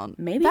down.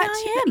 maybe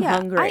I am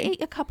hungry. I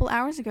ate a couple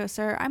hours ago,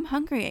 sir. I'm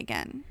hungry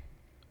again.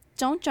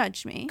 Don't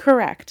judge me.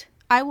 Correct.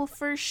 I will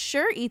for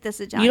sure eat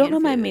this Italian You don't know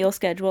my food. meal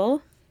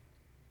schedule.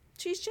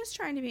 She's just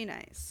trying to be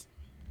nice.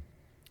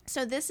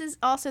 So this is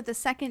also the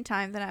second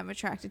time that I'm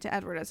attracted to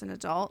Edward as an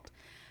adult.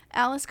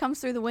 Alice comes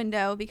through the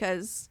window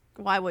because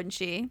why wouldn't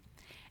she?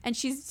 And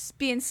she's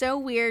being so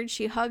weird.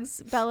 She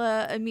hugs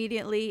Bella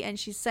immediately and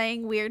she's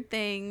saying weird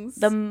things.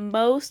 The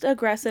most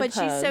aggressive But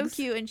she's so hugs.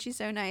 cute and she's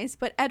so nice.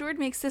 But Edward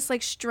makes this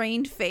like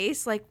strained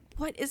face, like,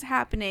 what is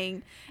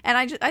happening? And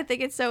I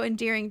think it's so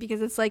endearing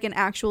because it's like an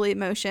actual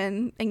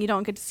emotion and you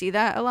don't get to see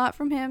that a lot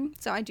from him.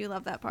 So I do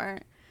love that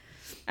part.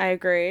 I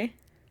agree.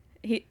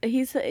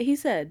 He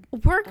said,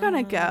 We're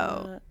gonna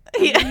go.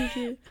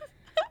 I'm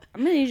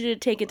gonna need you to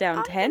take it down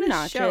I'm 10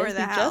 gonna show her notches. the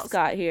He house. just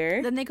got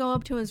here. Then they go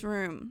up to his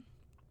room.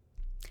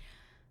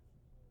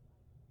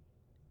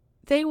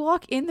 They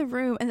walk in the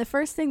room, and the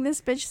first thing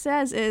this bitch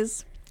says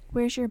is,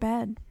 "Where's your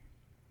bed?"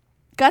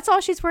 That's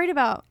all she's worried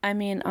about. I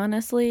mean,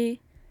 honestly,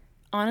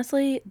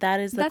 that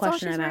is the That's all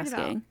question she's I'm worried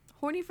asking. about.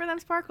 Horny for them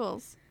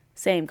sparkles.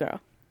 Same girl.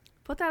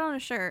 Put that on a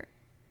shirt.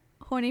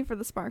 Horny for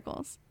the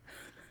sparkles.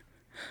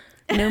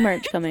 New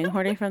merch coming.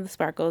 Horny from the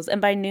Sparkles.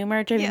 And by new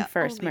merch, I mean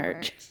first only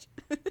merch.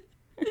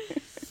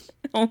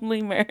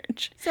 Only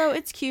merch. So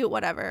it's cute,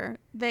 whatever.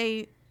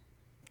 They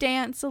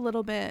dance a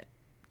little bit.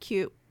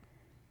 Cute.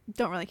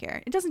 Don't really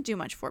care. It doesn't do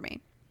much for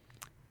me.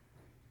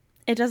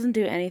 It doesn't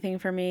do anything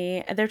for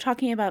me. They're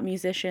talking about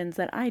musicians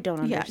that I don't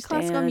understand. Yeah,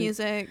 classical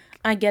music.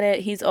 I get it.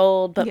 He's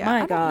old, but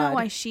my I God. don't know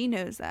why she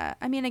knows that.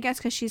 I mean, I guess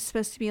because she's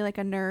supposed to be like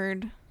a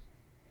nerd,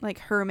 like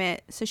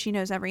hermit, so she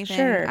knows everything.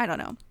 Sure. I don't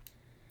know.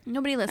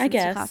 Nobody listens to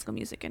guess. classical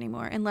music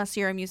anymore unless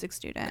you're a music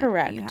student.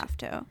 Correct. You have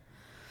to.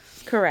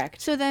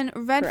 Correct. So then,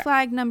 red Correct.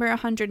 flag number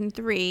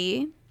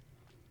 103.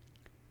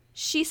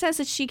 She says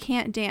that she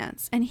can't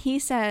dance, and he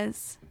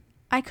says,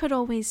 "I could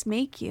always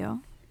make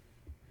you."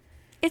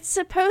 It's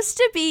supposed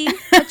to be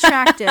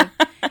attractive.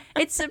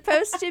 It's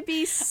supposed to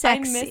be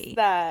sexy. I missed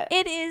that.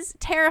 It is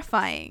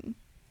terrifying.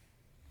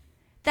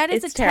 That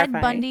is It's a Ted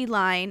terrifying. Bundy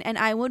line, and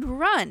I would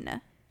run.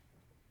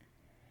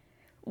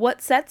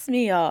 What sets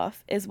me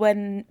off is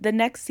when the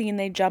next scene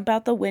they jump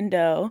out the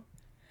window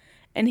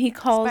and he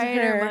calls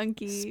Spider her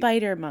monkey.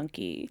 Spider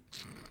Monkey.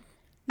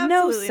 Absolutely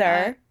No,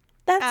 sir. not.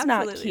 That's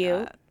not Absolutely cute.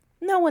 not.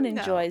 No one No.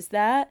 enjoys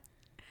that.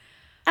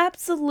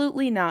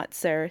 Absolutely not,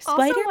 sir. Also,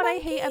 Spider what I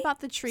Monkey? hate about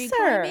the tree Sir.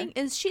 climbing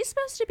is she's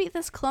supposed to be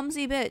this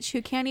clumsy bitch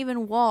who can't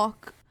even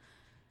walk.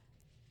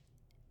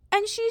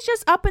 And she's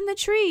just up in the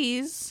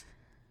trees.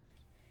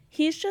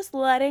 He's just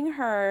letting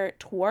her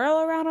twirl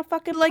around a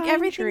fucking Like, pine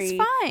everything's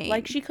tree. fine.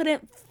 Like she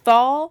couldn't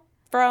fall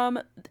from,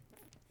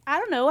 I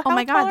don't know. Oh how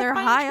my tall god, are they're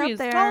pine high trees?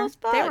 up Tall there. as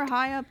They fuck. were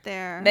high up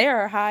there. They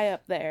are high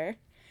up there.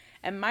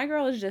 And my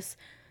girl is just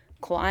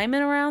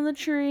climbing around the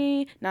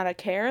tree, not a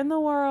care in the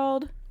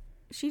world.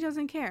 She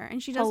doesn't care,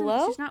 and she doesn't.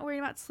 Hello? She's not worried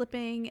about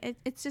slipping.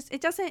 It's just it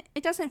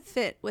doesn't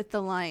fit with the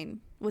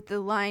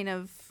line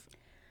of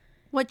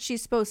what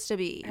she's supposed to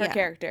be. Her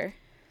character.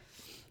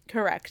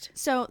 Correct.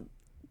 So,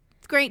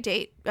 great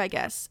date, I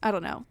guess. I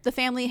don't know. The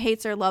family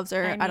hates her, loves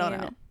her. I don't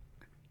mean, know.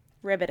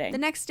 Riveting. The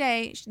next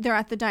day, they're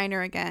at the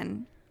diner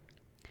again,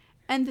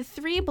 and the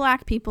three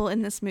black people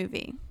in this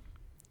movie.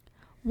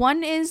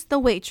 One is the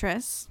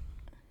waitress.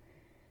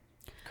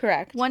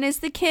 Correct. One is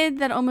the kid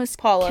that almost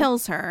Paula.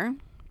 kills her.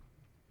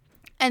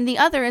 And the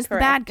other is the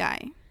bad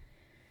guy.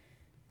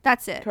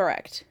 That's it.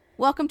 Correct.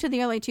 Welcome to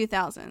the early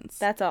 2000s.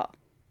 That's all.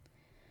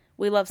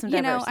 We love some You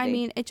diversity. know, I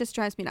mean, it just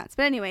drives me nuts.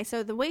 But anyway,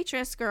 so the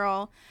waitress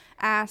girl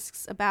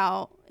asks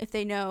about if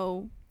they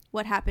know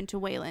what happened to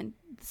Waylon,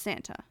 the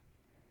Santa.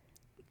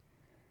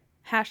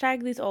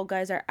 Hashtag these old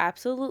guys are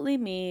absolutely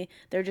me.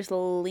 They're just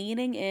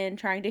leaning in,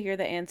 trying to hear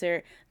the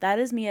answer. That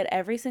is me at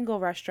every single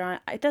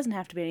restaurant. It doesn't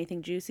have to be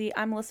anything juicy.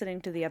 I'm listening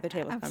to the other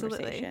table's Absolutely.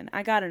 conversation.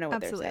 I gotta know what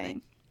Absolutely. they're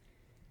saying.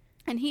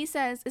 And he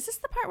says, is this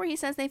the part where he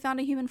says they found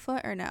a human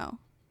foot or no?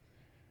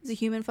 Is a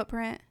human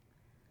footprint?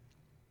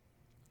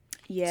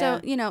 Yeah.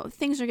 So, you know,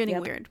 things are getting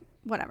Yep. weird.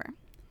 Whatever.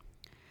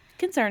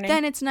 Concerning.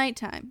 Then it's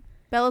nighttime.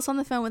 Bella's on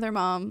the phone with her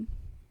mom.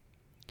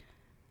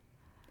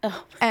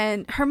 Oh.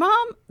 And her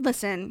mom,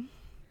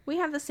 we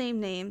have the same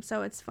name,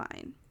 so it's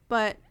fine.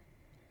 But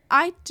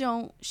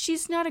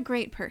she's not a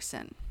great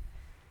person.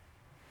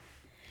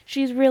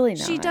 She's really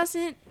not. She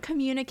doesn't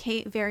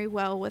communicate very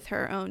well with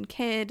her own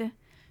kid.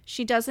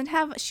 She lost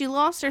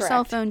her cell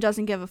Correct. phone,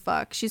 doesn't give a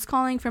fuck. She's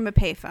calling from a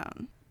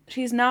payphone.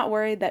 She's not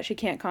worried that she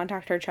can't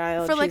contact her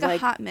child. For like She's a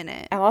hot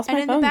minute. I lost and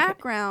my in phone. the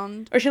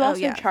background. Or she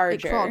lost her It,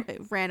 charger.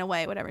 it ran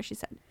away, whatever she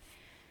said.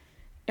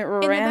 It In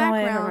the ran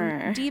away from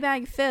background, her.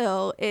 D-Bag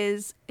Phil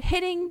is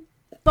hitting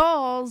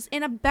balls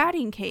in a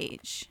batting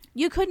cage.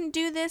 You couldn't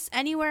do this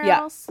anywhere Yeah.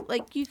 else?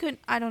 Like, you couldn't.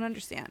 I don't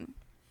understand.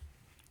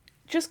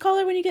 Just call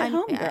her when you get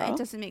home, Yeah, girl. it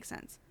doesn't make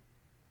sense.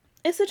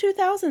 It's the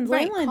 2000s.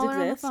 Right, Landlines call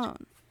her exist. on the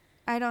phone.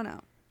 I don't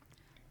know.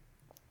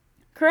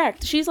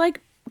 Correct. She's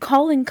like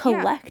calling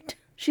collect.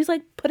 She's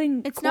like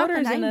putting It's not the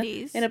quarters in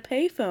 90s. a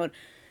payphone.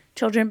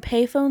 Children,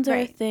 payphones are a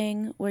Right.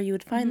 thing where you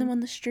would find them on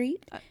the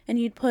street and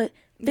you'd put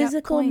Yep,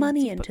 physical coins.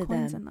 money You put into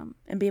coins them, in them.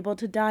 and be able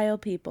to dial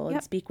people and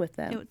Yep. speak with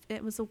them.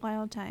 It was a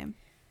wild time.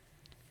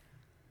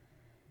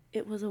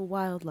 It was a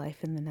wild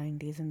life in the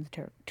 90s and the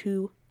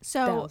 2000s.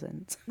 So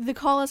the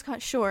call is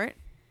cut short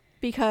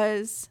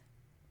because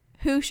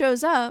who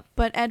shows up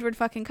but Edward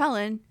fucking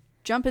Cullen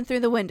jumping through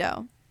the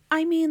window?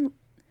 I mean,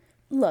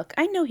 look,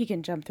 I know he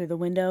can jump through the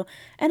window,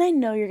 and I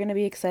know you're going to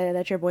be excited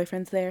that your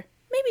boyfriend's there.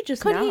 Maybe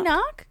just Could knock. he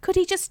knock? Could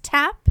he just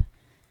tap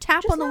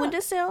Just on the knock.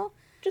 windowsill?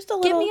 Just a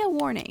Give little. me a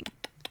warning.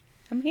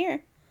 I'm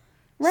here.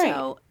 Right.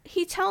 So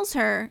he tells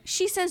her,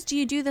 she says, do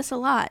you do this a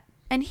lot?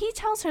 And he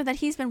tells her that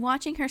he's been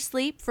watching her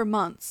sleep for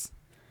months.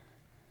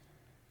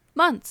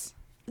 Months.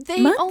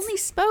 They Months? only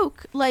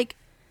spoke, like,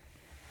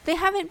 they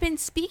haven't been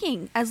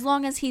speaking as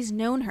long as he's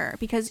known her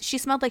because she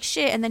smelled like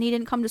shit and then he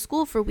didn't come to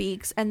school for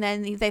weeks and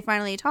then they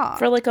finally talked.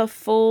 For like a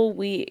full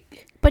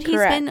week. But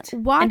Correct. he's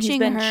been watching and he's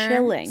been her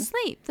chilling.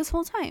 sleep this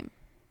whole time.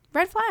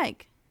 Red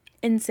flag.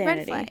 Insanity.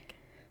 Red flag.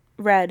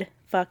 Red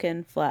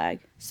fucking flag.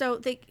 So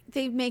they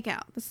make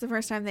out. This is the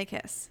first time they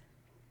kiss.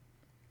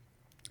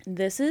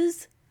 This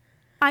is...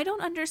 I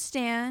don't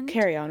understand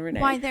Carry on, Renee.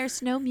 why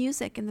there's no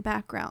music in the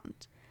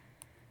background.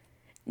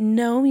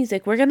 No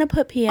music. We're going to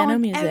put piano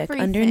On music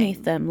everything.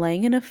 underneath them,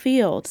 laying in a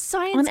field.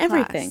 Science on class.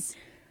 everything.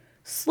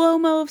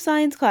 Slow-mo of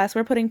science class.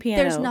 We're putting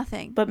piano. There's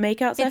nothing. But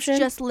make-out It's session?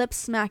 just lip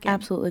smacking.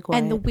 Absolutely quiet.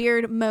 And the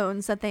weird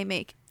moans that they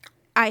make.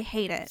 I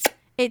hate it.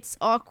 It's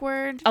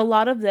awkward. A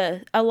lot of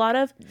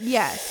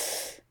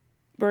Yes.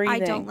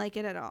 breathing. I don't like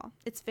it at all.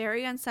 It's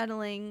very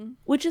unsettling.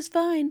 Which is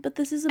fine, but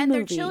this is a And movie.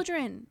 they're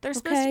children. They're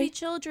supposed to Okay. be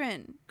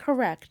children.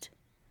 Correct.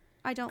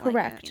 I don't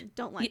Correct. like it.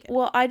 Don't like it.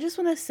 Well, I just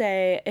want to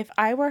say, if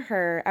I were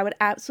her, I would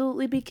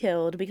absolutely be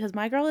killed because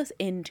my girl is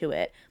into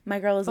it. My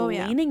girl is Oh,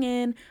 yeah. leaning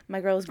in. My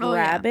girl is Oh,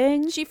 yeah.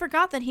 grabbing. She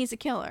forgot that he's a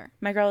killer.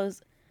 My girl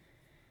is...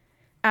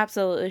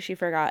 Absolutely, she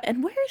forgot.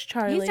 And where's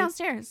Charlie? He's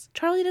downstairs.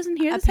 Charlie doesn't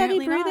hear this heavy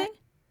Apparently not. breathing?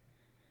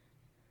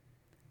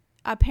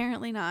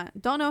 Apparently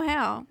not. Don't know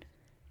how.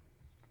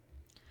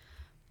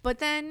 But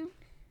then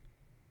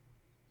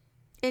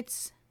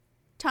it's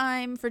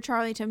time for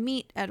Charlie to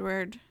meet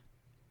Edward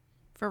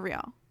for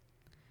real.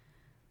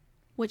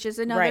 Which is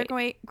another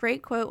Right.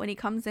 great quote when he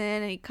comes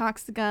in and he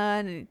cocks the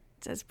gun and he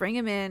says, bring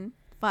him in.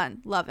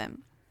 Fun. Love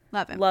him.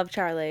 Love him. Love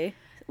Charlie.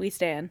 We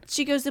stand.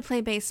 She goes to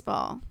play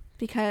baseball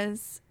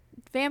because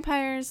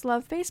vampires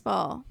love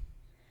baseball.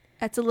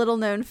 That's a little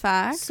known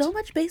fact. So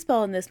much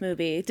baseball in this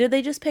movie. Did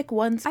they just pick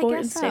one sport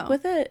and guess stick so.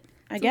 with it?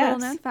 I It's guess. a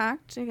little known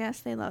fact. I guess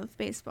they love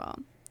baseball.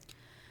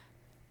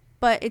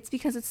 But it's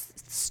because it's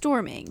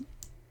storming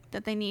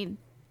that they need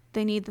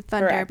the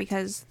thunder Correct.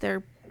 because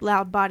their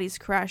loud bodies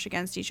crash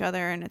against each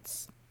other and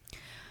it's...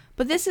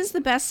 But this is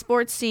the best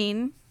sports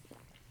scene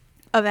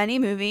of any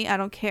movie. I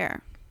don't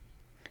care.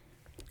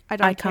 I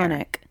don't care.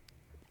 Iconic.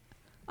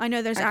 I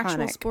know there's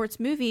actual Iconic. sports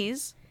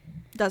movies.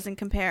 Doesn't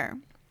compare.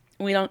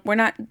 We're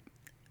not...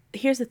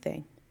 Here's the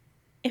thing.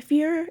 If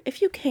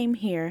you came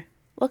here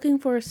looking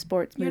for a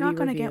sports movie You're not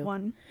going to review, get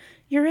one.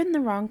 You're in the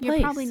wrong place.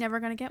 You're probably never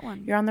going to get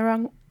one. You're on the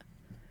wrong...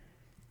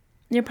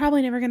 You're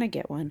probably never going to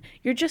get one.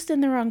 You're just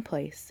in the wrong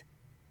place.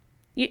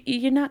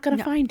 You're not going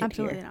to No, find it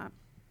absolutely here. not.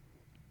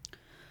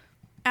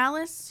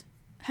 Alice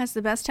has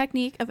the best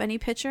technique of any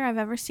pitcher I've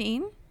ever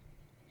seen.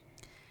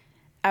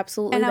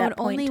 Absolutely. And I that would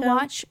only point toe.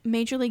 watch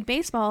Major League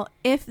Baseball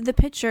if the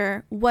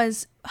pitcher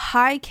was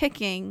high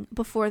kicking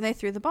before they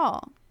threw the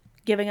ball.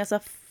 Giving us a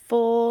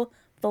full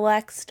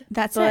flexed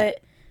That's foot,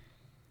 it.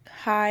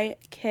 high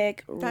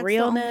kick, That's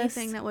realness. the only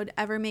thing that would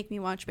ever make me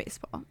watch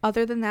baseball.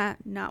 Other than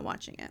that, not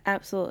watching it.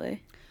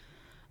 Absolutely.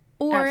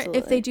 Or if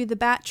Absolutely. they do the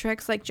bat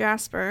tricks like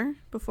Jasper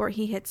before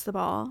he hits the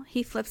ball,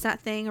 he flips that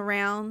thing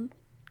around.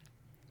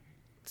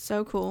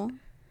 So cool.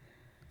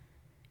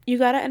 You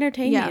gotta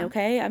entertain Yeah. me,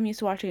 okay? I'm used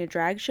to watching a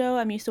drag show.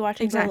 I'm used to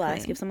watching Exactly.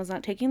 burlesque. If someone's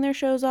not taking their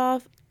shows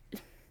off,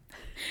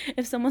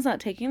 if someone's not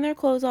taking their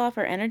clothes off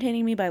or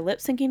entertaining me by lip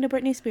syncing to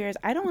Britney Spears,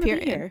 I don't want to be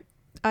Period. here.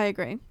 I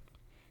agree.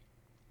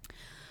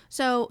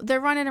 So they're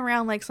running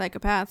around like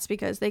psychopaths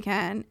because they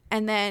can.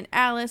 And then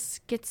Alice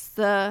gets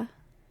the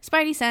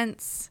spidey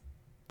sense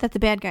that the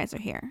bad guys are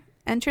here.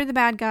 Enter the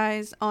bad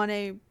guys on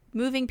a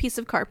moving piece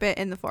of carpet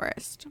in the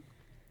forest.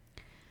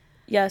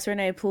 Yes,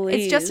 Renee,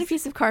 please. It's just a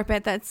piece of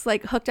carpet that's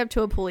like hooked up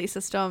to a pulley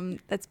system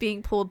that's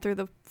being pulled through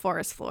the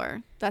forest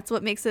floor. That's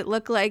what makes it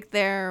look like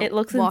they're It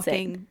looks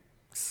walking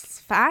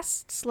insane.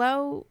 fast,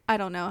 slow. I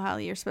don't know how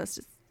you're supposed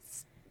to.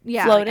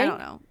 Yeah, Floating? I don't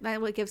know.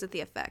 That's what gives it the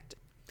effect.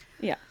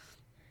 Yeah.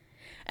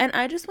 And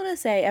I just want to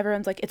say,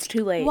 everyone's like, it's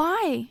too late.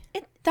 Why?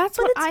 It- That's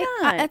but what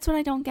it's not. that's what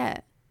I don't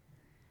get.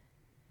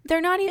 They're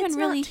not even It's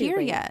really not too here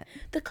late. yet.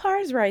 The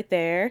car's right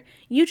there.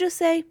 You just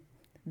say,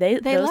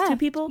 those Left. two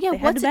people, Yeah, they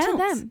had what's to it to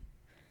bounce. them?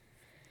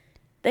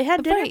 They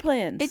had dinner Right.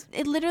 plans.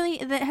 It literally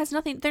that has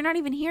nothing. They're not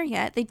even here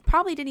yet. They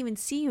probably didn't even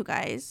see you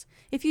guys.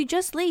 If you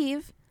just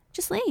leave,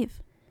 just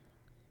leave.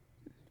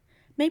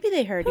 Maybe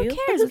they heard Who you. but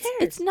cares? Who It's-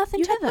 cares? It's nothing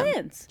you to had them.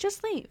 plans.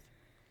 Just leave.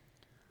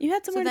 You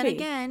had So somewhere then to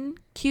be. again,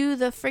 cue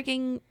the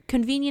freaking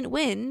convenient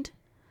wind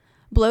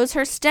blows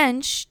her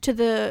stench to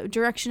the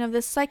direction of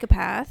this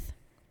psychopath.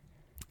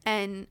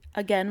 And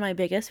Again, my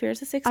biggest fear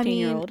is a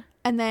 16-year-old.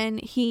 and then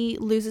he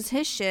loses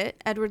his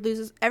shit. Edward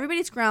loses.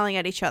 Everybody's growling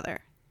at each other.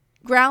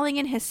 Growling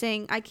and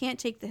hissing. I can't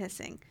take the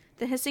hissing.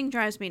 The hissing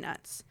drives me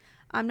nuts.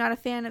 I'm not a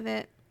fan of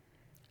it.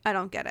 I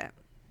don't get it.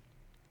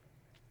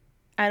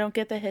 I don't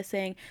get the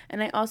hissing,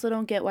 and I also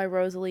don't get why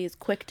Rosalie is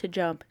quick to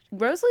jump.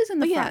 Rosalie's in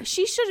the Yeah, front.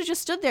 she should have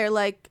just stood there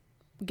like,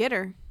 get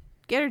her,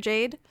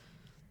 Jade.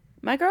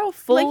 My girl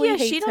fully yeah,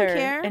 hates she don't her,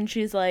 care. and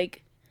she's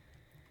like,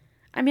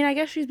 I mean, I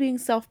guess she's being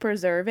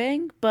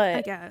self-preserving, I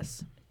but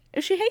guess.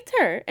 she hates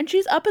her, and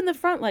she's up in the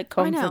front like,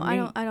 come I know. for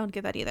me. I don't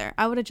get that either.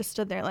 I would have just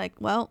stood there like,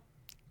 well,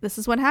 this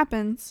is what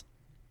happens.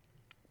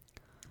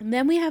 And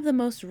then we have the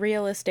most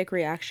realistic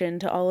reaction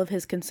to all of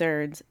his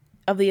concerns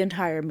of the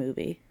entire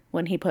movie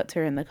when he puts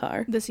her in the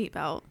car. The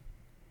seatbelt.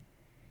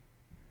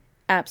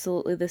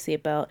 Absolutely the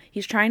seatbelt.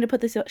 He's trying to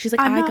put the seatbelt. She's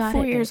like, I'm I not got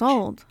 4 it, years bitch.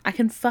 old. I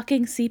can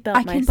fucking seatbelt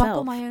I can myself.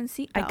 buckle my own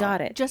seatbelt. I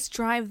got it. Just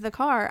drive the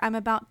car. I'm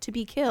about to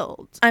be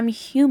killed. I'm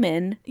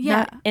human, Yeah,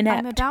 not inept.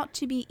 I'm about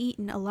to be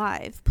eaten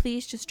alive.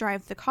 Please just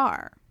drive the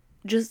car.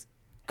 Just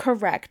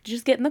correct.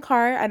 Just get in the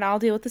car and I'll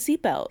deal with the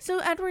seatbelt. So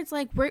Edward's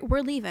like,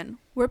 we're leaving.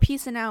 We're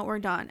peacing out. We're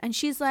done. And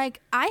she's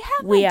like, I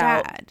have We my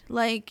out. dad.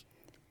 Like,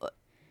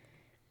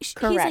 he's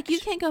Correct. like, you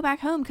can't go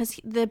back home because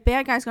the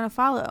bad guy's going to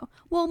follow.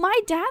 Well, my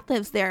dad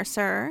lives there,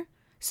 sir.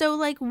 So,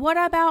 like, what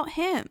about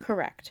him?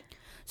 Correct.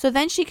 So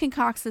then she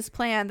concocts this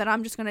plan that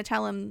I'm just going to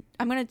tell him.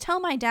 I'm going to tell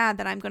my dad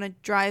that I'm going to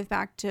drive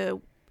back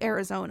to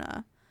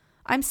Arizona.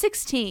 I'm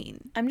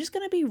 16. I'm just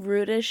going to be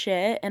rude as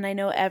shit, and I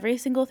know every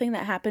single thing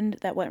that happened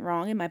that went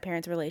wrong in my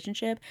parents'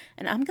 relationship,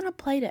 and I'm going to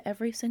play to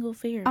every single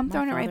fear. I'm my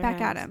throwing it right father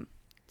back at has. him.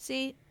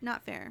 See?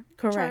 Not fair.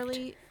 Correct.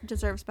 Charlie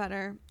deserves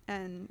better,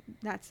 and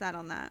that's that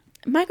on that.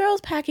 My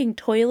girl's packing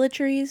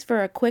toiletries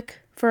for a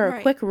quick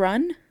Right. quick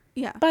run.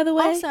 Yeah. By the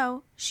way.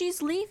 Also,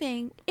 she's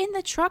leaving in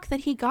the truck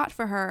that he got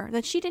for her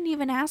that she didn't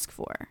even ask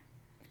for.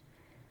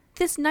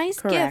 This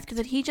nice Correct. gift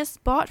that he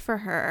just bought for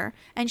her,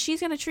 and she's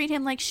going to treat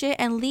him like shit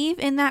and leave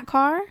in that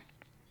car?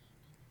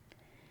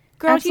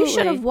 Girl, you should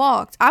Absolutely. have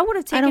walked. I would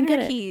have I don't taken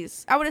her get it.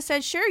 keys. I would have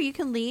said, sure, you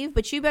can leave,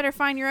 but you better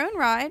find your own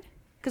ride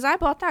because I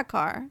bought that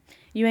car.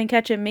 You ain't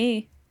catching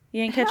me.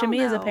 You ain't catching Hell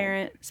me as a no.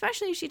 parent.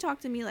 Especially if she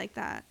talked to me like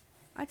that.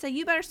 I'd say,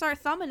 you better start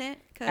thumbing it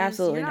because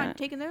Absolutely you're not not.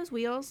 taking those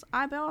wheels.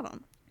 I bought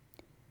them.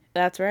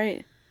 That's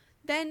right.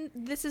 Then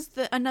this is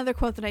another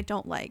quote that I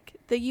don't like.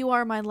 The "You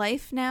are my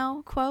life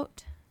now"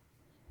 quote.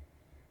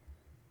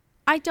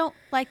 I don't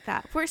like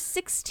that. We're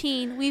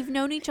 16. We've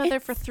known each other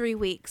for 3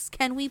 weeks.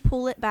 Can we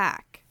pull it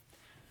back?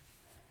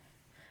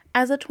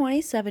 As a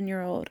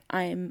 27-year-old,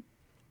 in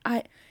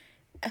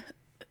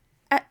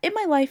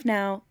my life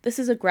now, this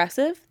is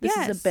aggressive. This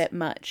is Yes. a bit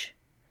much.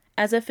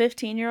 As a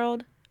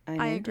 15-year-old, I'm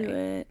I into agree.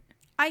 it.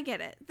 I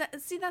get it.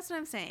 See, that's what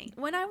I'm saying.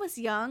 When I was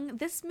young,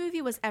 this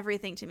movie was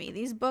everything to me.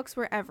 These books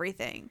were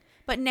everything.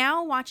 But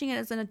now watching it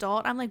as an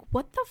adult, I'm like,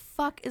 what the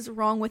fuck is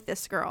wrong with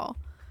this girl?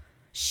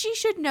 She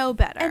should know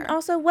better. And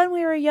also, when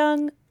we were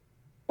young,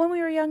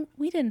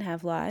 we didn't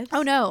have lives.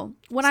 Oh no.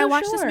 When I So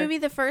watched this sure. movie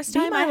the first Be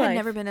time, my I had life.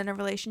 never been in a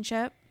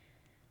relationship.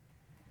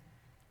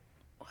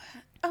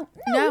 Oh,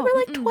 no, we were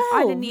like mm-mm. 12.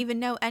 I didn't even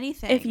know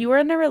anything. If you were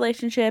in a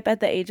relationship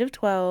at the age of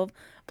 12,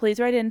 please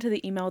write into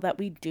the email that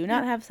we do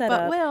not have set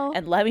but up will.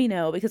 and let me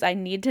know because I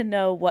need to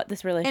know what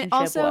this relationship and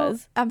also,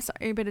 was. I'm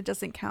sorry, but it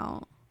doesn't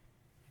count.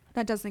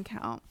 That doesn't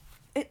count.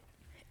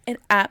 It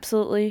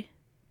absolutely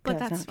But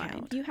does that's not fine.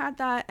 count. You had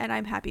that, and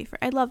I'm happy for.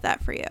 I love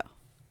that for you.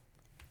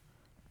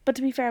 But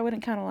to be fair, I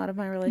wouldn't count a lot of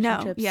my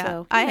relationships. No, yeah.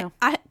 So,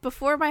 I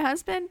before my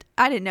husband,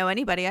 I didn't know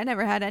anybody. I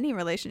never had any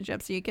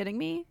relationships. Are you kidding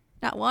me?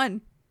 Not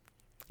one.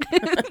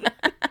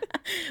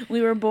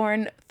 we were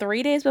born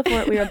 3 days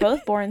before. We were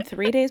both born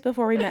 3 days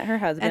before we met her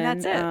husband.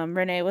 And that's it.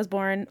 Renee was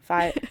born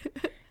 5.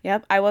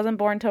 Yep, I wasn't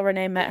born till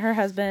Renee met her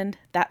husband.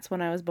 That's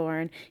when I was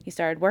born. He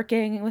started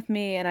working with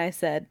me, and I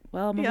said,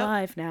 "Well, I'm Yep.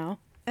 alive now."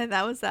 And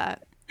that was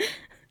that.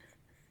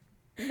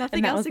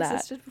 Nothing that else was that.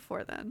 existed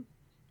before then.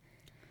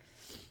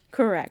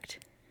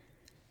 Correct.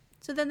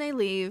 So then they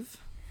leave.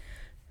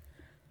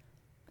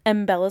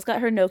 And Bella's got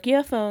her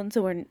Nokia phone,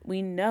 so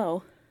we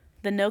know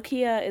the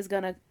Nokia is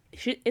gonna.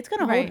 It's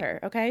gonna Right. hold her.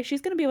 Okay,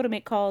 she's gonna be able to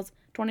make calls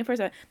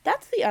 24/7.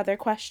 That's the other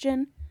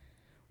question.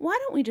 Why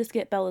don't we just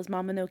get Bella's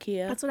mom a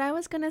Nokia? That's what I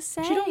was gonna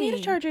say. She don't need a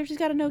charger if she's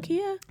got a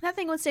Nokia. That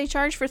thing would stay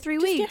charged for 3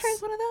 Just weeks. get her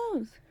one of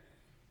those.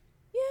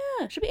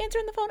 Yeah, she'll be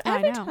answering the phone I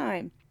every know.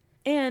 time.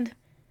 And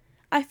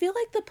I feel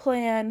like the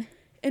plan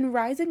in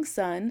Rising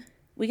Sun,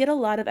 we get a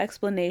lot of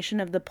explanation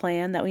of the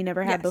plan that we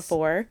never had Yes.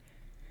 before.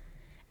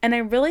 And I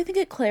really think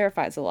it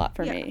clarifies a lot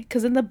for Yeah. me.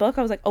 Because in the book,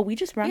 I was like, oh, we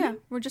just running? Yeah,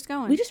 we're just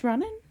going. We just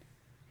running?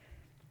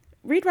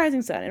 Read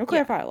Rising Sun. It'll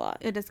clarify a lot.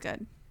 It is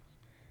good.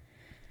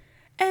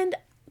 And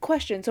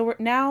question. So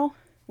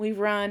we've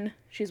run.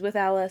 She's with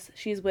Alice.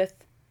 She's with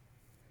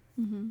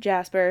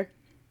Jasper.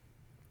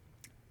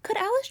 Could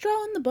Alice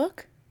draw in the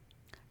book?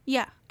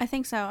 Yeah, I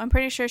think so. I'm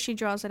pretty sure she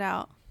draws it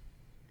out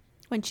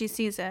when she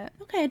sees it.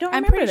 Okay, I don't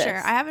I'm remember pretty this. sure.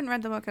 I haven't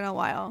read the book in a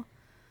while.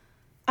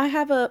 I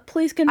have a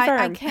please confirm.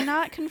 I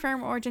cannot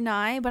confirm or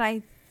deny, but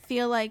I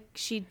feel like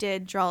she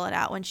did draw it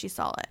out when she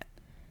saw it.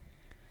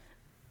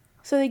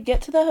 So they get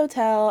to the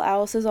hotel.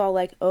 Alice is all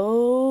like,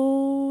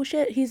 oh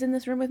shit, he's in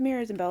this room with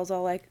mirrors. And Bella's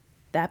all like,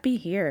 that be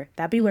here.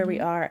 That be where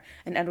we are.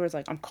 And Edward's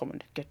like, I'm coming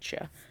to get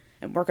you.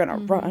 And we're going to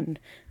run.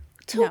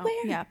 To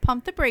where? Yeah,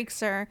 pump the brakes,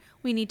 sir.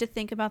 We need to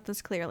think about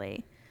this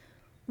clearly.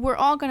 We're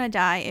all going to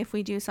die if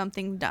we do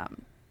something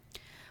dumb.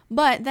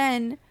 But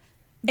then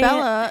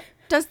Bella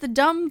does the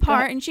dumb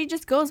part and she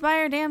just goes by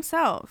her damn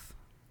self.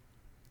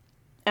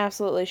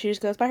 Absolutely. She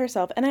just goes by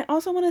herself. And I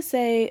also want to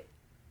say,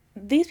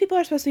 these people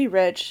are supposed to be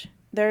rich.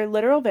 They're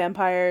literal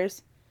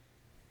vampires.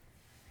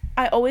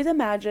 I always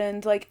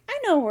imagined, like, I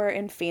know we're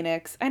in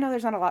Phoenix. I know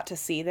there's not a lot to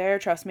see there.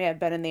 Trust me, I've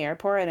been in the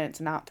airport and it's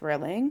not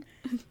thrilling.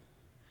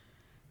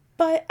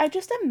 But I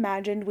just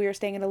imagined we were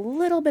staying in a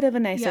little bit of a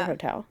nicer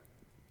hotel.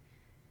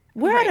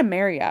 We're at a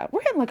Marriott.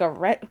 We're in like a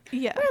We're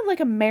in like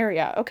a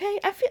Marriott, okay?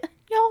 I feel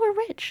y'all are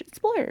rich.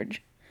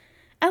 Splurge.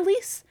 At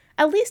least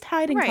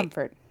hide in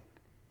comfort.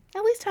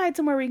 At least hide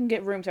somewhere where we can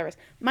get room service.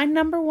 My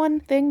number one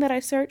thing that I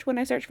search when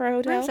I search for a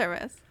hotel. Room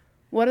service.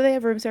 What do they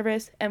have room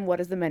service and what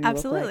does the menu look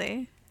like?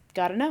 Absolutely.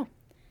 Gotta know.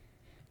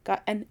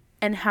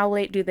 And how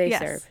late do they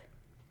serve?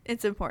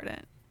 It's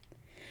important.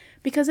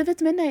 Because if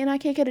it's midnight and I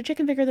can't get a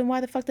chicken finger, then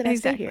why the fuck did I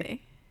stay here?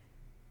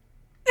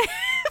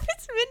 If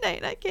it's midnight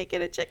and I can't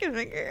get a chicken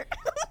finger.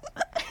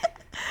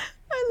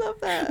 I love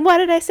that. Why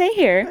did I stay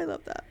here? I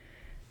love that.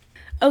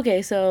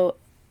 Okay, so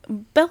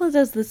Bella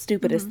does the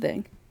stupidest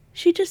thing.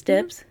 She just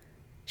dips.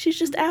 She's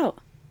just out.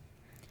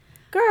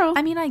 Girl.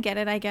 I mean, I get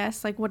it, I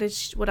guess. Like, what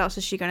else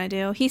is she gonna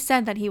do? He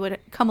said that he would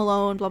come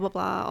alone, blah, blah,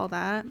 blah, all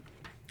that.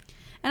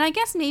 And I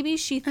guess maybe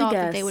she thought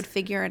that they would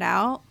figure it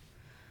out.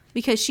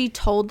 Because she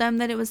told them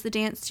that it was the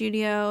dance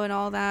studio and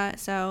all that,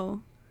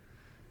 so...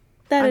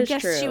 That is true.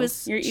 I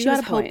guess she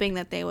was hoping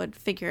that they would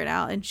figure it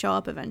out and show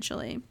up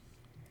eventually.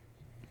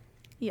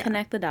 Yeah.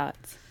 Connect the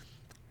dots.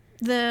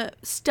 The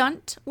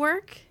stunt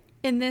work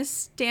in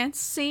this dance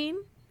scene,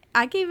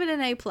 I gave it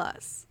an A+.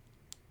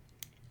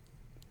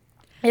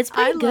 It's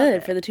pretty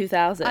good for the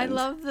 2000s. I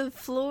love the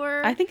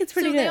floor. I think it's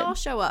pretty good. So they all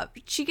show up.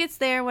 She gets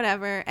there,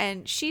 whatever,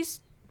 and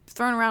she's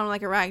thrown around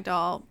like a rag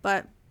doll,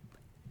 but...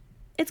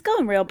 It's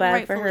going real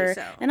bad for her.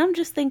 So. And I'm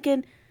just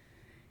thinking,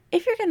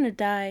 if you're going to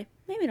die,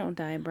 maybe don't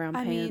die in brown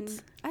pants. I mean,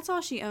 that's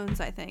all she owns,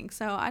 I think.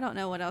 So I don't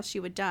know what else she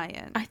would die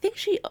in. I think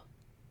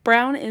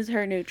brown is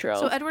her neutral.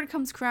 So Edward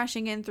comes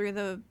crashing in through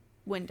the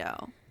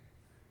window.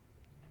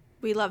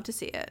 We love to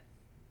see it.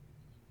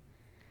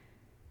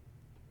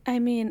 I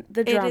mean,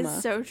 the drama. It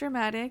is so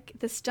dramatic.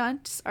 The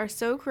stunts are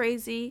so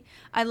crazy.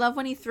 I love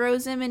when he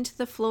throws him into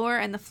the floor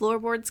and the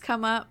floorboards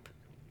come up.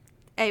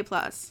 A+.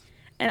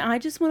 And I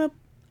just want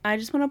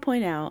to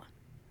point out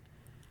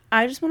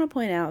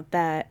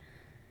that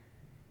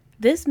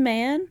this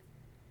man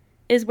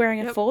is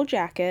wearing a full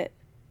jacket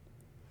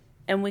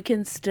and we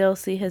can still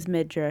see his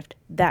midriff.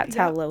 That's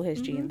how low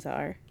his jeans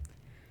are.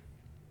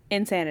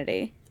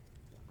 Insanity.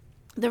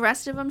 The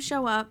rest of them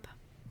show up.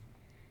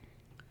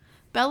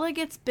 Bella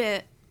gets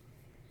bit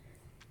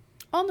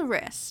on the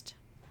wrist.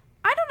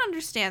 I don't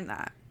understand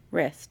that.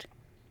 Wrist.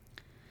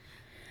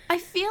 I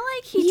feel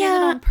like he did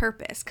it on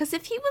purpose. Because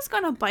if he was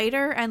going to bite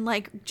her and,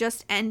 like,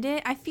 just end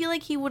it, I feel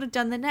like he would have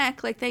done the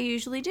neck like they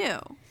usually do.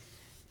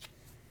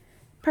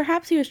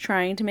 Perhaps he was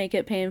trying to make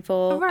it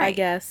painful, I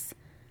guess.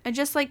 And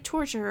just, like,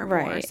 torture her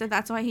more. So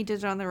that's why he did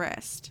it on the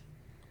wrist.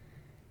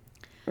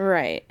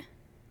 Right.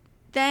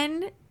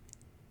 Then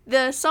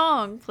the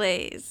song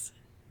plays.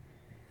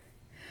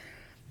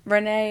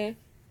 Renee,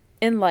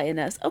 enlighten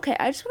us. Okay,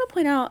 I just want to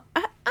point out,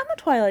 I'm a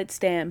Twilight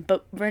stan,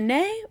 but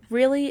Renee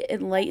really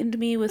enlightened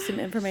me with some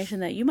information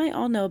that you might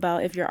all know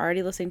about if you're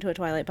already listening to a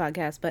Twilight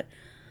podcast, but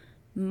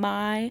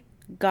my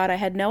God, I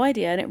had no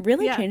idea, and it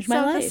really changed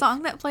my life. So the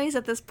song that plays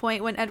at this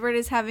point when Edward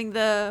is having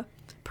the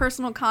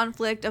personal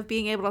conflict of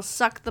being able to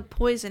suck the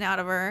poison out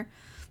of her,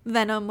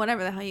 venom,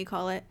 whatever the hell you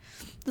call it,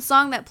 the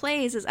song that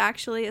plays is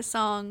actually a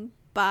song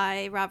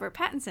by Robert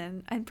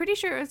Pattinson. I'm pretty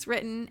sure it was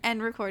written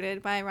and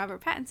recorded by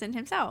Robert Pattinson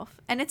himself.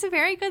 And it's a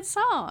very good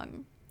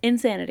song.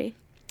 Insanity.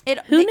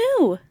 Who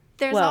knew?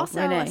 There's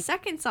also Renee. A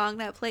second song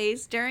that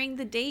plays during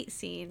the date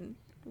scene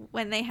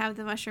when they have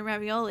the mushroom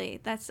ravioli.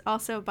 That's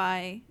also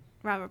by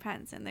Robert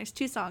Pattinson. There's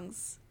 2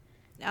 songs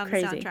on the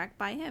soundtrack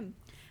by him.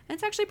 And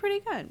it's actually pretty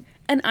good.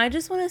 And I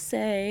just want to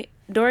say,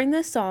 during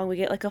this song, we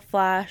get like a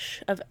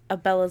flash of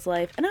Bella's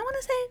life. And I want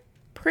to say,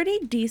 pretty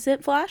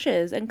decent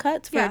flashes and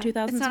cuts for a 2000s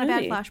movie. It's not a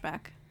bad flashback.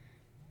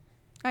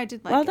 I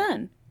did like it. Well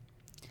done.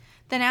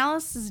 Then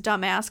Alice's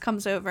dumbass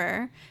comes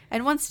over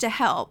and wants to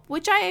help,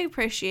 which I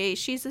appreciate.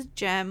 She's a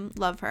gem,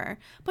 love her.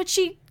 But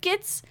she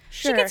gets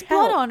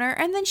blood on her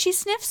and then she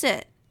sniffs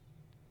it.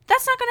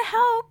 That's not going to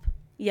help.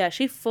 Yeah,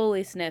 she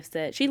fully sniffs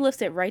it. She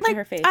lifts it right to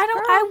her face.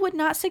 I would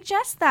not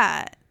suggest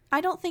that.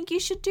 I don't think you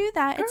should do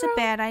that. Girl. It's a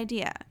bad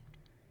idea.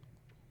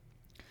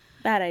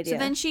 Bad idea. So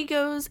then she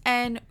goes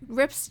and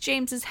rips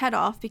James's head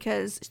off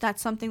because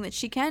that's something that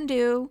she can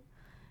do,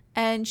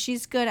 and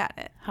she's good at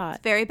it. Hot.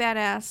 It's very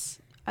badass.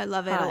 I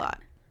love it a lot.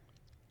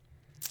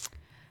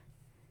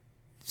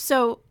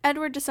 So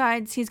Edward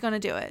decides he's going to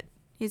do it.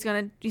 He's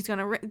going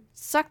to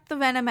suck the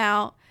venom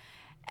out,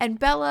 and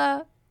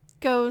Bella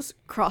goes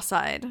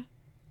cross-eyed.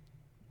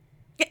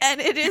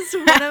 And it is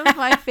one of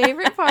my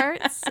favorite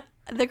parts.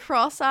 The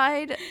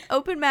cross-eyed,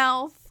 open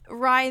mouth,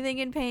 writhing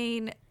in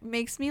pain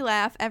makes me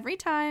laugh every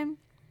time.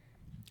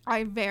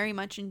 I very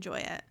much enjoy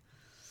it.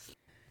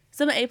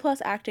 Some A+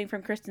 acting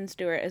from Kristen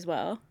Stewart as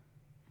well.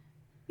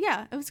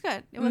 Yeah, it was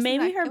good. It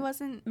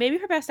wasn't Maybe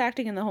her best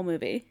acting in the whole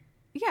movie.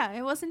 Yeah,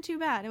 it wasn't too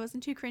bad. It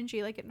wasn't too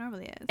cringy like it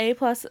normally is. A+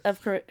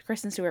 of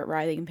Kristen Stewart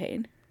writhing in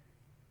pain.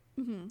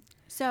 Mm-hmm.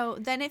 So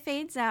then it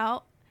fades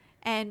out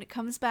and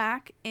comes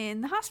back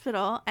in the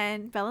hospital,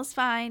 and Bella's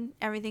fine.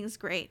 Everything's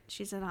great.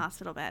 She's in a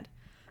hospital bed.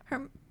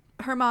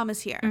 Her mom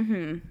is here.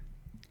 Mm-hmm.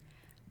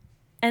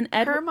 And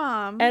her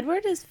mom...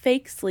 Edward is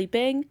fake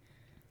sleeping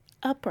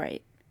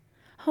upright.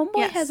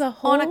 Homeboy has a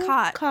whole on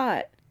a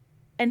cot.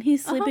 And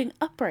he's sleeping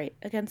upright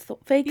against the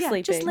fake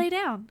sleeping. Just lay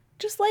down.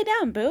 Just lay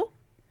down, boo.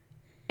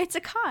 It's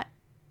a cot.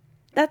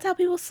 That's how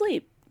people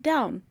sleep.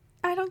 Down.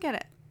 I don't get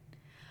it.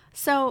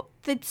 So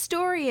the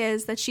story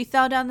is that she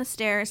fell down the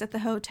stairs at the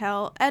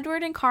hotel.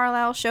 Edward and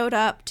Carlisle showed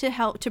up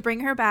to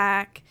bring her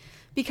back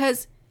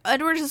because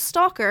Edward is a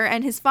stalker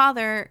and his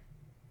father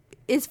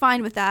is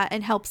fine with that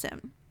and helps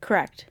him.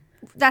 Correct.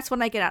 That's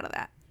what I get out of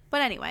that.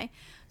 But anyway,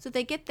 so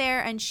they get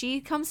there and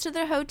she comes to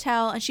the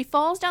hotel and she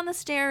falls down the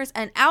stairs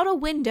and out a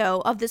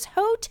window of this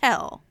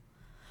hotel.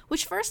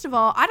 Which, first of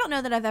all, I don't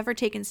know that I've ever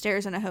taken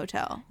stairs in a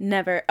hotel.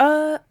 Never.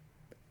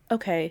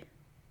 Okay.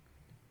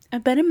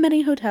 I've been in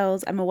many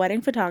hotels. I'm a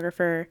wedding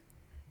photographer.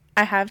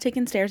 I have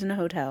taken stairs in a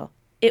hotel.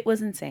 It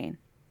was insane.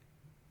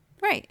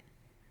 Right.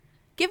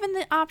 Given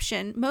the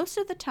option, most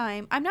of the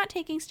time, I'm not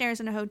taking stairs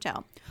in a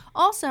hotel.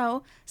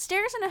 Also,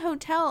 stairs in a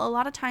hotel a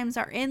lot of times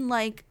are in,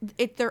 like,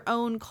 their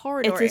own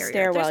corridor area. It's a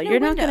stairwell.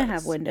 You're not going to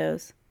have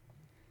windows.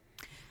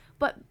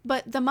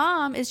 But the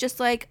mom is just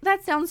like,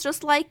 that sounds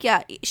just like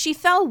ya. She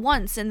fell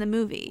once in the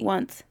movie.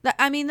 Once.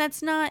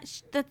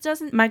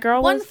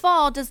 One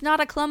fall does not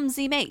a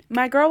clumsy make.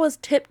 My girl was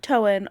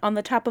tiptoeing on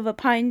the top of a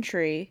pine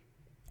tree,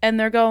 and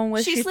they're going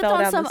with she fell down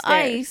the stairs. She slipped on some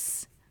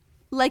ice,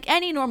 like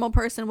any normal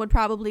person would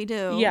probably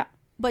do. Yeah.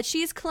 But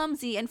she's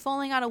clumsy, and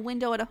falling out a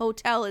window at a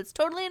hotel is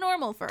totally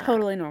normal for her.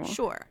 Totally normal.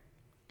 Sure.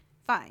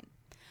 Fine.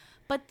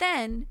 But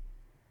then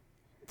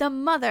the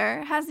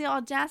mother has the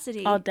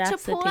audacity to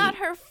pull out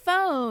her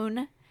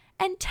phone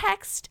and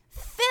text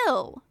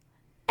Phil.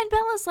 And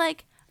Bella's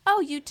like, oh,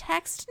 you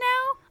text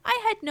now?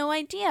 I had no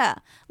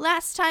idea.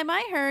 Last time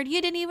I heard,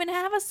 you didn't even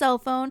have a cell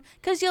phone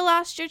because you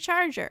lost your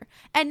charger.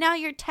 And now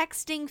you're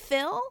texting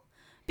Phil?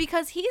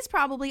 Because he's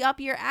probably up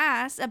your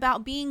ass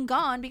about being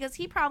gone because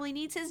he probably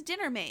needs his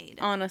dinner made.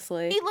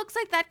 Honestly. He looks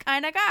like that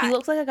kind of guy. He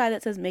looks like a guy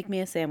that says, make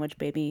me a sandwich,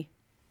 baby.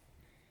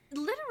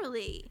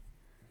 Literally.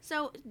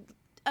 So...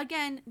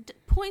 Again,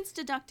 points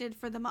deducted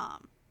for the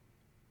mom.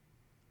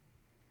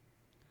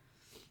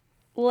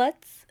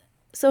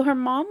 So her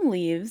mom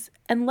leaves,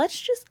 and let's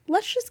just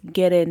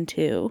get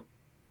into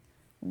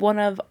one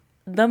of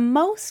the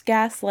most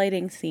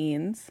gaslighting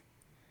scenes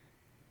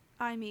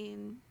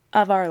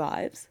of our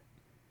lives.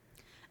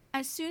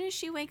 As soon as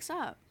she wakes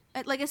up,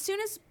 like as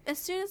soon as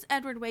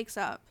Edward wakes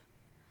up,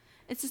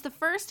 it's just the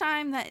first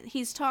time that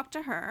he's talked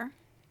to her,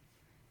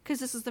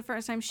 because this is the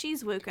first time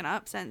she's woken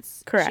up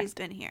since she's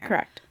been here.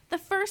 Correct. The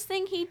first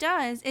thing he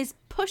does is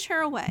push her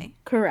away.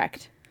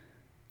 Correct.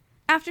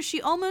 After she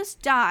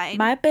almost died,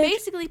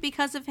 basically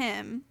because of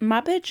him.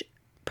 My bitch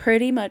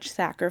pretty much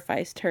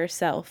sacrificed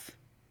herself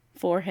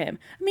for him.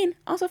 I mean,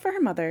 also for her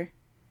mother.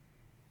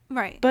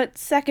 Right. But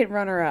second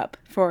runner-up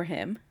for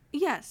him.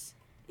 Yes.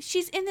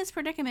 She's in this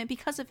predicament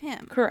because of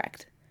him.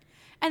 Correct.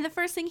 And the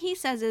first thing he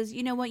says is,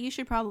 you know what, you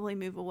should probably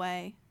move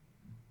away.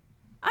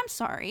 I'm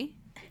sorry.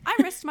 I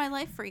risked my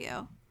life for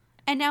you.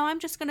 And now I'm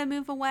just going to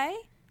move away?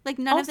 Like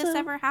none of this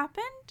ever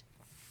happened?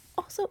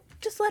 Also,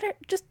 just let her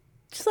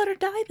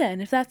die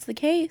then, if that's the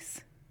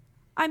case.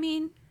 I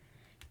mean,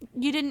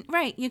 you didn't,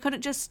 right. You could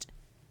have just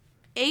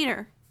ate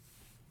her.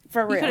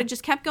 For real. You could have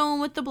just kept going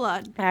with the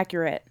blood.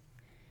 Accurate.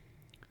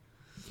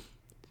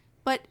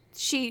 But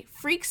she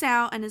freaks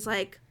out and is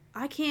like,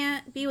 I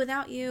can't be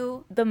without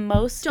you. The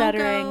most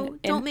stuttering.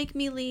 Don't go. Don't make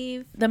me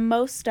leave. The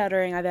most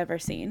stuttering I've ever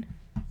seen.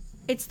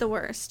 It's the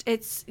worst.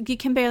 You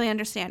can barely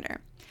understand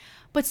her.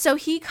 But so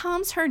he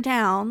calms her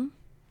down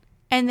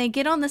and they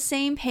get on the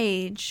same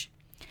page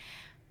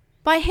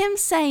by him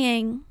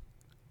saying,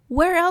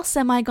 where else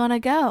am I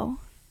gonna go?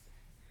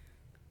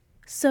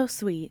 So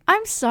sweet.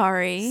 I'm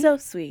sorry. So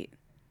sweet.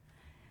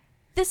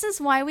 This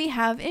is why we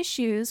have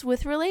issues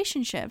with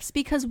relationships,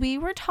 because we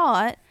were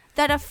taught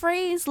that a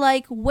phrase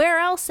like, where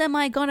else am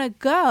I gonna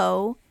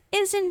go,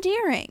 is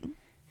endearing.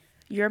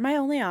 You're my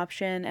only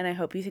option, and I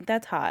hope you think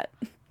that's hot.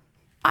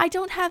 I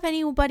don't have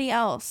anybody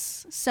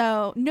else.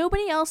 So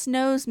nobody else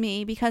knows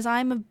me because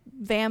I'm a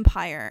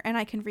vampire and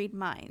I can read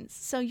minds.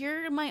 So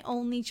you're my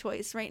only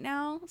choice right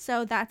now.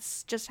 So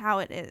that's just how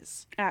it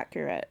is.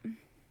 Accurate.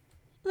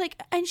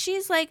 Like, and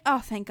she's like, oh,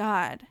 thank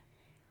God.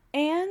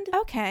 And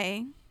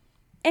okay.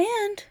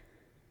 And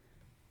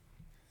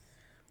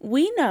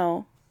we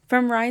know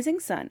From Rising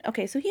Sun.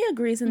 Okay, so he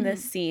agrees in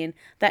this scene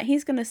that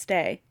he's going to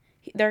stay.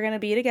 They're going to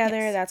be together.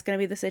 Yes. That's going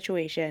to be the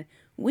situation.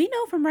 We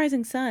know from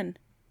Rising Sun,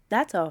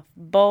 that's a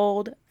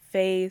bold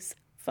face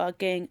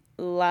fucking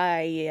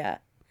lie.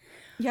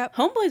 Yep.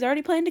 Homeboy's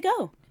already planned to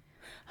go.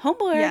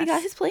 Homeboy already got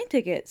Yes. his plane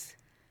tickets.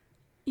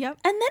 Yep.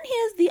 And then he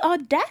has the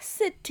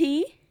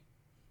audacity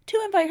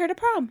to invite her to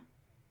prom.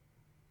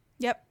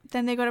 Yep.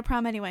 Then they go to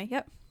prom anyway.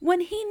 Yep.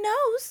 When he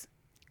knows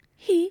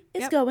he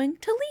is Yep. going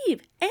to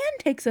leave. And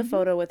takes a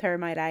photo with her,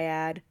 might I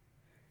add.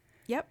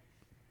 Yep.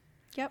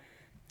 Yep.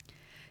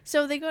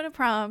 So they go to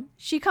prom.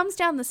 She comes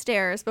down the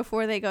stairs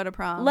before they go to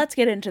prom. Let's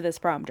get into this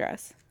prom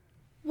dress.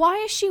 Why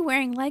is she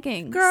wearing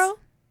leggings? Girl,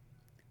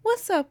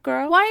 what's up,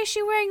 girl? Why is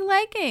she wearing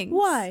leggings?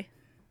 Why?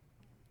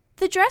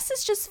 The dress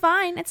is just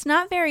fine. It's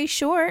not very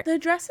short. The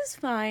dress is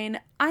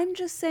fine. I'm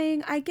just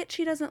saying, I get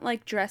she doesn't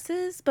like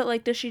dresses, but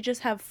like, does she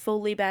just have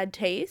fully bad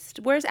taste?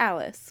 Where's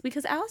Alice?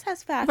 Because Alice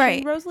has fashion.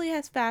 Right. Rosalie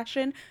has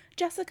fashion.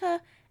 Jessica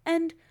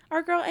and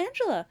our girl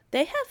Angela,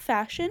 they have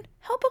fashion.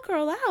 Help a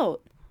girl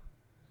out.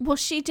 Well,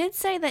 she did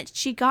say that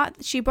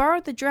she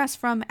borrowed the dress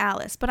from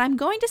Alice, but I'm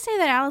going to say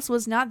that Alice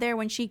was not there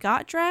when she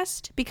got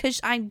dressed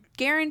because I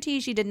guarantee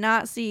she did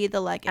not see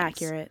the leggings.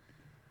 Accurate.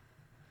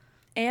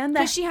 And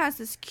Because she has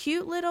this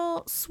cute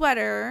little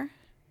sweater.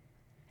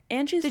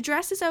 she's The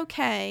dress is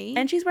okay.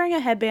 And she's wearing a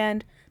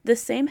headband, the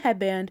same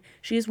headband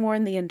she's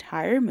worn the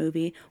entire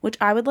movie, which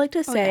I would like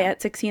to say yeah.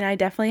 at 16, I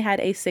definitely had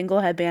a single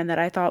headband that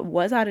I thought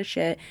was out of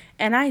shit,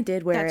 and I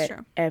did wear That's it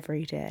true.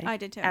 every day. I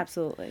did too.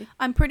 Absolutely.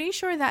 I'm pretty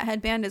sure that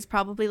headband is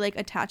probably like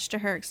attached to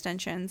her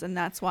extensions, and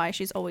that's why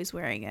she's always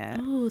wearing it.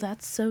 Oh,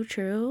 that's so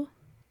true.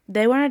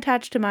 They weren't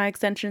attached to my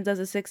extensions as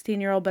a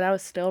 16-year-old, but I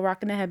was still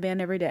rocking a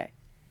headband every day.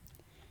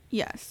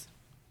 Yes.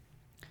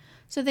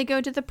 So they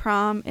go to the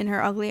prom in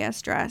her ugly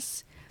ass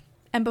dress.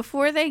 And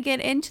before they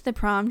get into the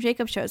prom,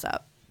 Jacob shows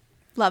up.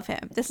 Love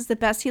him. This is the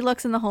best he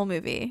looks in the whole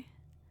movie.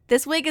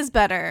 This wig is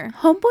better.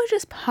 Homeboy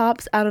just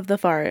pops out of the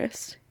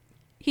forest.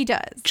 He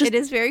does. Just it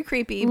is very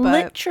creepy, but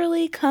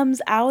literally comes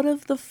out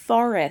of the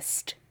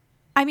forest.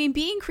 I mean,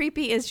 being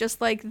creepy is just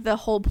like the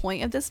whole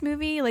point of this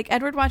movie. Like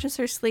Edward watches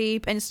her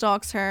sleep and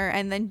stalks her,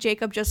 and then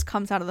Jacob just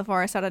comes out of the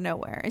forest out of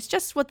nowhere. It's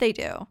just what they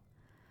do.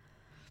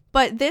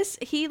 But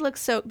he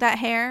looks that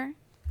hair,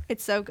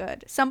 it's so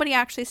good. Somebody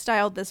actually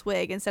styled this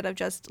wig instead of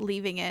just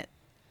leaving it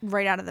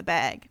right out of the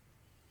bag.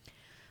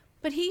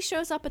 But he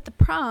shows up at the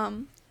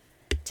prom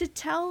to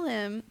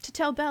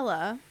tell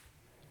Bella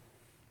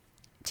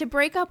to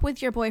break up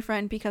with your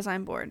boyfriend because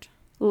I'm bored,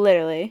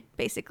 Literally.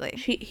 basically.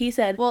 He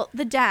said, Well,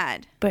 the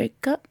dad.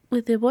 break up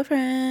with your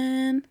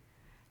boyfriend.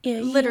 Yeah,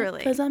 Literally.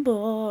 because I'm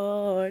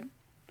bored.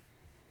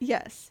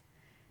 Yes.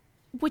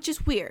 Which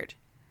is weird.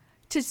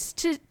 To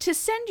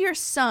send your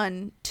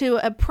son to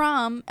a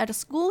prom at a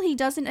school he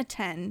doesn't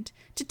attend,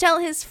 to tell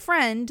his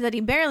friend that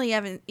he barely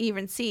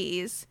even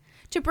sees,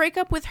 to break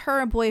up with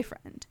her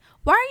boyfriend.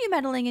 Why are you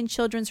meddling in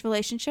children's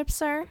relationships,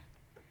 sir?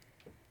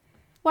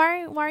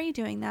 Why are you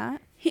doing that?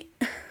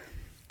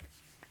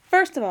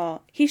 First of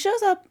all, he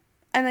shows up,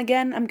 and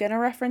again, I'm going to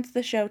reference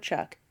the show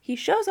Chuck. He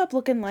shows up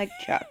looking like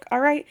Chuck, all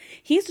right?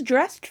 He's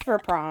dressed for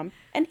prom,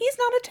 and he's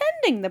not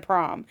attending the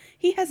prom.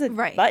 He has a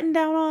button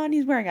down on,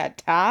 he's wearing a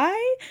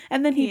tie,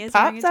 and then he is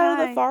wearing pops a out of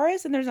tie. the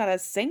forest, and there's not a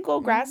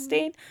single grass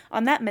stain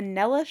on that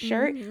manila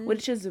shirt,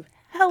 which is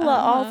hella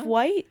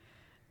off-white.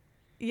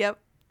 Yep.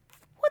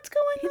 What's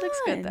going on? He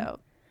looks good, though.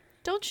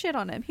 Don't shit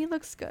on him. He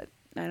looks good.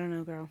 I don't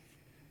know, girl.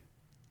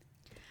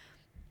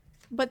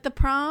 But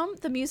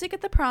the music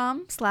at the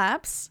prom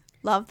slaps.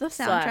 Love the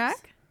soundtrack.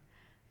 Slaps.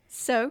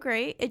 So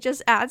great. It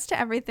just adds to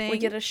everything. We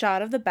get a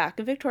shot of the back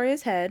of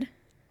Victoria's head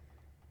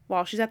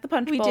while she's at the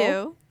punch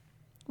bowl.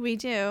 We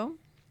do.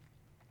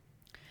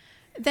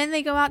 Then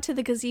they go out to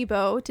the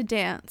gazebo to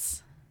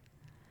dance.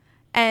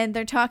 And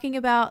they're talking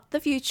about the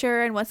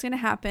future and what's going to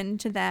happen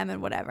to them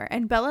and whatever.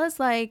 And Bella's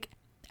like,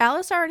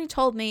 Alice already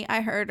told me.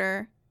 I heard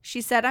her. She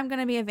said I'm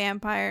going to be a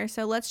vampire,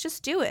 so let's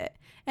just do it.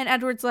 And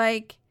Edward's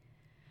like,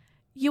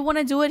 you want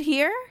to do it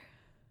here?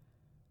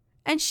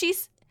 And she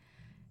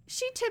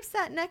tips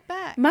that neck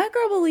back. My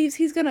girl believes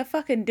he's gonna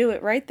fucking do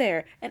it right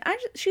there. And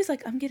she's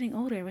like, I'm getting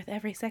older with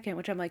every second,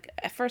 which I'm like,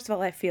 first of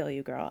all, I feel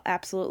you, girl.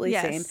 Absolutely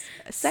Yes, same.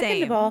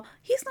 Second of all,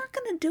 he's not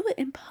gonna do it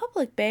in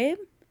public, babe.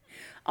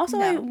 Also,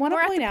 No, I want we're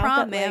to at point the out prom,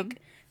 that ma'am.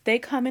 like they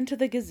come into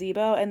the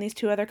gazebo and these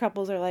two other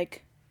couples are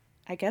like,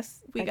 I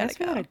guess we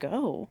gotta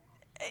go.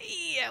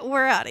 Yeah,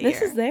 we're out of here.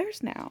 This is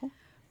theirs now.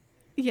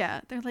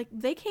 Yeah, they're like,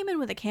 they came in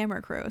with a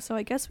camera crew, so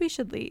I guess we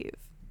should leave.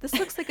 This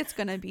looks like it's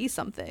gonna be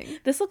something.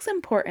 This looks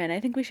important.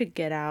 I think we should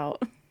get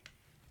out.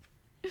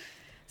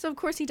 So of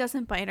course he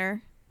doesn't bite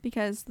her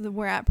because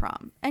we're at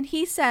prom. And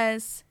he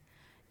says,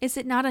 is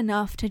it not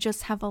enough to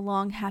just have a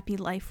long, happy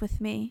life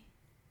with me?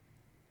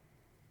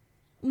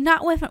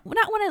 Not when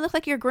I look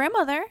like your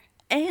grandmother.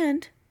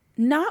 And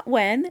not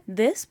when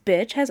this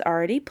bitch has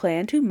already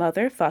planned to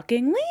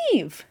motherfucking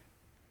leave.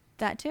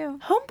 That too.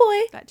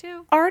 Homeboy That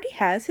too. already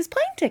has his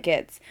plane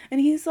tickets.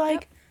 And he's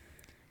like,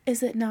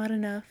 is it not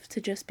enough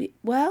to just be,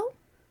 well,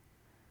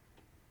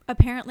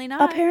 Apparently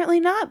not. Apparently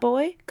not,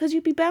 boy, because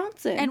you'd be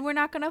bouncing. And we're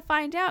not going to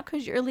find out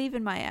because you're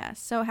leaving my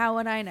ass. So how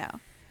would I know?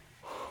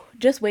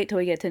 Just wait till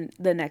we get to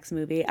the next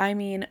movie. I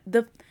mean,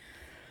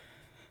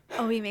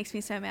 Oh, he makes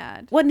me so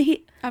mad.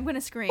 I'm going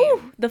to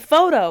scream. the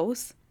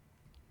photos.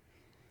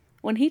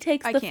 When he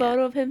takes I the can't.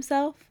 photo of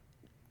himself,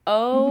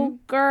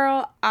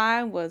 girl,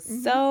 I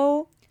was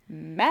so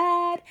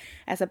mad.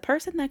 As a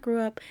person that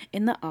grew up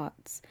in the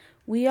aughts,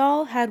 we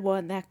all had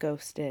one that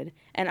ghosted.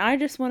 And I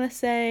just want to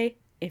say,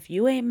 if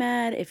you ain't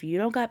mad, if you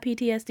don't got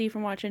PTSD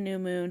from watching New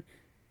Moon,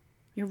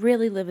 you're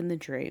really living the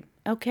dream,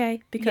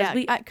 okay?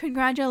 Because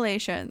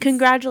congratulations.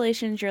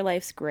 Congratulations, your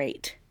life's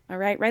great. All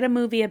right? Write a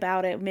movie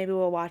about it. Maybe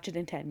we'll watch it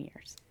in 10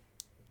 years.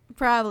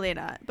 Probably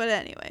not. But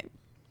anyway.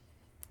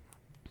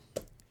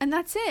 And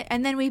that's it.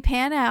 And then we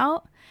pan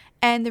out,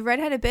 and the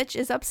redheaded bitch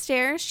is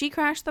upstairs. She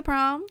crashed the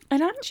prom.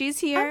 And she's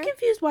here. I'm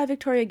confused why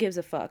Victoria gives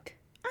a fuck.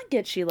 I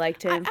get she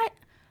liked him.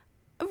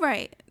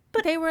 Right.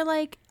 But they were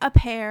like a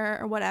pair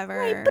or whatever,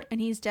 right, and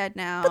he's dead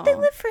now. But they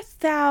lived for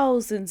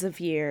thousands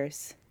of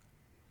years.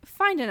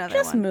 Find another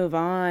one. Just one. move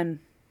on.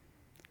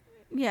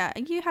 Yeah,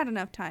 you had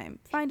enough time.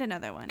 Find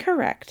another one.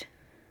 Correct.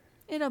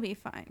 It'll be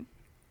fine.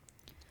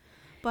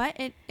 But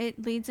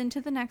it leads into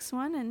the next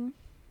one, and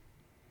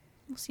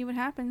we'll see what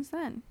happens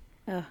then.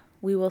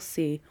 We will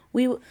see.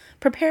 We will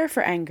prepare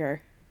for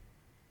anger.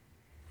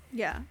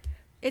 Yeah.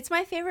 It's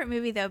my favorite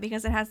movie, though,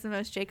 because it has the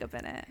most Jacob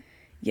in it.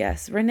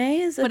 Yes,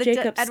 Renee is a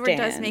Jacob stan. Edward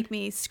does make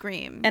me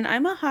scream. And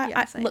I'm a hot...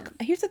 Yes, look,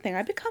 here's the thing.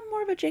 I become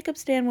more of a Jacob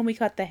stan when we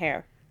cut the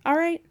hair. All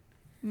right?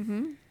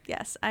 Mm-hmm.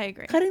 Yes, I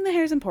agree. Cutting the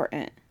hair is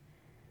important.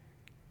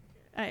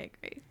 I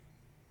agree.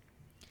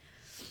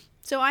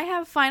 So I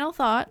have final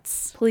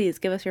thoughts. Please,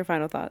 give us your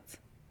final thoughts.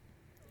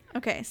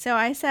 Okay, so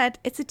I said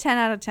it's a 10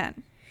 out of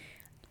 10.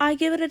 I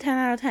give it a 10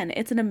 out of 10.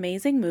 It's an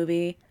amazing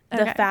movie.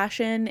 The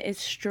fashion is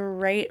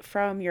straight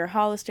from your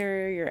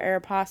Hollister, your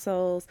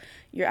Aeropostales,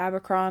 your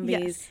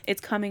Abercrombies. Yes. It's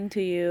coming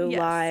to you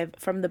live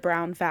from the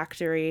Brown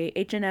factory.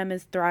 H&M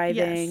is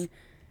thriving. Yes.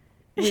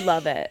 We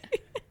love it.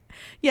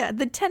 Yeah,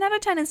 the 10 out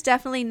of 10 is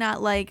definitely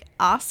not like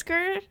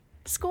Oscar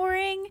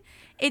scoring.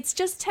 It's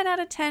just 10 out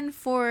of 10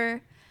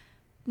 for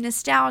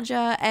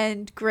nostalgia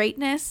and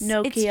greatness.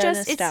 Nokia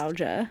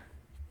nostalgia.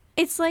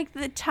 It's like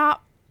the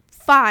top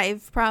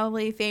 5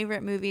 probably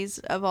favorite movies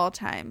of all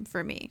time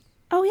for me.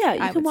 Oh, yeah.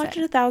 You can watch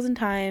it 1,000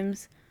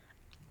 times.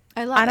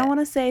 I love it. I don't want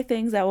to say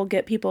things that will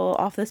get people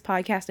off this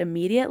podcast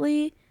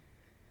immediately,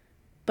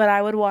 but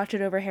I would watch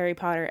it over Harry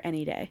Potter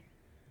any day.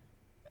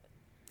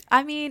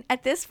 I mean,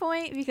 at this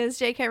point, because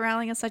J.K.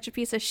 Rowling is such a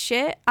piece of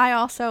shit, I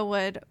also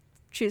would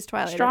choose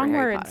Twilight over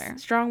Harry Potter.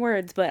 Strong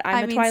words, but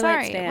I'm a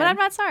Twilight stan. But I'm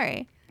not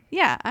sorry.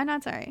 Yeah, I'm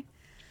not sorry.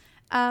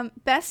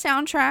 Best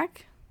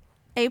soundtrack,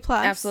 A+.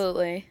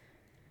 Absolutely.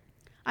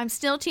 I'm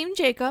still Team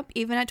Jacob,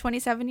 even at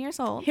 27 years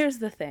old. Here's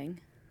the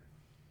thing.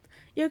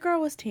 Your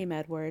girl was Team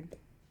Edward.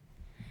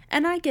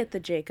 And I get the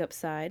Jacob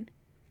side.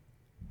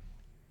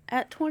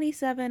 At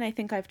 27, I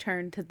think I've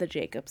turned to the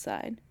Jacob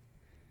side.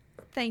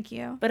 Thank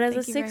you. But as a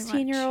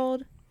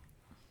 16-year-old,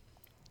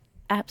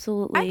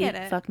 absolutely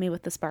fuck me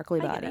with the sparkly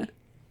body.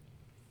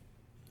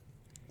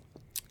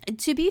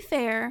 To be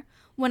fair,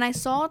 when I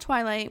saw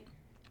Twilight,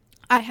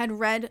 I had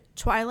read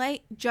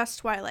Twilight, just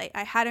Twilight.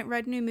 I hadn't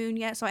read New Moon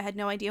yet, so I had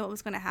no idea what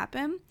was going to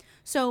happen.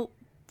 So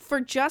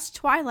for just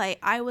Twilight,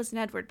 I was an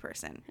Edward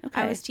person.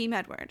 Okay. I was Team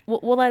Edward.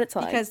 We'll let it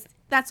slide. Because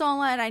that's all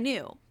that I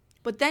knew.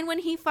 But then when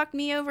he fucked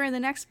me over in the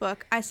next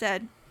book, I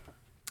said,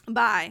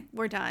 bye,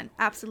 we're done.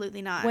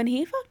 Absolutely not. When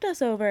he fucked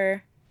us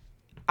over,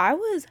 I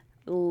was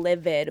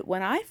livid.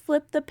 When I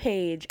flipped the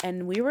page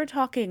and we were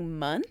talking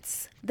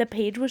months, the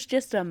page was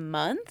just a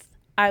month,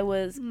 I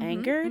was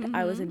angered.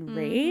 I was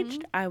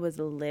enraged. I was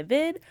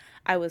livid.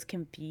 I was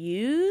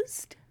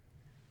confused.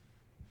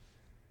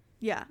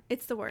 Yeah,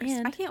 it's the worst.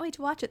 I can't wait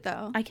to watch it,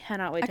 though. I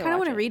cannot wait to watch it. I kind of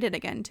want to read it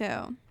again,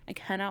 too. I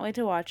cannot wait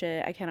to watch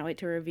it. I cannot wait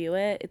to review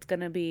it. It's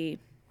going to be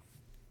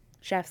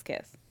chef's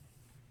kiss.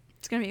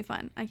 It's going to be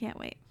fun. I can't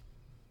wait.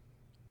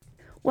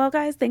 Well,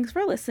 guys, thanks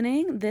for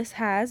listening. This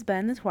has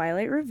been the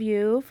Twilight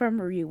Review from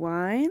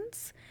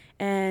Rewinds.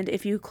 And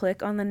if you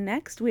click on the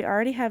next, we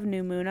already have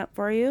New Moon up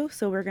for you.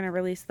 So we're going to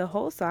release the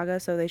whole saga,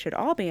 so they should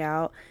all be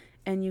out.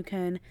 And you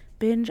can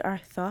binge our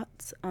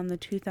thoughts on the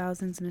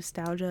 2000s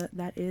nostalgia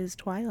that is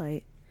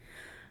Twilight.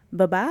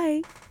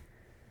 Bye-bye.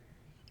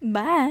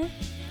 Bye.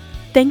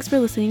 Thanks for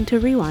listening to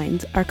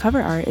Rewinds. Our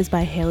cover art is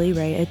by Haley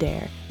Ray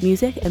Adair.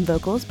 Music and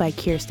vocals by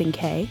Kirsten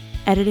Kay.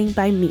 Editing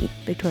by me,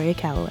 Victoria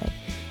Calloway.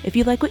 If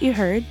you like what you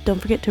heard, don't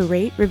forget to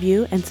rate,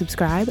 review, and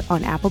subscribe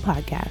on Apple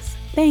Podcasts.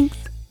 Thanks.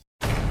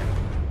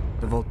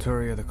 The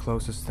Volturi are the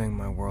closest thing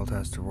my world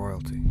has to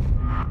royalty.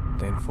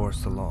 They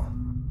enforce the law.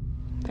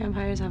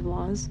 Vampires have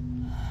laws?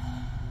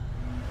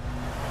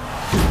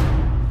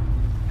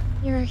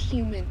 You're a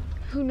human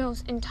who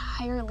knows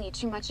entirely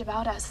too much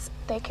about us.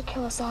 They could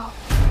kill us all.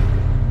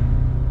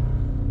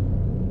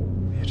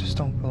 You just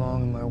don't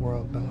belong in my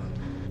world, Bella.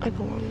 I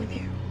belong with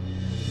you.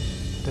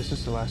 This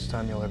is the last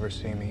time you'll ever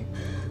see me.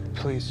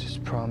 Please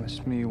just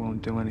promise me you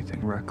won't do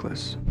anything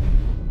reckless.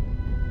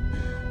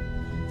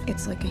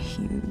 It's like a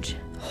huge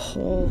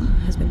hole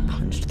has been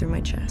punched through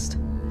my chest.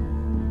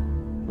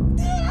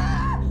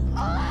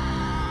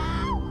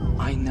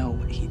 I know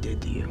what he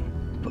did to you,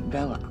 but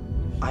Bella,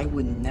 I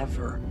would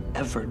never,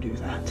 ever do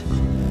that.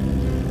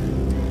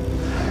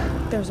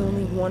 There's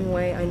only one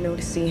way I know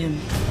to see him.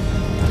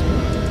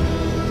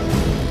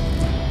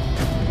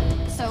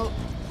 So,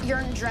 you're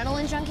an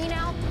adrenaline junkie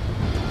now?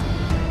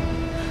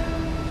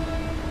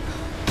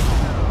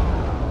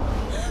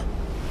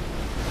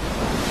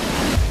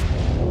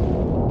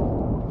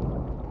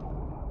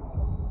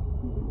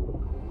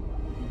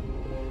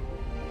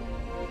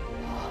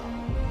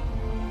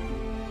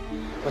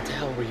 What the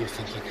hell were you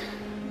thinking?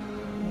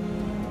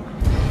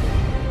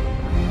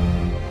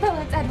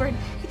 Bella, it's Edward.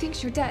 He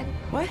thinks you're dead.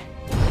 What?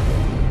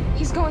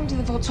 He's going to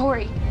the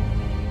Volturi.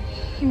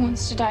 He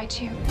wants to die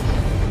too.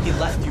 He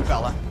left you,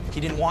 Bella. He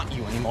didn't want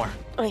you anymore.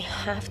 I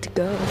have to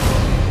go.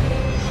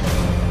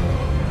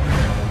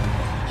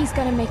 He's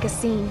gonna make a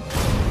scene.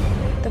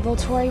 The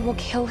Volturi will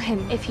kill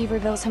him if he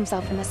reveals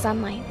himself in the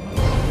sunlight.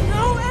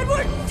 No,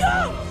 Edward,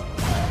 don't!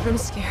 I'm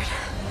scared.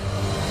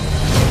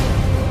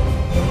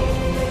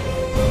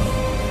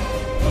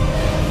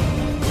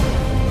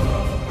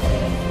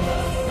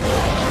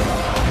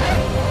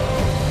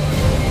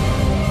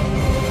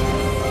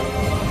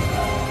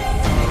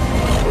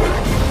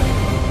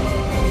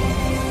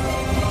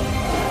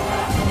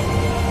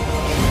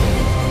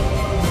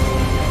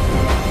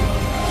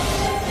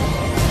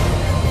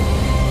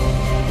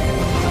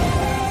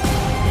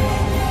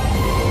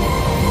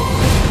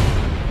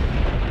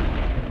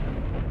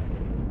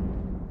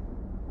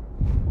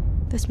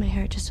 This may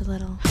hurt just a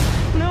little.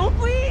 No,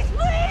 please,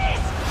 please!